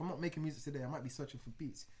 If I'm not making music today, I might be searching for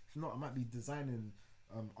beats. If not, I might be designing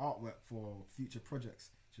artwork for future projects.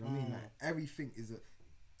 Do you know what I mean? Like, everything is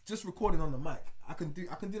just recording on the mic. I can do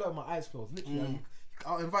that with my eyes closed. Literally,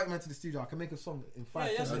 I'll invite man to the studio. I can make a song in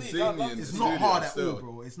 5 Yeah, 10 minutes. yes, I love It's this. not hard at still. all,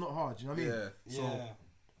 bro. It's not hard. Do you know what I mean? Yeah. So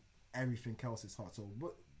everything else is hard. So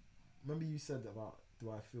what? Remember you said about, do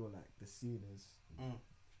I feel like the scene is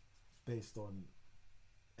based on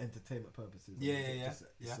entertainment purposes? Yeah, Or is it yeah, just-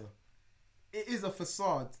 yeah. it is a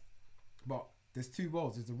facade, but there's two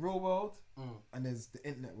worlds. There's the real world and there's the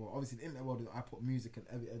internet world. Obviously, the internet world, I put music and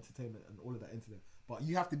every entertainment and all of that into them. But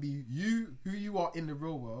you have to be who you are in the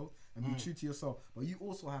real world and be true to yourself. But you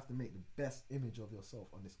also have to make the best image of yourself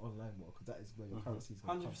on this online world, because that is where your currency is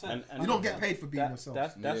going to come from. 100%. You don't get paid for being yourself.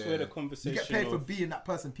 That's where the conversation You get paid for of being that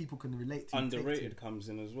person people can relate to. underrated comes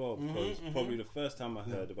in as well, because probably the first time I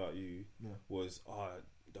heard about you was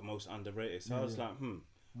the most underrated. So I was like,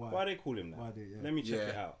 why they call him that? Let me check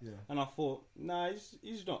it out. Yeah. And I thought, nah,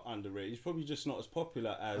 he's not underrated. He's probably just not as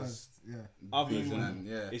popular as others. Big man, And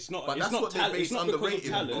yeah. it's not. But it's that's not what they talent. base It's not because of underrated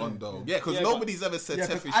talent. on, though. Yeah, because Yeah, nobody's ever said Yeah,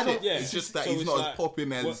 'cause Teffi I don't- shit. Yeah. It's just that So he's it's not like- as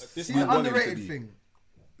popping as this See, we the want him to underrated be. thing,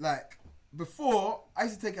 like before, I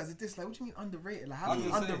used to take it as a diss. Like, what do you mean underrated? Like, how do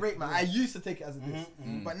you underrate, man? I used to take it as a diss,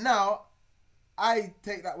 but now I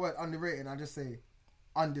take that word underrated and I just say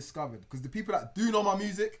undiscovered, because the people that do know my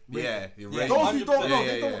music, Yeah, you're Yeah. right. those who don't know, Yeah,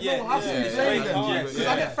 they yeah, don't yeah. know how to Yeah, be yeah, playing yeah, them. yeah, Because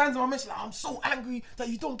yeah. I get fans of my mention like, I'm so angry that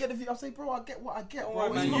you don't get the video. I say, bro, I get what I get, bro. worry,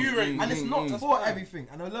 It's man, not- you rate and it's me. not That's for fine. everything.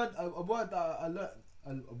 And I learned a word that I learned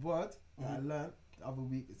the other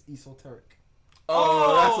week is esoteric.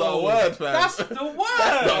 Oh, that's a word, fam. That's the word.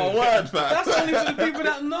 That's a word, fam. That's only for the people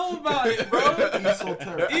that know about it, bro.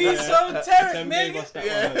 Esoteric. Esoteric, Tim gave us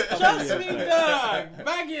nigga. that one. Trust me, dog.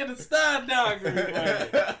 Baggy at the start, dog.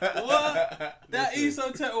 What? That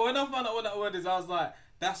esoteric. When I found out what that word is, I was like,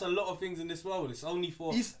 that's a lot of things in this world. It's only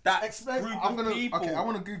for that Explain. group I'm of gonna. people. Okay, I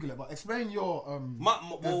want to Google it, but explain your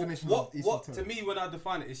Well, definition what of to esoteric. me, when I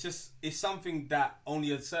define it, it's something that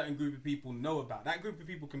only a certain group of people know about. That group of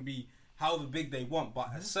people can be however big they want, but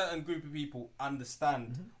a certain group of people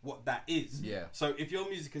understand what that is. Yeah. So if your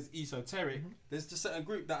music is esoteric, there's just a certain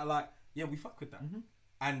group that are like, yeah, we fuck with that.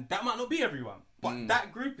 And that might not be everyone, but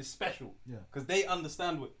that group is special. Yeah. Because they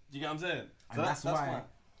understand what, do you get what I'm saying? And So that's why fine.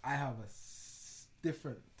 I have a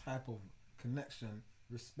different type of connection,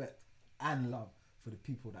 respect, and love for the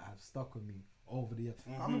people that have stuck with me over the years.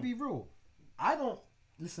 I'm gonna be real. I don't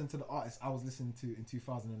listen to the artists I was listening to in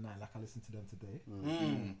 2009 like I listen to them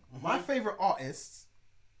today. My favorite artists,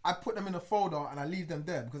 I put them in a folder and I leave them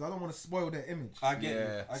there because I don't want to spoil their image. I get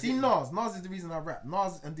Yeah. you. I See, get you. Nas is the reason I rap.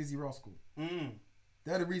 Nas and Dizzy Rascal,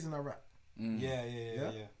 they're the reason I rap.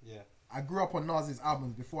 Yeah. I grew up on Nas's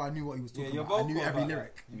albums before I knew what he was Yeah, talking you're about. I vocal knew every about that.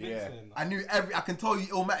 lyric. You've been Yeah. saying that. I knew I can tell you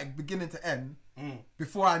Illmatic beginning to end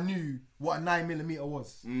before I knew what a 9mm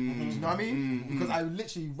was. Do you know what I mean? Because I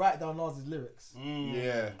literally write down Nas's lyrics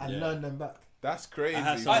Yeah. and learn them back. That's crazy. I had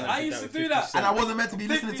man. something I like used to with do 50 that. Cent. And I wasn't meant to be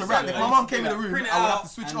listening to 50 rap. If my mom came in the room, print it I would out have to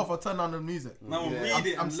switch and- off or turn on the music. Man will Yeah. read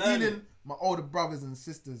it I'm and learn stealing it. my older brothers and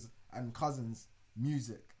sisters and cousins'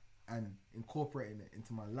 music and incorporating it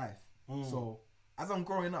into my life. So as I'm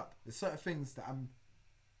growing up, there's certain things that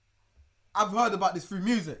I've heard about this through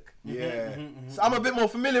music. Yeah. So I'm a bit more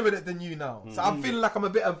familiar with it than you now. So I'm feeling like I'm a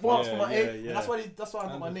bit advanced for my Yeah, age. yeah. And that's why I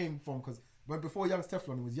got my name from, because before Young's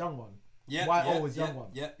Teflon, it was Young One. Yeah, YO yeah, was yeah, Young One.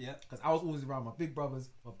 Yeah. Because I was always around my big brothers,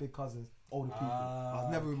 my big cousins, older people. I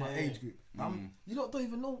was never with my okay. age group. You don't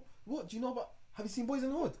even know. What do you know about? Have you seen Boys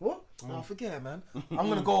in the Hood? What? Oh, forget it, man. I'm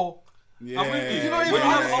gonna go. Yeah. I'm with you. You don't even When you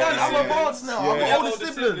have understand. older I'm advanced now. Yeah. I've got older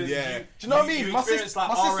siblings. Yeah. Do you know what I mean? You My experience sister, like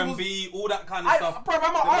my sister R&B, all that kind of stuff. Bro,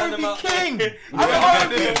 I'm an R&B about- king. I'm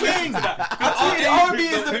an R&B king. I tell you, R&B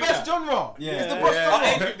is the best genre. Yeah. It's the best Yeah. genre. Our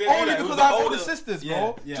age group, they Only do that. It because was I have the older older- sisters, Yeah,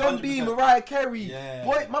 bro. yeah, John B, 100%. Mariah Carey. Yeah.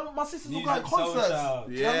 Boy, my sisters will go at Music, soul concerts. child.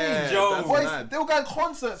 Do you know what I mean? Yeah, Joe. that's Boys, mad. they were going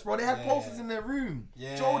concerts, bro. They had Yeah. posters in their room.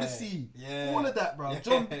 Yeah. Jodeci. Yeah. All of that, bro. Yeah.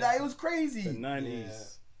 John, it was crazy. The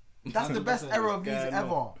 90s. That's the best 100% era of music going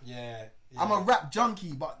ever. on. Yeah. I'm a rap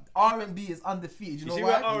junkie, but R&B is undefeated. You know see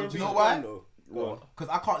why? where R&B Do you know is why? gone, though? Go on. Because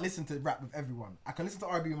I can't listen to rap with everyone. I can listen to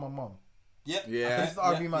R&B with my mum. Yep. I can Yeah. listen to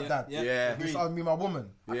R&B with my dad. Yeah. I can listen to R&B with my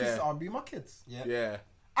woman. I can Yeah. listen to R&B with my kids. Yeah. Yeah.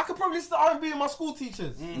 I could probably listen to R&B with my school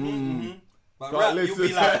teachers. But Can't rap, you'll be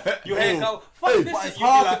listen. like, you'll hear go, fuck this But shit. it's You'll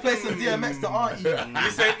be hard to like, play some DMX to auntie.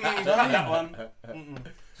 You say, fuck that one.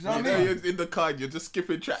 Do you know what I know mean? you're in the car, you're just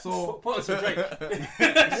skipping tracks. So Put us a Drake.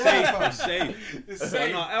 yeah, Safe. It's But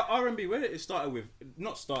safe. no, R&B, where it started with,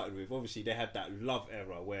 obviously they had that love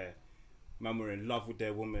era where man were in love with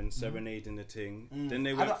their woman, serenading the thing. Then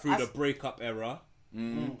they went through the breakup era.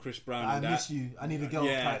 Chris Brown I and that. miss you. I need a girl.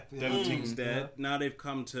 Yeah, type. them things there. Now they've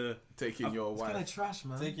come to... Taking your It's kind wife. of trash,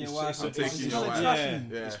 man. Taking your It's- wife. it's- and taking your wife. trashy.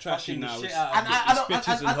 Yeah. It's trashy Fucking the now. shit It's- out of And I don't. It's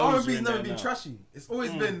bitches And and hoes R&B's in never there been now. trashy. It's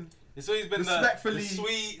always been. It's always been Respectfully- the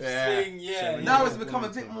sweet Yeah. thing, yeah. Now it's become a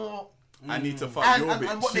bit more. I need to fuck And, your and,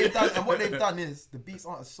 bitch. and what they've done is the beats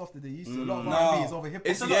aren't as soft as they used to. A lot of No. R&B is over hip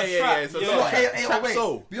hop. It's a yeah, lot of yeah, trap. yeah. It's a Yeah. lot of trap 808s.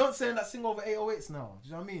 soul. Beyonce and that sing over 808s now. Do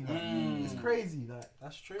you know what I mean? Like, It's crazy. Like,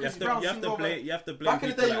 That's true. You have to, Brown you have sings to over- blame. You have to blame. Back in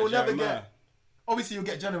the people day, you will like never Jeremiah. get. Obviously, you'll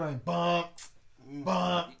get Jeremiah. Bump,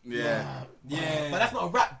 bump. Yeah. Yeah. But that's not a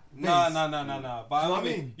rap. No. bass. But You know I what I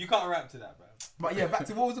mean, mean? you can't rap to that, bro. But yeah, back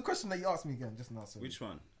to what was the question that you asked me again just now? Sorry. Which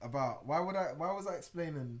one? About why was I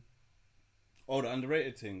explaining? Oh, the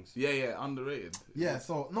underrated things. Yeah, yeah, underrated. Yeah,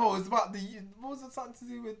 so no, it was about what was it something to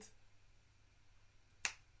do with?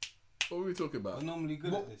 What were we talking about? We're normally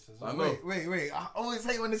good What? at this as I well. know. Wait. I always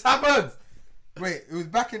hate when this happens. Wait, it was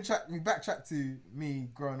we backtracked to me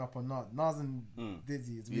growing up on Nas. Nas and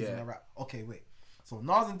Dizzy is the reason Yeah. I rap. Okay, wait. So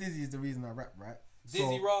Nas and Dizzy is the reason I rap, right? Dizzy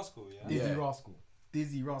so, Rascal, yeah? Dizzy Yeah. Rascal.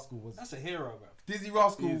 Dizzy Rascal was That's a hero, bro. Dizzy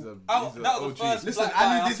Rascal. He's a That was the OG. first Listen, black I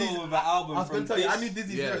guy knew I Dizzy's saw with an album I was from gonna tell you, I knew this.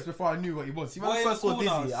 Dizzy's Yeah. lyrics before I knew what he was. See, when Boy I in the first saw corner,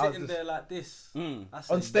 Dizzy, I was sitting just, there like this. I on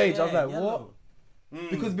said, stage. I was yeah, like, yellow. what?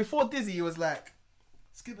 Because before Dizzy, he was like,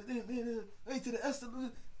 skip it, A to the S.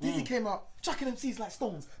 Dizzy came out, chucking MCs like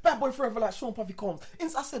stones, bad boy forever like Sean Puffy Combs. I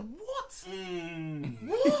said, what?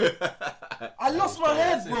 What? I lost my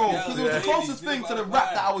head, bro, Yeah, because it was the yeah. closest thing to the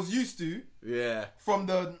rap that I was used to Yeah. from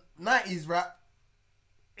the 90s rap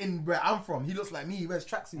in where I'm from. He looks like me, he wears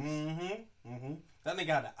tracksuits. That nigga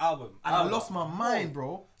had an album. And I lost my mind,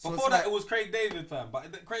 bro. So Before it's that, like, it was Craig David, fam.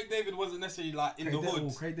 But Craig David wasn't necessarily like in the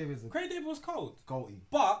hood. Craig David's a Craig David was cold. goatee.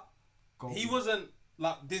 But Goatee. he wasn't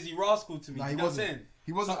like Dizzy Rascal to me. Nah, you he know what I'm wasn't. saying?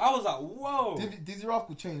 He wasn't. So I was like, whoa. Dizzy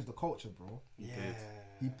Rascal changed the culture, bro. Yeah.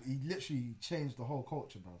 He literally changed the whole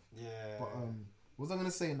culture, bro. Yeah. But what was I gonna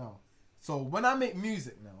say now? So when I make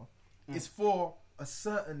music now, it's for a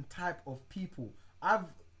certain type of people. I've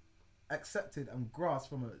accepted and grasped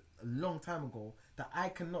from a long time ago that I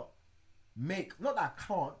cannot make, not that I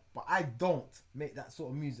can't, but I don't make that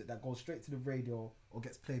sort of music that goes straight to the radio or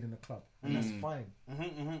gets played in a club, and that's fine.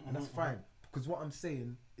 And that's fine, because what I'm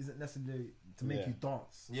saying isn't necessarily to make you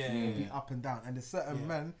dance, Yeah. or be up and down. And there's certain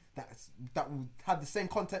men that will have the same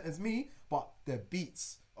content as me, but their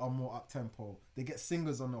beats are more up tempo. They get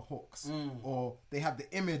singers on the hooks, or they have the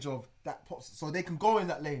image of that pops, so they can go in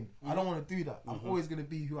that lane. I don't want to do that. I'm always gonna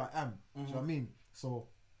be who I am. Do you know what I mean? So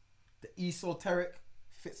the esoteric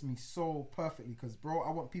fits me so perfectly because, bro,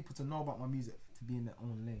 I want people to know about my music to be in their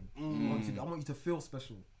own lane. I want you to feel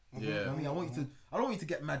special. You know what I mean, I don't want you to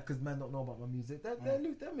get mad because men don't know about my music.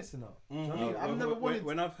 They're missing out. Do you know what I mean? I've never wanted.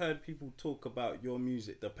 When I've heard people talk about your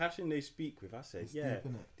music, the passion they speak with, I say, yeah,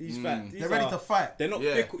 deep, innit? these facts, They're ready to fight. They're not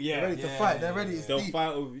Yeah. fickle. Yeah, They're ready to fight. They're ready. It's they'll deep.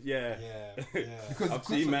 fight over. Yeah, Yeah. Because I've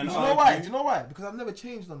seen man do you know why? argue. Do you know why? Because I've never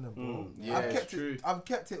changed on them, bro. Yeah, I've kept it's true. it. I've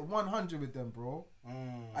kept it 100 with them, bro.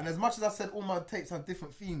 And as much as I said all my tapes have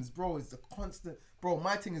different themes, bro, it's the constant. Bro,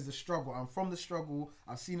 my thing is the struggle. I'm from the struggle.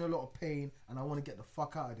 I've seen a lot of pain, and I want to get the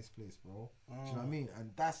fuck out of this place, bro. Do you know what I mean?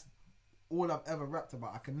 And that's all I've ever rapped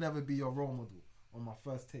about. I can never be your role model on my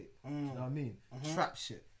first tape. Do you know what I mean? Trap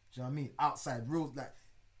shit. Do you know what I mean? Outside rules like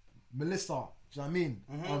Melissa. Do you know what I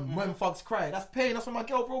mean? When Fugs Cry. That's pain. That's when my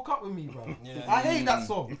girl broke up with me, bro. I hate that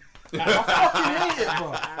song. I fucking hate it,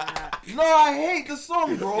 bro. No, I hate the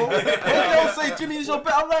song, bro. When girls say Jimmy is your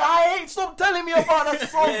best, I'm like, I hate. Stop telling me about that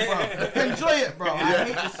song, bro. Enjoy it, bro. I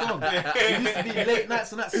hate the song. It used to be late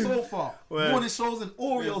nights on that sofa, morning shows and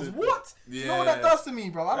Oreos. What? You know what that does to me,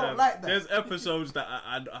 bro? I don't like that. There's episodes that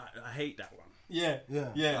I hate that one. Yeah.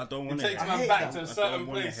 Yeah. I don't It want takes I man hate back that. to a I certain don't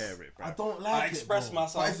want to place. hear it, bro. I don't like I it, express bro.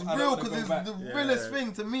 myself, But it's I don't real wanna because go it's back. the Yeah. realest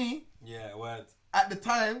thing to me. Yeah, word. At the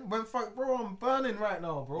time, when fuck, bro, I'm burning right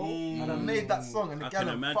now, bro. And I made that song, and the I gal can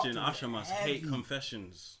imagine fucked Usher with it must hate heavy.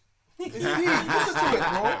 confessions. It's deep. Listen to it,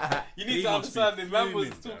 bro. You need He to must be understand the man was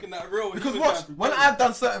fuming, talking that real. Because He was watch, going when through I've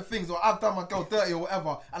done certain things, or I've done my girl dirty or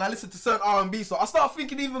whatever, and I listen to certain R&B songs, I start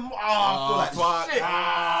thinking even more. I feel like fuck. shit.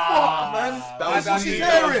 Fuck, man. That was what me, she's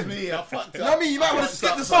that was hearing. me. I fucked You know what I mean? You might want to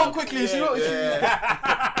skip the song quickly. She know.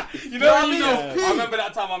 You know what I mean? Yeah. I remember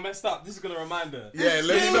that time I messed up. This is gonna remind her. Yeah,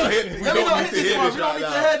 let me not hit. We Let me don't not need hit to this hear one. this We don't right need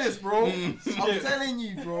to now. hear this, bro. I'm telling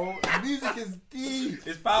you, bro. Music is deep.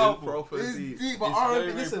 It's powerful. Proper It's deep. deep, but It's R&B.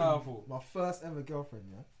 very, very Listen, powerful. my first ever girlfriend,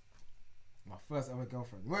 yeah. My first ever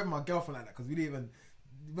girlfriend. It wasn't my girlfriend like that because we didn't even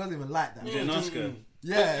It wasn't even like that. You didn't ask her.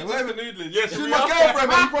 Yeah, Just whatever. canoodling. Yeah, She's my girlfriend,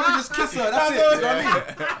 man. You probably just kiss her. That's it. You know what I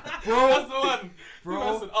mean? Bro, That's the one.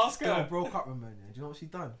 bro. Listen, ask Girl her. broke up with man. Yeah. Do you know what she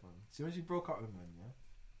done, fam? See, when she broke up with man, yeah,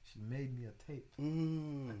 she made me a tape,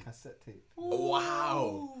 a cassette tape,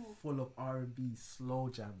 Wow. full of R&B slow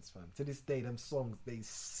jams, fam. To this day, them songs they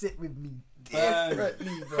sit with me Man.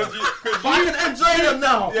 differently, bro. Cause But I can enjoy them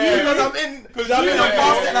now because I'm in. Because I'm in you- a yeah,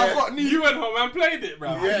 basket yeah, and I've got new. you went home and played it,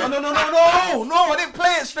 bro. Yeah. No, I didn't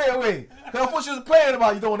play it straight away. Cause I thought she was playing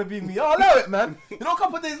about you don't want to be me. Oh, allow it, man. You know, a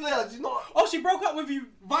couple of days later, you know, Oh, she broke up with you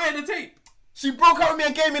via the tape. she broke up with me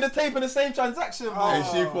and gave me the tape in the same transaction, bro. And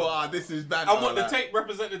she thought, this is bad. And what the tape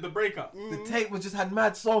represented the breakup. The tape was just had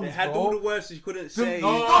mad songs, It had bro. all the words she couldn't say.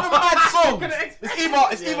 All the mad songs. Couldn't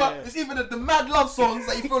It's either the mad love songs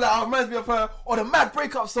that you feel like reminds me of her, or the mad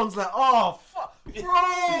breakup songs like, oh fuck, bro.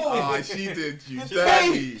 Ah, she did you The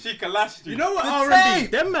dirty. She colashed you. You know what The R&B?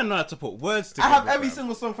 tape. Them men know how to put words I together. have every bruv.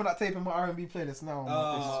 single song from that tape in my R&B playlist now. On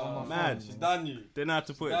Oh, my mad. phone, She's man. done you. They know how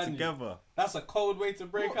to put it Done you. together. That's a cold way to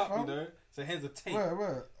break What, up, fam? you know. So here's a tape.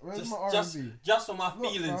 Where's Just, my R&B? just for my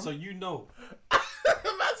Look, feelings, fam. so you know. Man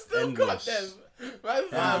still got Endless.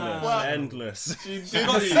 them. Man, Endless. She The did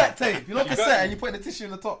cassette tape. You know got cassette, you. and you put the tissue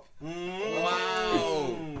in the top.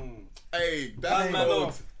 Wow. Hey, that's Done man cold.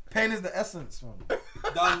 off. Pain is the essence, man.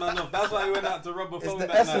 Done man off. That's why he went out to rub a It's phone the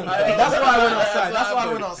that essence. night. That's why I went outside. That's That's why I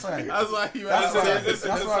what went outside. That's why he That's went why- outside. Listen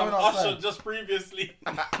That's to why I some went outside. Usher just previously.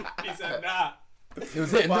 He said, nah. It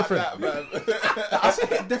was hitting Fuck different. that, man. I should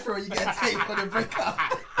hit different when you get a tape for the breakup.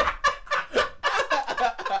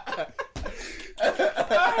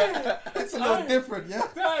 It's a little different, yeah.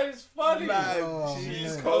 That is funny. Man, Oh,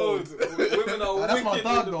 she's man. cold. Women are That's my wicked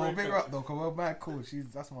dog with the though. breakup. Big her up though, cause we're mad cool.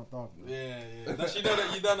 That's my dog. Bro. Yeah. Does she know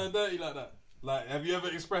that you done her dirty like that? Like, have you ever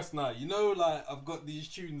expressed now? You know, like, I've got these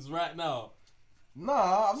tunes right now.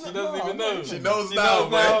 Nah, I'm She not. doesn't even know. She knows now,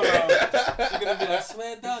 man. She's gonna be like,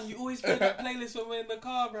 swear down, you always play that playlist when we're in the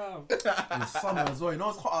car, bro. It's summer as well. You know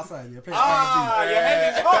it's hot outside. You're playing Ah, R&B. your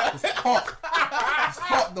head is hot. It's hot. It's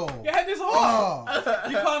hot though. Your head is hot. Oh,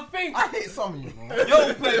 You can't think. I hate summer, you know.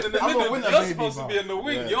 You're playing in the I'm a middle. winner, You're baby, supposed bro. to be in the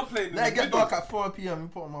wing. Yeah. You're playing in Let the it get middle. dark at 4 p.m.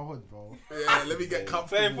 and put on my hood, bro. Yeah, let me get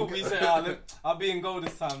comfortable. Saying football, you say, I'll be in goal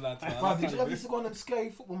this time, lad. Bro, did you ever used to go on them scary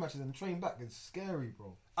football matches and train back? It's scary,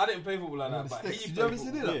 bro. I didn't play football like You know, that, the but sticks. he Did you ever played see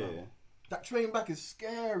football. that? Yeah. Man? That train back is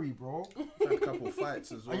scary, bro. Had a couple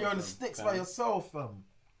fights as well. And you're on the fam. sticks by yourself, fam.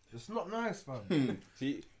 It's not nice, fam.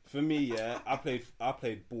 See, for me, yeah, I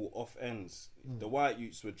played ball off ends. The white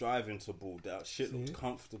youths were driving to ball. That shit looked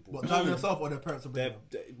comfortable. What, driving yourself or their parents were bringing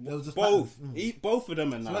They're, them? they- They was just both. patterns. Both of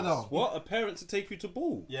them are Swear nice. down. What? A parent to take you to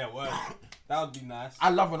ball. Yeah, word. That would be nice. I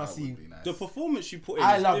love when I That see. would be nice. The performance you put in.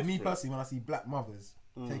 I is love different. me personally when I see black mothers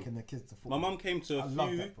taking their kids to My football. mum came to I a love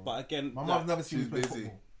few, that, bro. but again, My like, mum's never seen me she's play busy.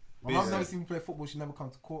 football. My mum's Busy. never seen me play football. She never come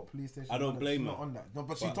to court, police station. I don't none of that. blame She's her. not on that. No,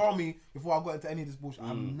 but she But- told me before I got into any of this bullshit,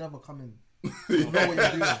 I'm never coming. You know what you're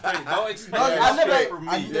doing. Don't expect No, that I never. straight from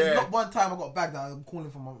me. There's Yeah. not one time I got bagged that I'm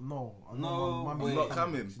calling for my. No, I know No, my mum way. is Not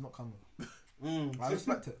coming. She's not coming. Mm. I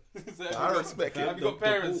respect it. I respect Have it. you got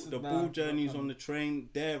parents? The Nah, ball not journeys coming. on the train,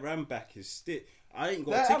 there and back is stick. I ain't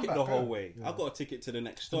got There a and ticket back, the whole yeah. way. Yeah. I got a ticket to the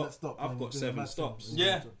next So stop. let's stop, I've man. got You're doing 7 mad stops. thing.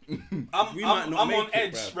 Yeah. We might not I'm make on it,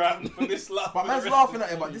 edge, bruv. bruv, for this love. But man's laughing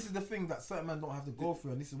at it, but this is the thing that certain men don't have to go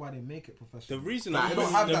through, and this is why they make it professional. The reason They I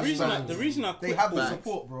don't have the that reason I, struggle. the reason I They quit have the ball-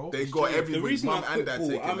 support, bro. They got the everybody, reason mum I and quit dad ball,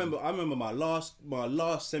 taking I remember my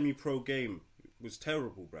last semi-pro game was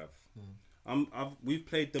terrible, bruv. We've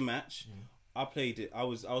played the match. I played it. I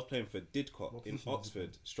was playing for Didcot in position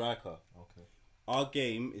Oxford, striker. Okay. Our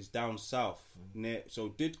game is down south near. So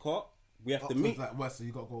Didcot, we have to Oxford's meet. like west, so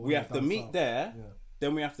you got to go. We have to down meet south. there. Yeah.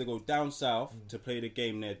 Then we have to go down south to play the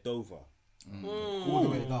game near Dover. All the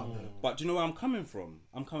way down there. But do you know where I'm coming from?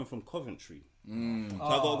 I'm coming from Coventry. So I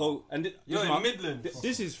Ah. gotta go. And You're in Midlands.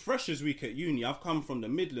 This is fresh as week at uni. I've come from the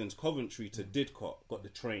Midlands, Coventry to Didcot. Got the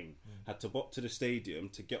train. Had to bop to the stadium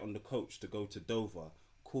to get on the coach to go to Dover.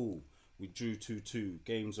 Cool. We drew 2-2.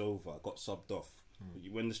 Game's over. Got subbed off.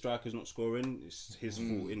 When the striker's not scoring, it's his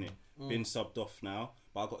fault, innit? Been subbed off now.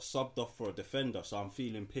 But I got subbed off for a defender, so I'm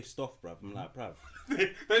feeling pissed off, bruv. I'm like, bruv.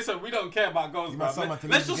 They said we don't care about goals, might bruv. sound like to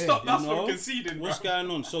Let's lose just the stop game. us You from know? conceding, What's bruv.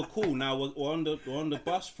 going on? So cool. Now we're on the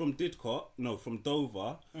bus from Didcot. No, from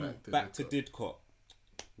Dover back to Didcot.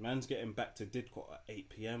 Man's getting back to Didcot at 8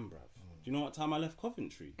 p.m, bruv. Do you know what time I left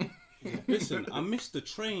Coventry? Listen, I missed the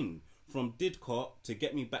train from Didcot to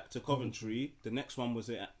get me back to Coventry. The next one was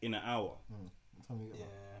in an hour. What time you get back?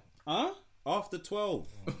 Yeah. Huh? After 12.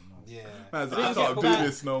 Yeah. Man's like, Didn't I can't get do back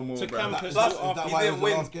this no more, to bro. campus Plus, after that he why it didn't was the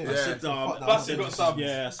win. last game? I said, Fuck that. Plus, you got subs.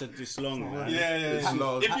 yeah, I said this long, man. Yeah.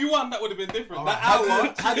 long. If you won, that would have been different. All That right,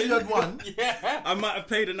 hour. had you had won, Yeah. I might have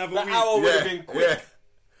played another That week, hour would have Yeah, been quick.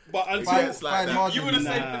 but until fine, it's like fine that. margins. You would have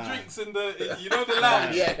saved Nah. the drinks in the, you know, the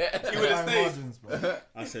lounge. Yeah. You would have Fine stayed. margins, bro.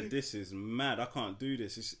 I said, this is mad. I can't do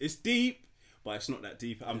this. It's deep, but it's not that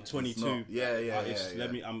deep. I'm 22. not. Yeah, yeah, It's- yeah,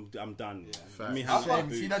 Let yeah. me. I'm done. Let Facts. me I have my find-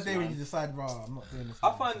 Shame. See boots, that day when man. you decide, bro, I'm not doing this. I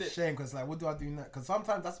man. find It's a it- shame because like, what do I do next? Because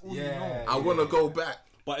sometimes that's all you Yeah. know. I want to go back.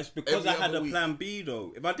 But it's because Every I had other a week. plan B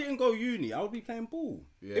though. If I didn't go uni, I would be playing ball.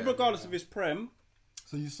 Yeah. Regardless of his prem,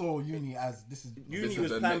 So you saw uni as this is. uni is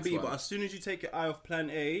was the plan next B. one. But as soon as you take your eye off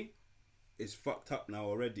plan A, it's fucked up now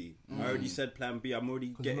already. I already said plan B. I'm already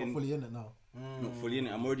Because you're getting not fully in it now. not fully in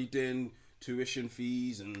it. I'm already doing tuition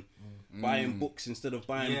fees and buying books instead of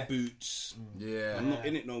buying Yeah. boots. Yeah. I'm not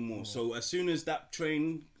in it no more. So as soon as that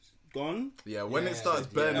train gone, Yeah, when Yeah. it starts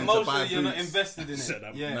burning to buy Emotionally, you're not boots. invested in Said it.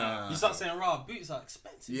 I'm- Yeah. Nah. You start saying, "Rah, boots are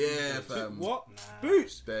expensive." Yeah, fam. what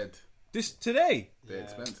boots? Dead. This today? They're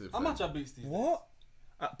expensive. How fam. much are boots these days? What?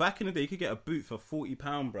 Back in the day, you could get a boot for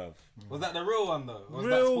 £40, bruv. Was that the real one though? Or was that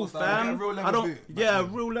Real sports that- fam. a real leather I don't. boot back Yeah, a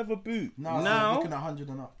then. real leather boot. Now, so Now looking at 100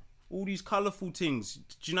 and up. all these colourful things.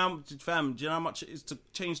 Do you know, fam? Do you know how much it is to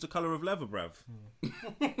change the colour of leather, bruv?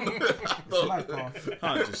 It's life, bro.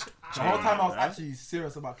 Can't just. The whole time I was bruv. actually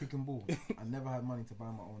serious about kicking balls. I never had money to buy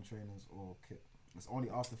my own trainers or kit. It's only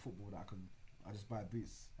after football that I just buy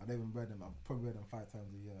boots. I don't even wear them. I probably wear them 5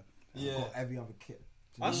 times a year. Yeah. I've got every other kit.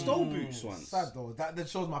 Do you I know what stole mean? boots once. Sad though. That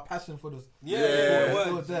shows my passion for this. Yeah, It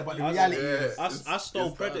yeah, was there, but the I- reality yeah. is, I stole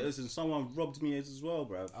it's Predators and someone robbed me as well,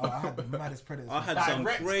 bruv. I had the maddest predators. I had That some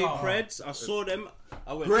Rex grey car. Preds. I saw them.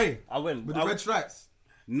 I went. Grey? I went. with the red stripes.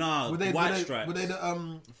 Nah, Were they white were they, stripes. were they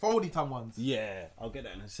the foldy ton ones? Yeah, I'll get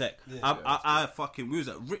that in a sec. Yeah. I fucking, we was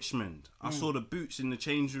at Richmond. I saw the boots in the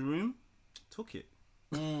changing room. Took it.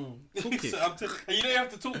 Took it. So and you don't have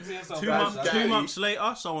to talk to yourself. 2 guys. months, 2 months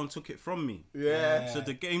later, someone took it from me. Yeah. So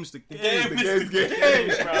the game's the game. game The is game's good.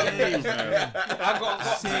 Game, bro. I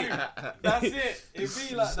got two. That's it. It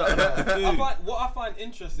be like that. What I find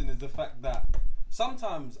interesting is the fact that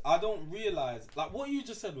sometimes I don't realize, like what you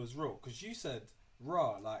just said was real, because you said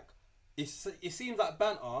raw. Like it seems like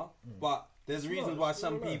banter, but there's reasons why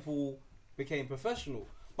some people became professional.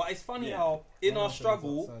 But it's funny Yeah. how in our Outside,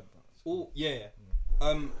 struggle, but-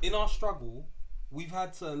 in our struggle, we've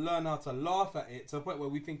had to learn how to laugh at it to the point where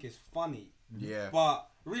we think it's funny. Yeah. But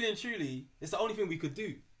really and truly, it's the only thing we could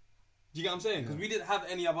do. Do you get what I'm saying? Because we didn't have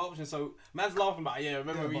any other option. So man's laughing about,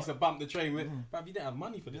 remember we used to bump the train with, but you didn't have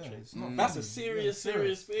money for the train. it's not That's funny. a serious, Yeah,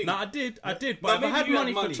 serious thing. No, I did. But But if I maybe had you had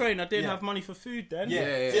money money. for train, I didn't Yeah. have money for food then. Yeah.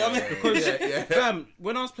 Yeah, See what I mean? Because yeah. Fam,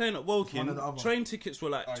 when I was playing at One or Woking, the other. train tickets were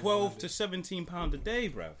like Oh, 12 yeah. to 17 pound a day,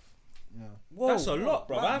 bruv. Yeah. That's a lot,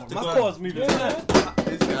 bruv. I have to My go. score's moving.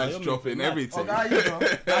 This guy's you're dropping mad. everything. Oh, you know,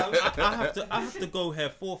 I have to go here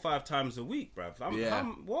 4 or 5 times a week, bruv. Yeah.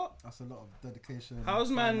 What? that's a lot of dedication. How's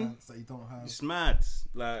man- finance that you don't have? It's mad.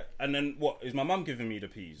 Like, and then what? Is my mum giving me the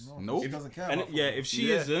peas? Nope. She doesn't care. And About yeah, football. if she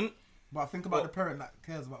Yeah. isn't, But think about the parent that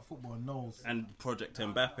cares about football and knows. and Project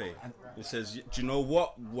Mbappe, it says, do you know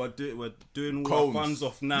what? We're doing all Cones. our funds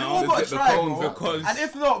off You now. all got the to try, cones bro. because- And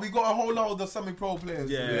if not, we got a whole load of semi-pro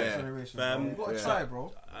players. Yeah. in the Yeah. generation, Fam, bro. You got to yeah. try,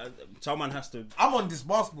 bro. Someone has to. I'm on this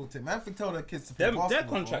basketball team. Man, think tell the kids to play Their basketball.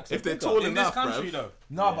 contracts. If they're bigger. tall In this enough, country bruv. though.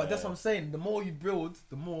 No, but that's what I'm saying. The more you build,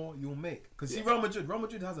 the more you'll make. Because see, Real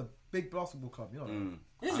Madrid has a big basketball club. You know that?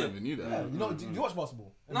 Is I it? never knew that. Yeah, you know, do you watch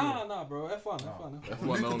basketball? Nah, bro. F1. F1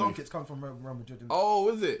 Luka only. Doncic comes from Real Madrid. Oh,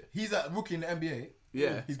 is it? He's a rookie in the NBA.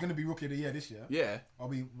 Yeah. He's going to be rookie of the year this year. Yeah.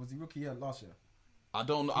 Was he rookie year last year? I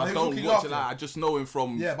don't know. he I was don't rookie watch last it. year. Like, I just know him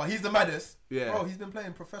from. Yeah, but he's the maddest. Yeah. Bro, he's been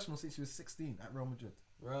playing professional since he was 16 at Real Madrid.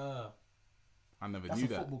 Bruh. I never That's knew a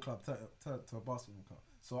that. football club to a basketball club.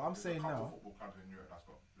 So I'm saying Couple now, football clubs in Europe that's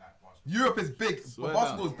got black basketball. Europe is big. Swear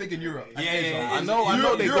Basketball down. is big in Europe. and Yeah, Asia. yeah, I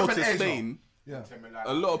know they Europe go and to Asia. Spain. Yeah.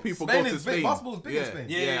 A lot of people Spain go to is big. Spain. Basketball is big in yeah. Spain.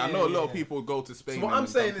 Yeah, I know a lot of yeah. people go to Spain. So what and I'm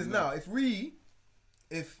saying come is to now,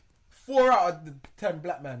 if 4 out of the 10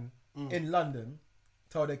 black men in London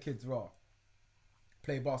tell their kids, raw,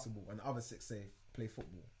 play basketball, and the other 6 say play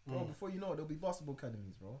football, bro, before you know it, there'll be basketball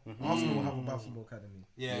academies, bro. Arsenal will have a basketball academy.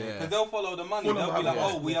 Yeah, Yeah. because they'll follow the money. Fulham They'll be have like,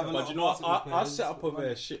 a oh, we have a lot But of you know what? basketball I players. set up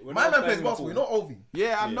over shit. When I My was man plays playing basketball, before- you're not Ovi.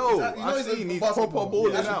 Yeah, I You know. know I've he's a seen. He's basketball. proper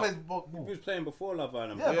balling He actually out. plays He ball. was playing before Love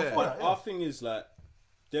Island. Yeah, Yeah. before that, yeah. Our thing is like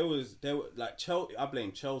there were like Chelsea. I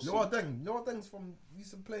blame Chelsea. Noah Deng's from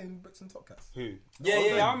used to play in Bricks and Top Cats. Who? Yeah, Noah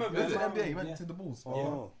yeah, Deng. I remember. He went to the him. NBA. He went Yeah. to the Bulls.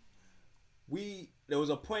 Oh. There was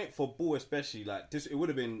a point for ball, especially like this. It would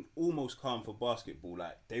have been almost calm for basketball.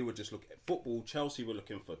 Like they would just look at football. Chelsea were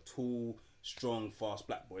looking for tall, strong, fast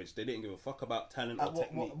black boys. They didn't give a fuck about talent or What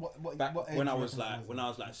technique. Back age when I do you was reckon like that when I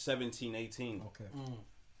was like 17, 18. Okay.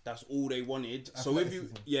 That's all they wanted. So if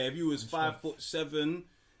you was 5'7",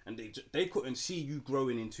 and they couldn't see you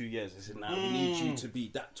growing in 2 years, they said, "Nah, we need you to be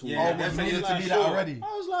that tall." Yeah, Oh, definitely. we needed to be that Sure. already.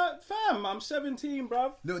 I was like, "Fam, I'm 17,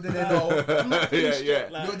 bruv. Little did they know. I'm not finished Yeah, yet."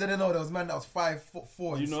 yeah. Like, Little did they know there was a man that was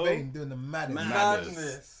 5'4" in You know? Spain doing the maddest.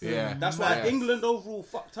 Madness. Yeah. that's why Yeah. England overall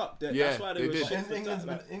fucked up. There. Yeah, That's why they they were did. shit for England's,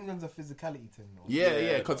 that. Like, England's a physicality thing. Though. Yeah,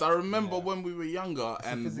 Yeah, because I remember when we were younger a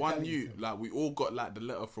and physicality one you thing. like we all got like the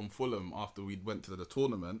letter from Fulham after we went to the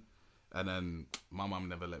tournament, and then my mum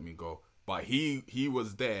never let me go. But he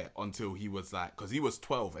was there until he was like, because he was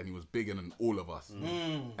 12 and he was bigger than all of us,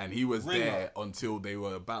 and he was there until they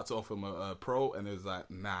were about to offer him a pro, and it was like,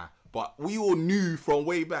 nah. But we all knew from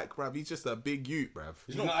way back, bruv, he's just a big youth, bruv.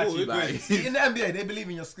 He's not actually cool, great. like, See, in the NBA, they believe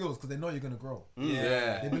in your skills because they know you're gonna grow.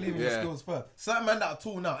 Yeah, They believe in your skills first. Certain men that are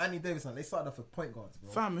tall now, Anthony Davidson, they started off with point guards,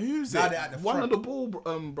 bro. Fam, who's Now it? they're at the One front. of the Ball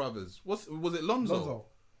brothers. Was it Lonzo? Lonzo.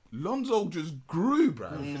 Lonzo just grew,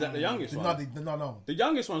 bruv. is that the youngest No, one? no. The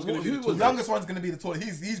youngest one's going to Who be was The the youngest one's gonna be the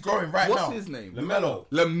tallest. He's growing right What's now. his name? LaMelo.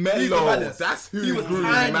 LaMelo. He's the maddest. That's who He was grew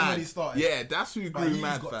tiny mad. when he started. Yeah, that's who But grew he's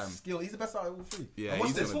mad, got fam. skill. He's the best out of all three. Yeah, And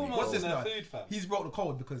what's he's this? gonna be What's this good. now? Food, fam. He's broke the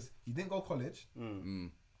code because he didn't go college.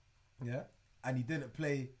 Yeah. And he didn't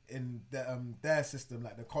play in their system,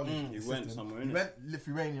 like the college system. went somewhere, He innit? went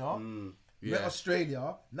Lithuania. He went Yeah.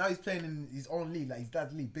 Australia. Now he's playing in his own league, like his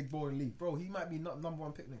dad's league, big boy league. Bro, he might be not number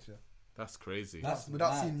one pick next year. That's crazy. That's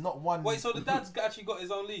Without mad. seeing not one. Wait, so the dad's actually got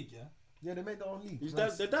his own league, yeah? Yeah, they made their own league. His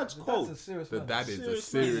dad- the dad's The cold. dad's a serious The man. dad is a Serious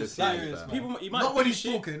serious man. guy, Serious fam. man. People, he might Not when do he's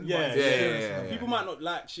shit. talking, Yeah, but yeah, he's yeah, serious, yeah, man. yeah. People might not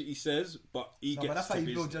like shit he says, but he No, gets but that's how to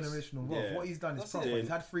you build business. generational wealth. Yeah. What he's done is That's proper. it. He's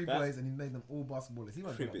had three That- boys and he made them all basketballers. He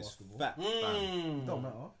won't do Crib that is basketball. fat. It don't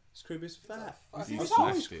matter. His crib is fat. He His smashed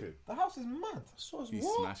house- it. The house is mad. He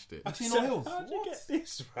smashed it. Chino Hills. How'd you What? get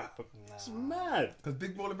this, bro? It's mad. Because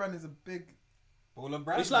Big Baller Brand is a big. Baller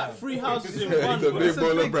Brand. It's like man. 3 houses in Yeah, one. he's a bro. big It's a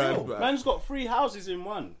baller big brand, deal. man. Man's got 3 houses in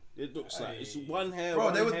one. It looks like it's one hair, Bro,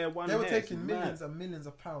 one they hair, were one they hair. were It's taking mad. millions and millions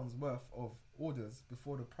of pounds worth of orders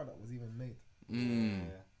before the product was even made.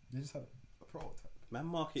 They just had a prototype. Man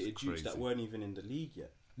marketed It's dukes that crazy. weren't even in the league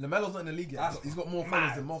yet. Lamelo's not in the league yet. That's He's got more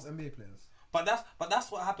followers than most NBA players. But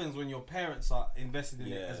that's what happens when your parents are invested in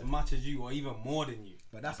it Yeah. as much as you or even more than you.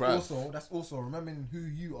 But that's Bruv. also remembering who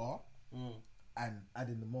you are and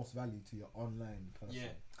adding the most value to your online person. Yeah,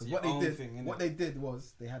 Because to what your they own did, thing, innit? what they did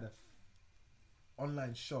was they had a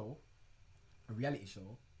online show, a reality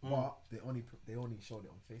show, but they only showed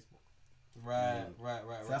it on Facebook. Right.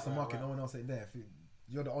 So that's a market no one else ain't there.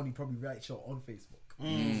 You're the only probably reality show on Facebook.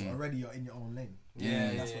 So already you're in your own lane.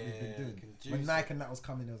 Yeah, that's yeah, what they've been yeah, doing. can juice When it. Nike and that was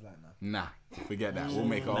coming, it was like, nah. Nah, forget that. We'll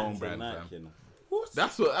make our own brand, Nike, fam. you know.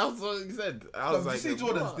 That's what he said. I was Did like, you see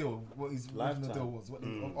Jordan's what? deal? What his original Lifetime. deal was? What they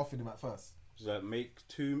offered him at first? It's like make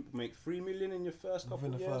 3 million in your first couple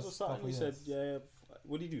Within of the years or first something. couple He said, years.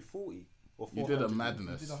 what did he do? 40 or You 400? did a He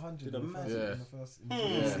madness. did 100 Did a in the first, madness. in the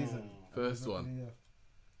first season. First one.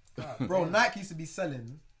 Yeah. Bro, Nike used to be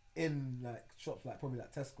selling in like shops like probably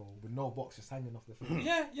like Tesco with no box just hanging off the thing.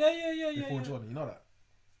 Yeah. Before Jordan, you know that?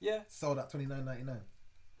 Yeah. Sold at $29.99.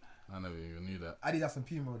 I never even knew that. Adidas and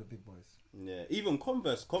Puma were the big boys. Yeah, even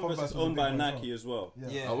Converse. Converse Converse is was a owned big by one as Nike as well.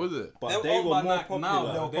 Yeah. How was it? But they owned were by more Nike popular.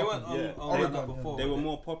 now. They weren't Yeah. on Oregon, that before. They were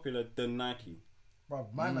more popular than Nike. Bro,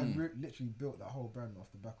 my man literally built that whole brand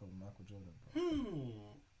off the back of Michael Jordan,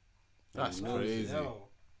 bro. That's Yo, crazy.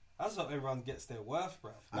 That's how everyone gets their worth,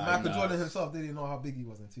 bruv. And Michael Jordan himself didn't know how big he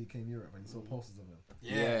was until he came to Europe and he saw posters of him.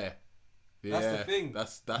 Yeah. That's the thing.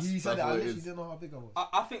 That's He said that I what it literally is. didn't know how big I was.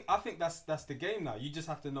 I think that's the game now. You just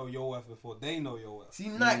have to know your worth before they know your worth. See,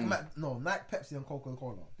 Nike, Nike, Pepsi, and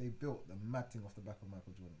Coca-Cola, they built the mad thing off the back of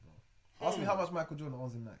Michael Jordan, bro. Ask me how much Michael Jordan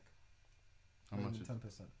owns in Nike. How much is 10%.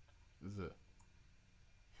 it?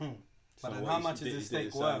 But So then what how he much did- is he his did stake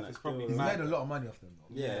it sound worth? like It's probably He's mad. made a lot of money off them,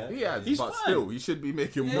 though. Yeah, He has, He's but fine. still, he should be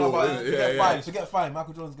making Yeah, No, more. but forget fine.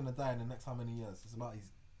 Michael Jordan's gonna die in the next how many years? It's about his.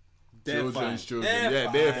 They're fine. Children's children. They're Yeah,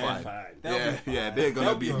 fine. they're They're fine. fine. They'll be Yeah, fine. yeah, they're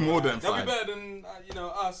gonna be more than They'll be fine. better than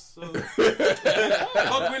us. So.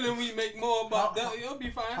 God willing, we make more, but they'll be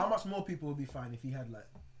fine. How much more people would be fine if he had like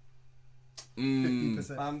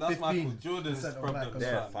 50%? Man, that's Michael 15% Jordan's of problem. Nike.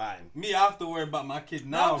 They're fam. fine. Me, I have to worry about my kid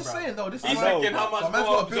No, now, I'm just bro. saying though, this He's is thinking bro, how much but man's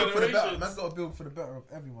more got to build for the better. generations. Man's got to build for the better of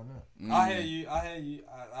everyone. Innit? I hear you.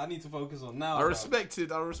 I need to focus on now. I bro.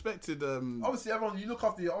 respected. Obviously, everyone you look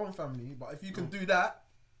after your own family, but if you can do that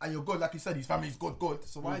and you're good, like you said, his family's good.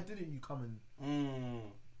 So why didn't you come and?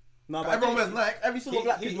 No, Everyone wears Nike. Every single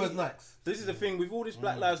black kid wears Nikes. This is the thing with all this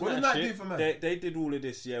Black Lives What Matter did Nike shit. do for men? They did all of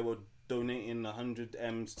this. Yeah, we're donating 100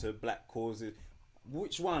 M's to black causes.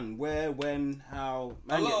 which one, where, when, how?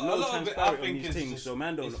 Man, A get lot no of it, I transparent on think, these is things. just- So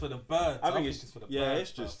man, don't. it's for the birds. I think it's for the yeah,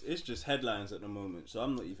 birds, it's just headlines at the moment. So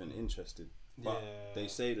I'm not even interested. But Yeah. they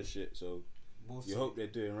say the shit, so We'll you see. hope they're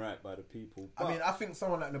doing right by the people. I mean, I think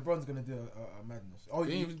someone like LeBron's gonna do a madness. Oh,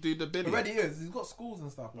 He didn't even do the he billion. already is. He's got schools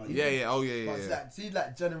and stuff. Like, Yeah, yeah. Oh, yeah, But yeah, it's yeah. like, see,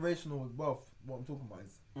 like generational wealth. What I'm talking about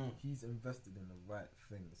is he's invested in the right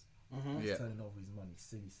things. He's Yeah. turning over his money,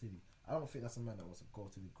 city. I don't think that's a man that wants to go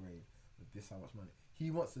to the grave with this how much money.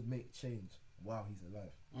 He wants to make change while he's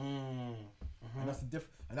alive, and that's the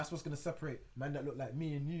and that's what's gonna separate man that look like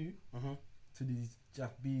me and you to these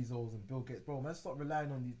Jeff Bezos and Bill Gates. Bro, man, stop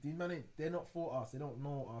relying on these men. They're not for us. They don't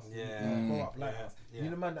know us. Yeah. They don't grow up like Yeah. us. Yeah. You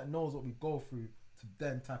need a man that knows what we go through to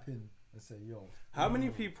then tap in and say, "Yo." how many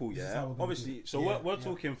people? This is Yeah, how we're gonna obviously. do it. So Yeah, we're yeah.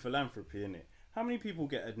 talking philanthropy, innit? How many people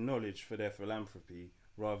get acknowledged for their philanthropy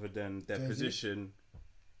rather than their Jay-Z. position?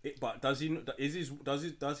 But does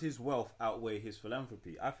his wealth outweigh his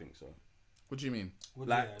philanthropy? I think so. What do you mean?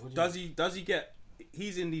 Like, does he get?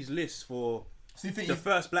 He's in these lists for So you think the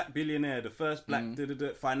first black billionaire, the first black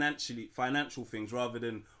financial things, rather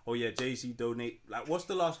than Jay-Z donate. Like, what's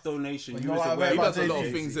the last donation? But You you know was what I aware read He about does a lot of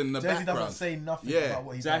Jay-Z? things in the Jay-Z background. doesn't say nothing Yeah, about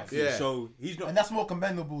what he Exactly. does. Yeah. So he's not. And that's more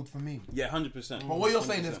commendable for me. Yeah, 100%. But what you're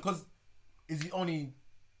saying is because is he only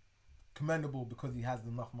commendable because he has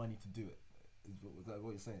enough money to do it? Is that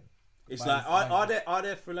what you're saying? It's By like his are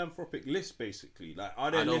there philanthropic lists basically? Like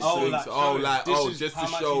are there I don't lists? think like, so. showing this is Just how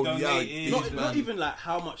to much show, he yeah, donated. Not even like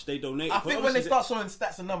how much they donate. I but think when they obviously start showing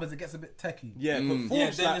stats and numbers, it gets a bit techie. Yeah, but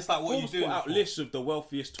Forbes, Yeah, then it's like, what Forbes you doing put it out for? lists of the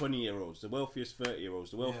wealthiest 20-year-olds, the wealthiest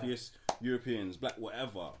 30-year-olds, the wealthiest Europeans, black,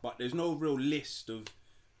 whatever. But there's no real list of.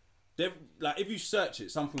 Like, if you search it,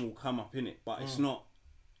 something will come up in it, but it's not.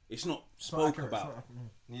 It's not spoke accurate, it's about. not-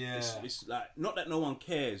 Yeah. It's like not that no one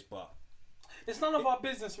cares, but It's none of our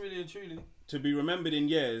business, really and truly. to be remembered in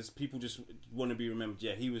years, people just want to be remembered.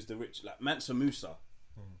 Yeah, he was the rich, like Mansa Musa,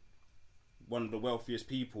 one of the wealthiest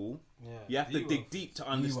people. Yeah. You have to The dig wealthiest. deep to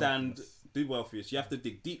understand wealthiest. the wealthiest. You have to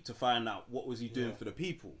dig deep to find out what was he doing Yeah. for the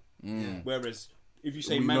people. Yeah. Whereas if you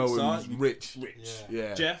say We know Mansa, him, he's rich.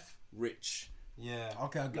 Yeah. Jeff, rich. Yeah.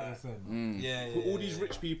 Okay, I get what you're saying. Yeah. All these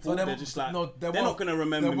rich people, So they're just like, their they're not wealth- going to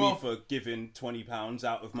remember their me wealth- for giving £20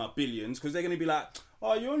 out of my billions, because they're going to be like,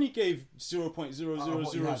 oh, you only gave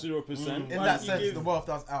 0.0000%. In Why that didn't you sense, give- the wealth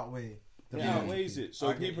does outweigh the it money. outweighs it. So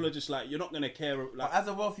I get people you. are just like, you're not going to care. But Like, as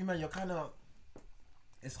a wealthy man, you're kind of.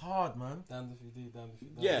 It's hard, man. Damned if you do, damned if you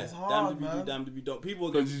don't. yeah, it's hard, damned if you do, man. damned if you don't. People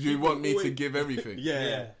are Because you want me to always- give everything. Yeah,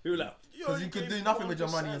 Yeah. People are like, Because you could do nothing with your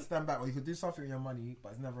money and stand back, or you could do something with your money,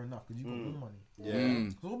 but it's never enough because you got more money. Yeah.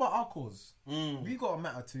 So what about our cause? We got a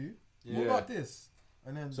matter too. What Yeah. about this?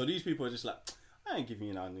 And then So these people are just like, I ain't giving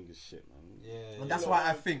you that niggas shit, man. Yeah. and that's why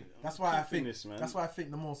I think. That's why I Keeping think. this, man. That's why I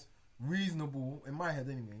think the most reasonable, in my head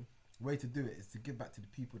anyway, way to do it is to give back to the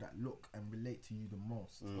people that look and relate to you the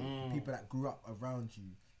most. The people that grew up around you.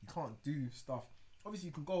 You can't do stuff. Obviously,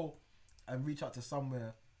 you can go and reach out to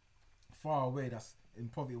somewhere far away that's in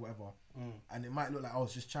poverty or whatever, and it might look like, oh,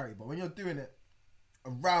 it's just charity. But when you're doing it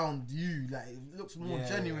around you, like, it looks more Yeah,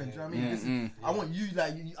 genuine. yeah, Do you know what I mean? This is, I want you,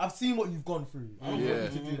 like, I've seen what you've gone through. I want you to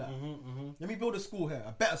do that. Let me build a school here,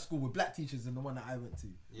 a better school with black teachers than the one that I went to.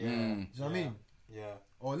 Yeah. Do you know what I mean? Yeah.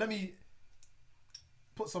 Or let me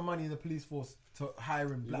put some money in the police force to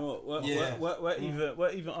hiring You black. know what? Yeah.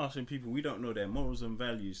 We're even asking people we don't know their morals and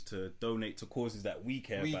values to donate to causes that we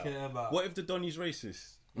care about. What if the Donny's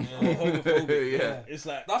racist? Or homophobic? Yeah. It's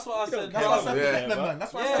like, That's why I you said. don't That's care why I about said Yeah. forget them, man.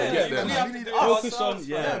 That's why I Yeah, said yeah, forget them, we man. have We to need do us. focus on,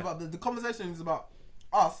 Yeah, but the conversation is about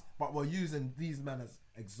us, but we're using these men as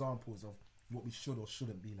examples of what we should or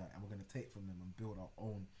shouldn't be like, and we're going to take from them and build our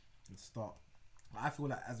own and start. I feel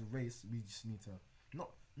like as a race, we just need to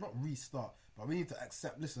not restart, but we need to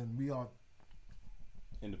accept. Listen, we are.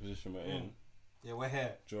 in the position we're in, Yeah, we're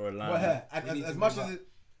here. draw a line. We're here. We And need as to much move as up. it,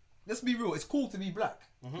 let's be real, it's cool to be black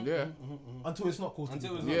Yeah. until it's not cool to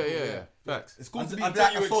Until be it's black. not Yeah, cool, yeah, yeah. Facts. It's cool to be Until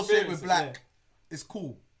black, you associated experience with it, black. yeah. It's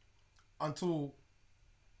cool until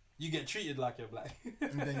You get treated like you're black.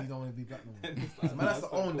 and then you don't want to be black no more. It's like, So man, that's nah,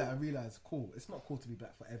 to it's not own that cool. and realize, cool. It's not cool to be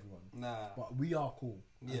black for everyone, Nah. but we are cool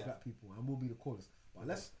as Yeah. black people, and we'll be the coolest. But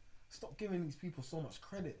let's stop giving these people so much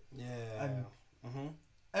credit Yeah. and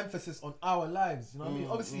emphasis on our lives. You know what I mean?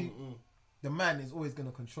 Obviously, the man is always going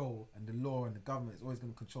to control, and the law and the government is always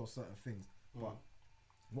going to control certain things. But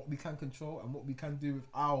what we can control and what we can do with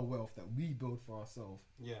our wealth that we build for ourselves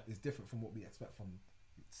Yeah. is different from what we expect from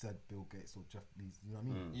said Bill Gates or Jeff Bezos. You know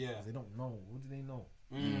what I mean? Yeah. 'Cause they don't know. What do they know?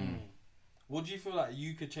 What do you feel like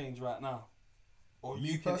you could change right now, or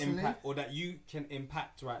Me you can personally? impact, or that you can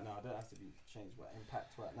impact right now? It don't have to be changed, but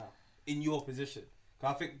impact right now in your position.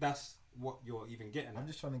 'Cause I think that's what you're even getting. I'm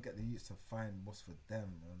just trying to get the youths to find what's for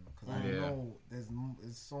them, man. Because I Yeah. know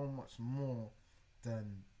there's so much more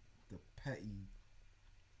than the petty,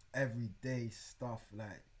 everyday stuff.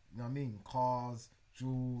 Like, you know what I mean? Cars,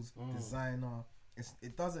 jewels, designer.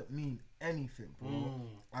 It doesn't mean anything, bro.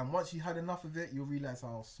 And once you had enough of it, you'll realize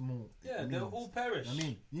how small. Yeah, it they'll means. all perish. You know what I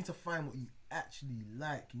mean, you need to find what you actually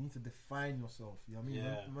like. You need to define yourself. You know what I mean?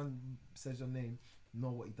 Yeah. When man says your name,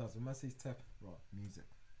 know what he does. When man says Tep, right, music,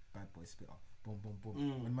 bad boy spitter, boom, boom,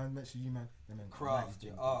 boom. When man mentions you, man, then man Craft,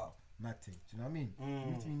 your art. mad thing. Do you know what I mean?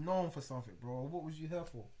 You need to be known for something, bro. What was you here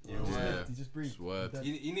for? Yeah, You just breathe. Word.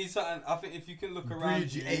 You need something. I think if you can look Breathe,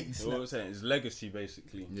 around you you, ate, you So what I'm slept. saying is legacy,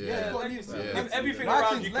 basically. Yeah. legacy. Yeah. If everything My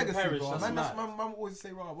around thing's you can legacy, perish, bro. that's Man, mad. my mum always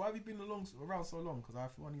say, right, why have you been around so long? Because I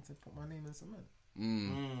feel I need to put my name in cement.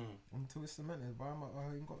 Until it's cemented, but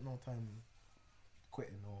I ain't got no time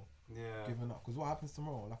quitting or Yeah. giving up. Because what happens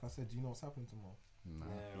tomorrow? Like I said, do you know what's happening tomorrow?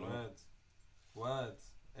 Yeah,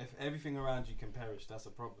 words. If everything around you can perish, that's a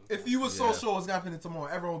problem. If you were so sure what's happening tomorrow,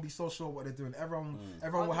 everyone will be so sure what they're doing. Everyone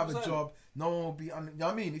will have a 100%. job. No one will be. You know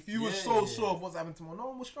what I mean? If you were Yeah, so yeah, sure yeah. of what's happening tomorrow, no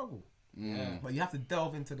one will struggle. Yeah. But you have to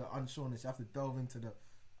delve into the unsureness. You have to delve into the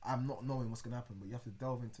I'm not knowing what's gonna happen. But you have to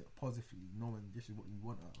delve into it positively, knowing this is what you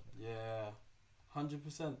want out of it. Yeah.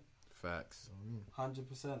 100%. Facts.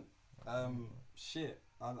 100%. Shit.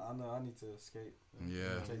 I know I need to escape.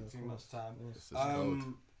 Yeah. Take too much time. This is cold.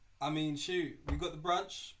 I mean, shoot, we got the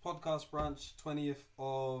brunch, podcast brunch, 20th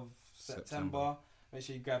of September. Make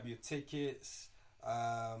sure you grab your tickets.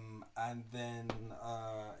 And then,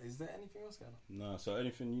 is there anything else going on? No, so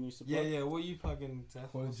anything you need to Yeah. What are you plugging,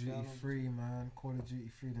 Tef? Call of What's Duty going on? 3, man. Call of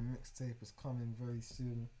Duty 3, the mixtape is coming very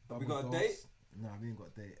soon. We Double got a dose. date? No, we ain't got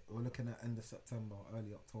a date. We're looking at end of September,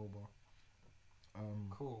 early October.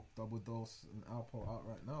 Cool. Double Dose and Alpo out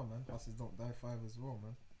right now, man. Buses Don't Die 5 as well,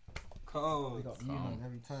 man. We Cold. got you, man,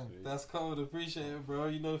 every time. That's cold. Appreciate it, bro.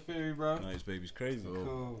 You know the theory, bro. Nice baby's crazy.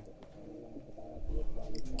 Cool.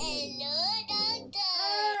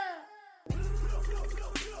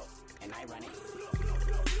 And I run it.